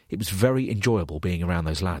 It was very enjoyable being around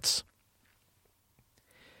those lads.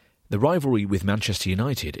 The rivalry with Manchester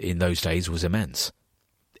United in those days was immense.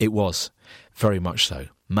 It was, very much so,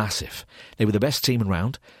 massive. They were the best team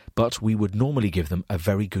around, but we would normally give them a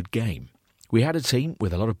very good game. We had a team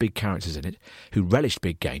with a lot of big characters in it who relished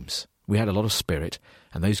big games. We had a lot of spirit,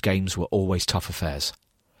 and those games were always tough affairs.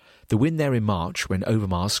 The win there in March, when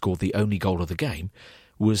Overmars scored the only goal of the game,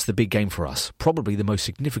 was the big game for us, probably the most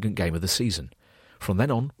significant game of the season. From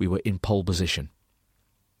then on, we were in pole position.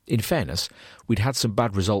 In fairness, we'd had some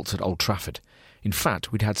bad results at Old Trafford. In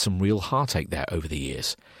fact, we'd had some real heartache there over the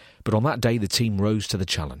years. But on that day, the team rose to the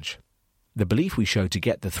challenge. The belief we showed to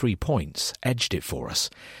get the 3 points edged it for us.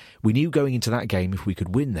 We knew going into that game, if we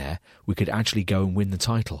could win there, we could actually go and win the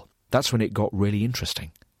title. That's when it got really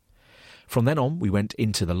interesting. From then on, we went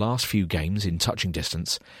into the last few games in touching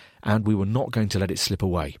distance, and we were not going to let it slip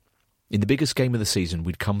away. In the biggest game of the season,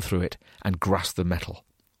 we'd come through it and grasp the medal.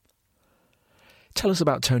 Tell us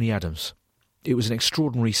about Tony Adams. It was an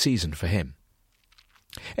extraordinary season for him.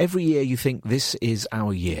 Every year you think this is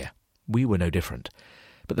our year. We were no different.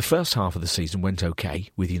 But the first half of the season went okay,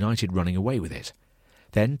 with United running away with it.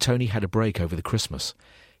 Then Tony had a break over the Christmas.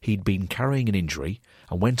 He'd been carrying an injury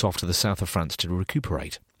and went off to the south of France to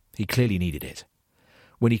recuperate. He clearly needed it.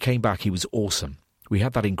 When he came back, he was awesome. We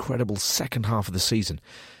had that incredible second half of the season.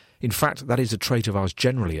 In fact, that is a trait of ours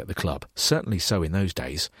generally at the club, certainly so in those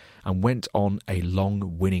days, and went on a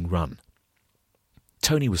long winning run.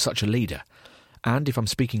 Tony was such a leader. And if I'm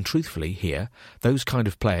speaking truthfully here, those kind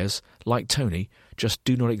of players, like Tony, just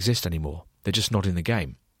do not exist anymore. They're just not in the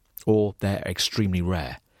game. Or they're extremely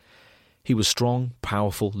rare. He was strong,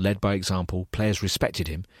 powerful, led by example. Players respected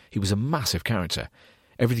him. He was a massive character.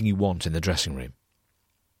 Everything you want in the dressing room.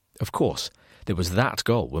 Of course, there was that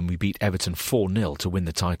goal when we beat Everton 4-0 to win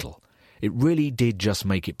the title. It really did just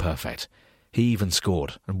make it perfect. He even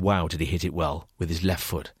scored, and wow, did he hit it well, with his left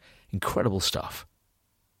foot. Incredible stuff.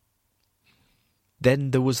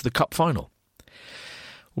 Then there was the cup final.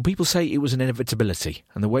 Well, people say it was an inevitability,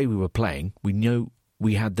 and the way we were playing, we knew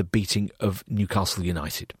we had the beating of Newcastle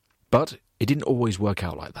United. But it didn't always work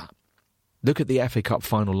out like that. Look at the FA Cup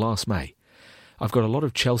final last May. I've got a lot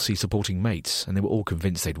of Chelsea supporting mates, and they were all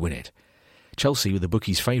convinced they'd win it. Chelsea were the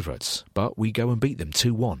bookies' favourites, but we go and beat them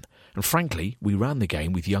 2-1. And frankly, we ran the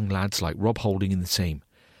game with young lads like Rob Holding in the team.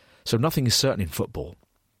 So nothing is certain in football.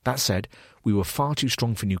 That said, we were far too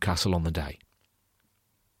strong for Newcastle on the day.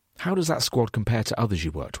 How does that squad compare to others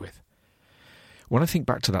you worked with? When I think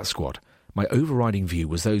back to that squad, My overriding view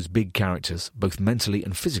was those big characters, both mentally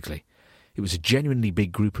and physically. It was a genuinely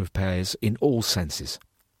big group of players in all senses.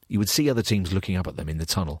 You would see other teams looking up at them in the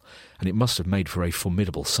tunnel, and it must have made for a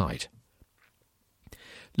formidable sight.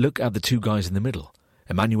 Look at the two guys in the middle,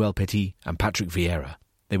 Emmanuel Petit and Patrick Vieira.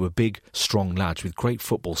 They were big, strong lads with great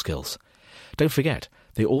football skills. Don't forget,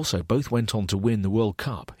 they also both went on to win the World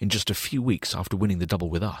Cup in just a few weeks after winning the double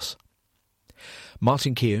with us.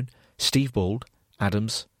 Martin Keown, Steve Bould,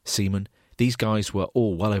 Adams, Seaman, these guys were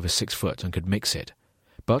all well over 6 foot and could mix it.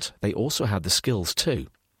 But they also had the skills too.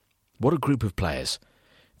 What a group of players.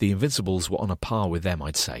 The Invincibles were on a par with them,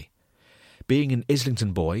 I'd say. Being an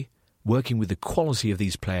Islington boy, working with the quality of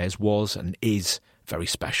these players was and is very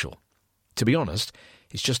special. To be honest,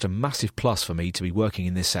 it's just a massive plus for me to be working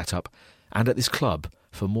in this setup and at this club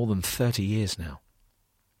for more than 30 years now.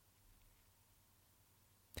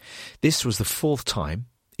 This was the 4th time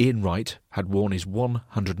Ian Wright had worn his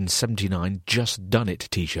 179 Just Done It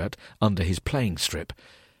t-shirt under his playing strip,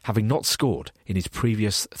 having not scored in his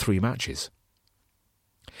previous 3 matches.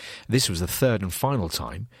 This was the 3rd and final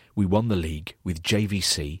time we won the league with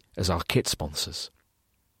JVC as our kit sponsors.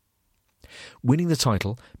 Winning the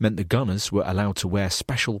title meant the Gunners were allowed to wear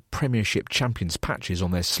special Premiership Champions patches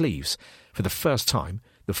on their sleeves for the first time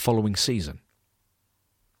the following season.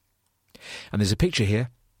 And there's a picture here,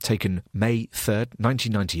 taken May 3rd,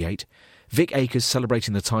 1998, Vic Akers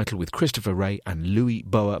celebrating the title with Christopher Wray and Louis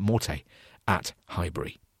Boa-Morte at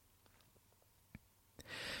Highbury.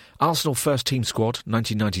 Arsenal first team squad,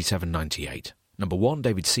 1997-98. Number 1,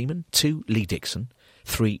 David Seaman. 2, Lee Dixon.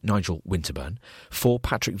 3, Nigel Winterburn. 4,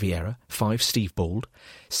 Patrick Vieira. 5, Steve Bould.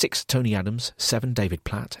 6, Tony Adams. 7, David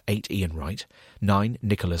Platt. 8, Ian Wright. 9,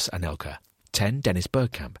 Nicholas Anelka. 10, Dennis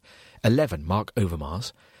Bergkamp. 11, Mark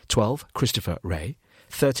Overmars. 12, Christopher Wray.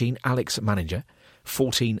 13, Alex Manninger.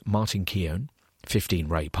 14, Martin Keown. 15,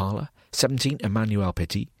 Ray Parler. 17, Emmanuel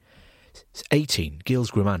Petit. 18,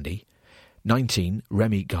 Gilles Grimandi. 19,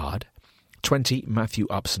 Remy Gard. 20, Matthew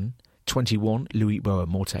Upson. 21, Louis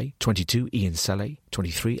Boa-Morte. 22, Ian Selle.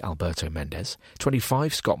 23, Alberto Mendes.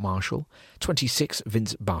 25, Scott Marshall. 26,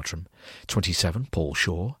 Vince Bartram. 27, Paul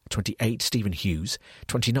Shaw. 28, Stephen Hughes.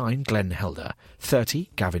 29, Glenn Helder. 30,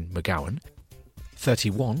 Gavin McGowan.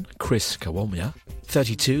 31, Chris Kawomia.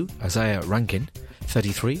 32, Isaiah Rankin.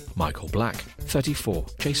 33, Michael Black. 34,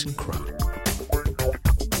 Jason Crow.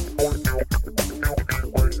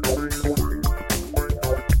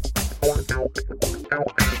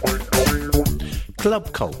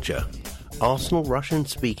 Club culture. Arsenal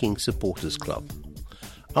Russian-speaking supporters club.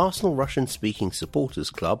 Arsenal Russian-speaking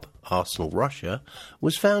supporters club, Arsenal Russia,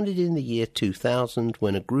 was founded in the year 2000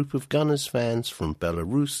 when a group of Gunners fans from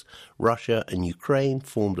Belarus, Russia and Ukraine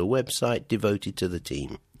formed a website devoted to the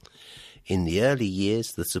team. In the early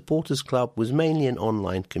years, the supporters club was mainly an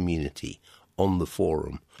online community, on the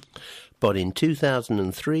forum. But in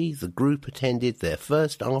 2003, the group attended their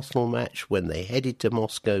first Arsenal match when they headed to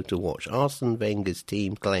Moscow to watch Arsene Wenger's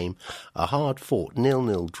team claim a hard-fought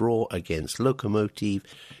 0-0 draw against Lokomotiv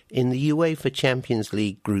in the UEFA Champions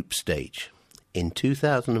League group stage. In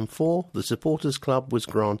 2004, the supporters club was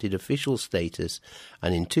granted official status,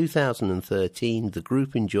 and in 2013, the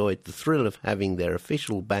group enjoyed the thrill of having their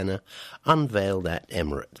official banner unveiled at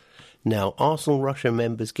Emirates. Now, Arsenal Russia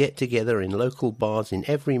members get together in local bars in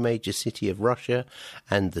every major city of Russia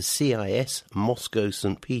and the CIS, Moscow,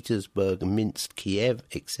 St. Petersburg, Minsk, Kiev,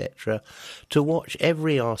 etc., to watch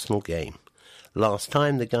every Arsenal game. Last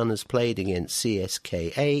time the Gunners played against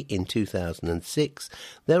CSKA in 2006,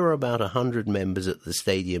 there were about 100 members at the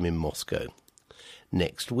stadium in Moscow.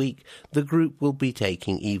 Next week, the group will be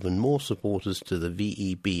taking even more supporters to the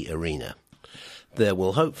VEB arena. There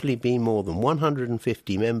will hopefully be more than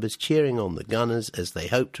 150 members cheering on the Gunners as they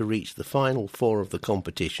hope to reach the final 4 of the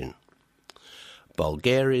competition.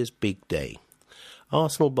 Bulgaria's big day.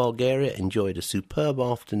 Arsenal Bulgaria enjoyed a superb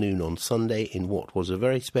afternoon on Sunday in what was a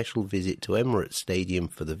very special visit to Emirates Stadium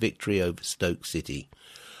for the victory over Stoke City.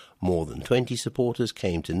 More than 20 supporters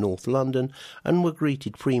came to North London and were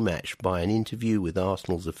greeted pre-match by an interview with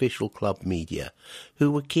Arsenal's official club media,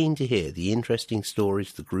 who were keen to hear the interesting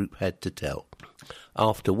stories the group had to tell.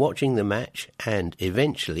 After watching the match and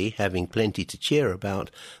eventually having plenty to cheer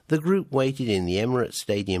about, the group waited in the Emirates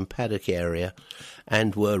Stadium paddock area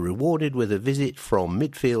and were rewarded with a visit from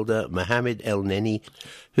midfielder Mohamed El Neni,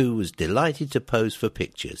 who was delighted to pose for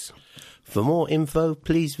pictures. For more info,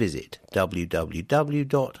 please visit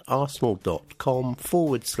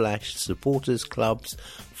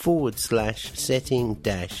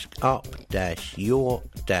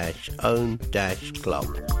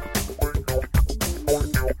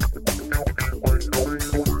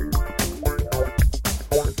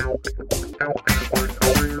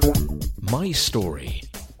My story.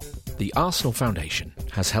 The Arsenal Foundation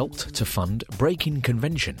has helped to fund Breaking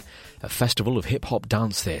Convention, a festival of hip-hop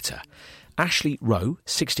dance theatre. Ashley Rowe,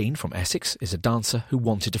 16, from Essex, is a dancer who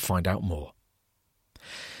wanted to find out more.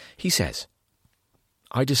 He says,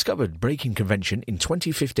 I discovered Breaking Convention in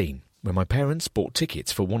 2015 when my parents bought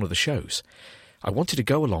tickets for one of the shows. I wanted to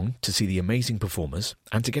go along to see the amazing performers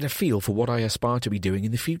and to get a feel for what I aspire to be doing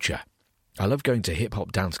in the future. I love going to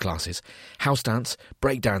hip-hop dance classes, house dance,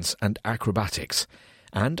 breakdance and acrobatics.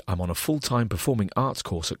 And I'm on a full-time performing arts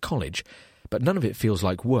course at college, but none of it feels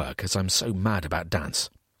like work as I'm so mad about dance.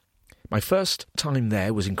 My first time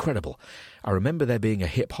there was incredible. I remember there being a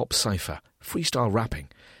hip-hop cypher, freestyle rapping,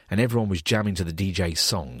 and everyone was jamming to the DJ's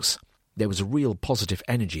songs. There was a real positive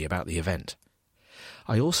energy about the event.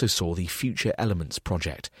 I also saw the Future Elements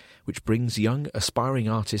project, which brings young, aspiring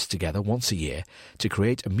artists together once a year to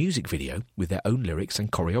create a music video with their own lyrics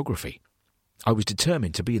and choreography. I was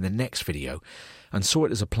determined to be in the next video and saw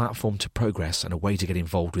it as a platform to progress and a way to get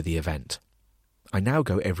involved with the event. I now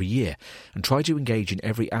go every year and try to engage in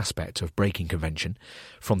every aspect of Breaking Convention,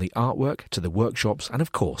 from the artwork to the workshops and,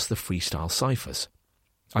 of course, the freestyle cyphers.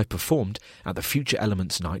 I've performed at the Future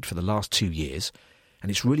Elements night for the last 2 years, and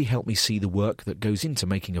it's really helped me see the work that goes into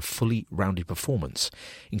making a fully rounded performance,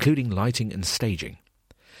 including lighting and staging.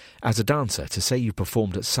 As a dancer, to say you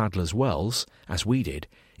performed at Sadler's Wells, as we did,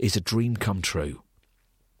 is a dream come true.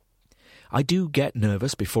 I do get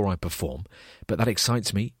nervous before I perform, but that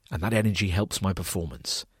excites me and that energy helps my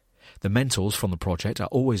performance. The mentors from the project are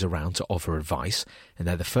always around to offer advice, and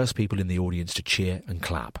they're the first people in the audience to cheer and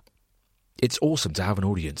clap. It's awesome to have an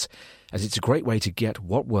audience, as it's a great way to get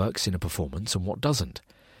what works in a performance and what doesn't.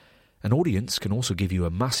 An audience can also give you a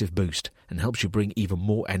massive boost and helps you bring even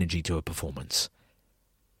more energy to a performance.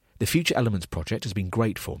 The Future Elements project has been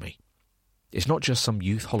great for me. It's not just some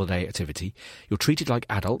youth holiday activity. You're treated like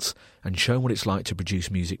adults and shown what it's like to produce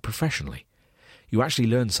music professionally. You actually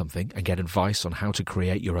learn something and get advice on how to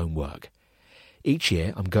create your own work. Each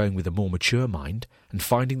year I'm going with a more mature mind and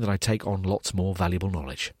finding that I take on lots more valuable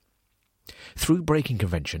knowledge. Through Breaking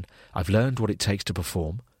Convention, I've learned what it takes to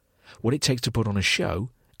perform, what it takes to put on a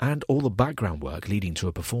show, and all the background work leading to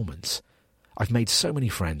a performance. I've made so many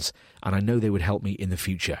friends, and I know they would help me in the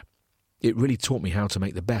future. It really taught me how to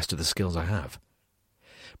make the best of the skills I have.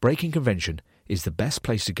 Breaking Convention is the best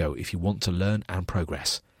place to go if you want to learn and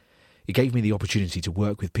progress. It gave me the opportunity to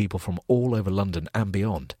work with people from all over London and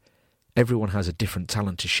beyond. Everyone has a different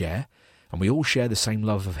talent to share, and we all share the same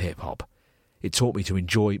love of hip-hop. It taught me to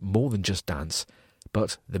enjoy more than just dance,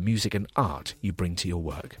 but the music and art you bring to your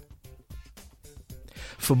work.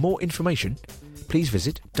 For more information, please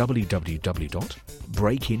visit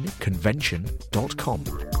www.breakinconvention.com.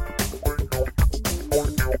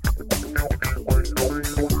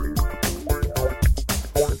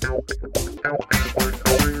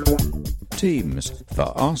 Teams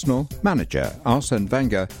for Arsenal manager Arsene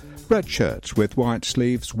Wenger: red shirts with white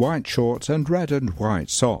sleeves, white shorts and red and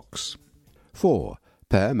white socks. 4.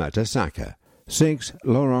 Per Mertesacker. 6.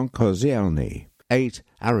 Laurent Koscielny. 8.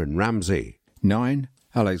 Aaron Ramsey. 9.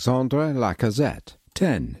 Alexandre Lacazette.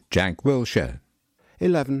 10. Jack Wilshere.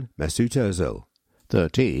 11. Mesut Ozil.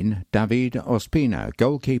 13. David Ospina,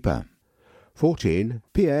 goalkeeper. 14.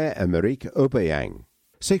 Pierre-Emerick Aubameyang.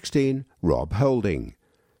 16. Rob Holding.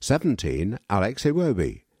 17. Alex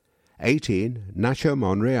Iwobi. 18. Nacho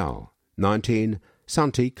Monreal. 19.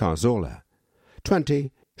 Santi Cazorla.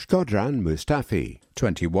 20. Shkodran Mustafi.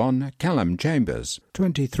 21. Callum Chambers.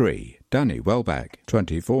 23. Danny Welbeck.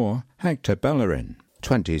 24. Hector Bellerin.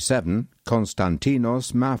 27.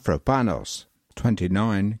 Konstantinos Mavropanos.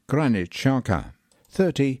 29. Granit Xhaka.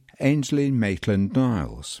 30. Ainsley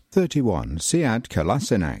Maitland-Niles. 31. Siad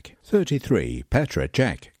Kolasinac. 33. Petr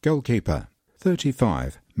Cech, goalkeeper.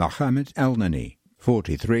 35. Mohamed Elneny.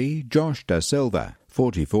 43. Josh Da Silva.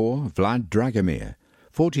 44. Vlad Dragomir.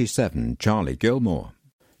 47. Charlie Gilmore.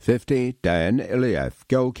 50. Dan Iliev,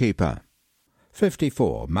 goalkeeper.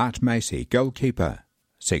 54. Matt Macy, goalkeeper.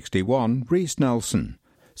 61. Reece Nelson.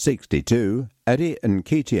 62. Eddie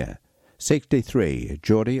Nketiah. 63.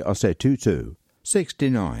 Jordi Osetutu.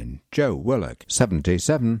 69. Joe Willock.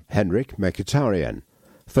 77. Henrik Mkhitaryan.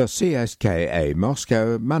 For CSKA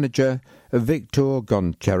Moscow, manager Viktor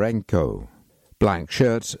Goncharenko. Black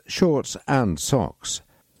shirts, shorts and socks.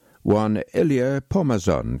 1. Ilya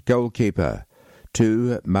Pomazon, goalkeeper.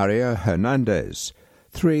 2. Mario Hernandez.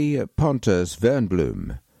 3. Pontus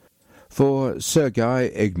Wernbloom. 4. Sergei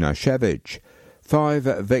Ignashevich. 5.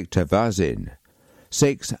 Viktor Vazin.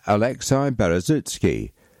 6. Alexei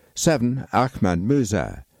Berezutsky. 7. Ahmad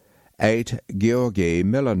Musa. 8. Georgy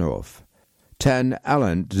Milanov. 10.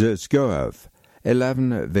 Alan Zuzgoev,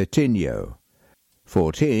 11. Vitinho,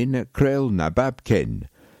 14. Kryl Nababkin,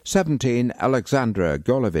 17. Alexandra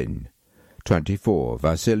Golovin, 24.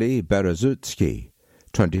 Vasily Berezutsky,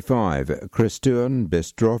 25. Kristun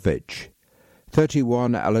Bistrovich,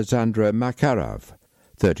 31. Alexandra Makarov,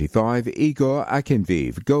 35. Igor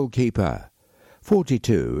Akinviv, goalkeeper,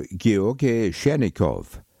 42. Georgy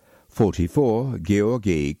Shenikov, 44.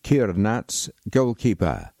 Georgy Kirnats,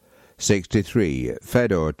 goalkeeper, 63.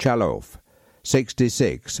 Fedor Chalov,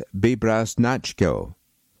 66. Bibras Nachko,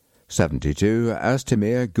 72.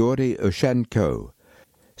 Astimir Gori Ushenko,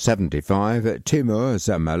 75. Timur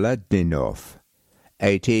Zamaledninov,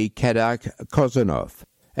 80. Kedak Kozanov,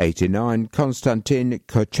 89. Konstantin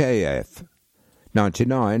Kocheyev,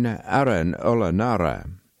 99. Aaron Olenara.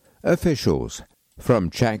 Officials from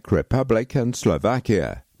Czech Republic and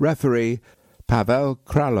Slovakia. Referee Pavel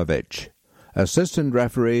Kralovich. Assistant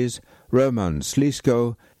referees Roman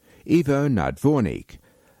Slisko, Ivo Nadvornik.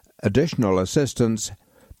 Additional assistants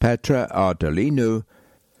Petra Ardelinu,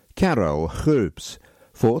 Karol Hrubs.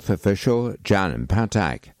 Fourth official Jan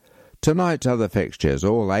Patak. Tonight other fixtures,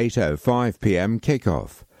 all 8:05 p.m.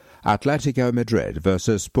 kick-off. Atletico Madrid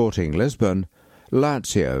versus Sporting Lisbon,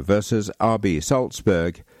 Lazio versus RB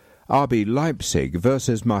Salzburg, RB Leipzig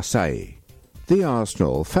versus Marseille. The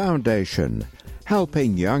Arsenal Foundation,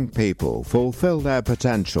 helping young people fulfill their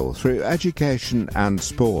potential through education and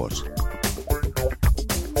sport.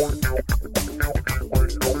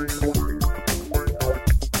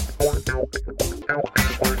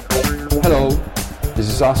 Hello, this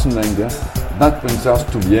is Arsene Wenger. That brings us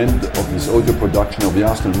to the end of this audio production of the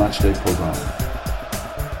Arsenal Matchday program.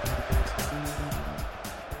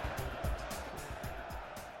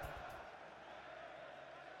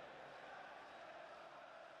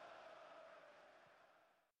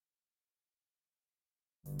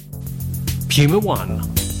 Puma 1.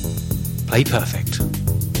 Play perfect.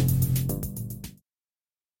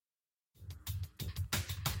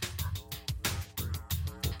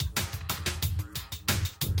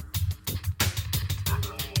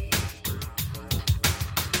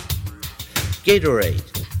 Gatorade.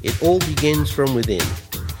 It all begins from within.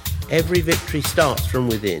 Every victory starts from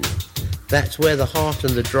within. That's where the heart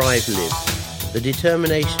and the drive live. The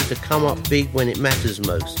determination to come up big when it matters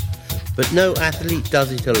most. But no athlete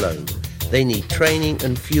does it alone. They need training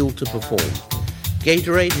and fuel to perform.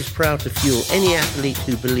 Gatorade is proud to fuel any athlete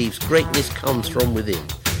who believes greatness comes from within.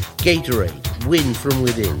 Gatorade, win from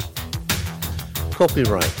within.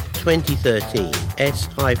 Copyright 2013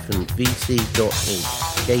 S-VC.Inc.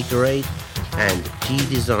 Gatorade and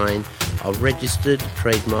G-Design are registered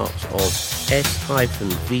trademarks of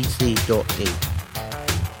S-VC.Inc.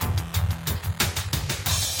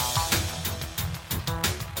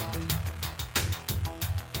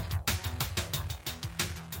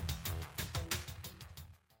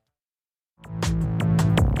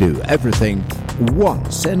 Do everything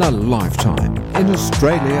once in a lifetime in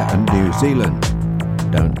Australia and New Zealand.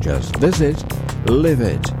 Don't just visit, live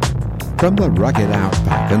it. From the rugged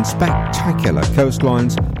outback and spectacular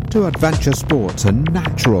coastlines to adventure sports and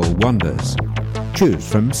natural wonders. Choose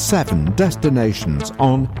from 7 destinations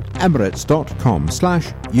on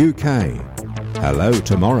emirates.com/UK. Hello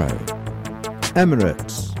tomorrow.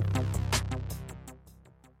 Emirates.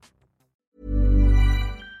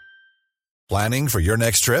 Planning for your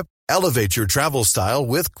next trip? Elevate your travel style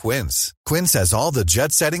with Quince. Quince has all the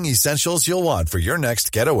jet-setting essentials you'll want for your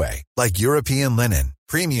next getaway, like European linen,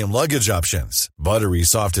 premium luggage options, buttery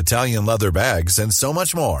soft Italian leather bags, and so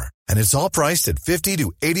much more. And it's all priced at 50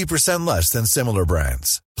 to 80% less than similar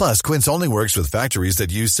brands. Plus, Quince only works with factories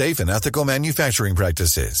that use safe and ethical manufacturing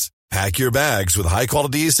practices. Pack your bags with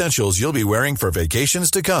high-quality essentials you'll be wearing for vacations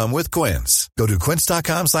to come with Quince. Go to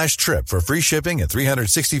quince.com/trip for free shipping and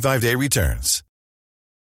 365-day returns.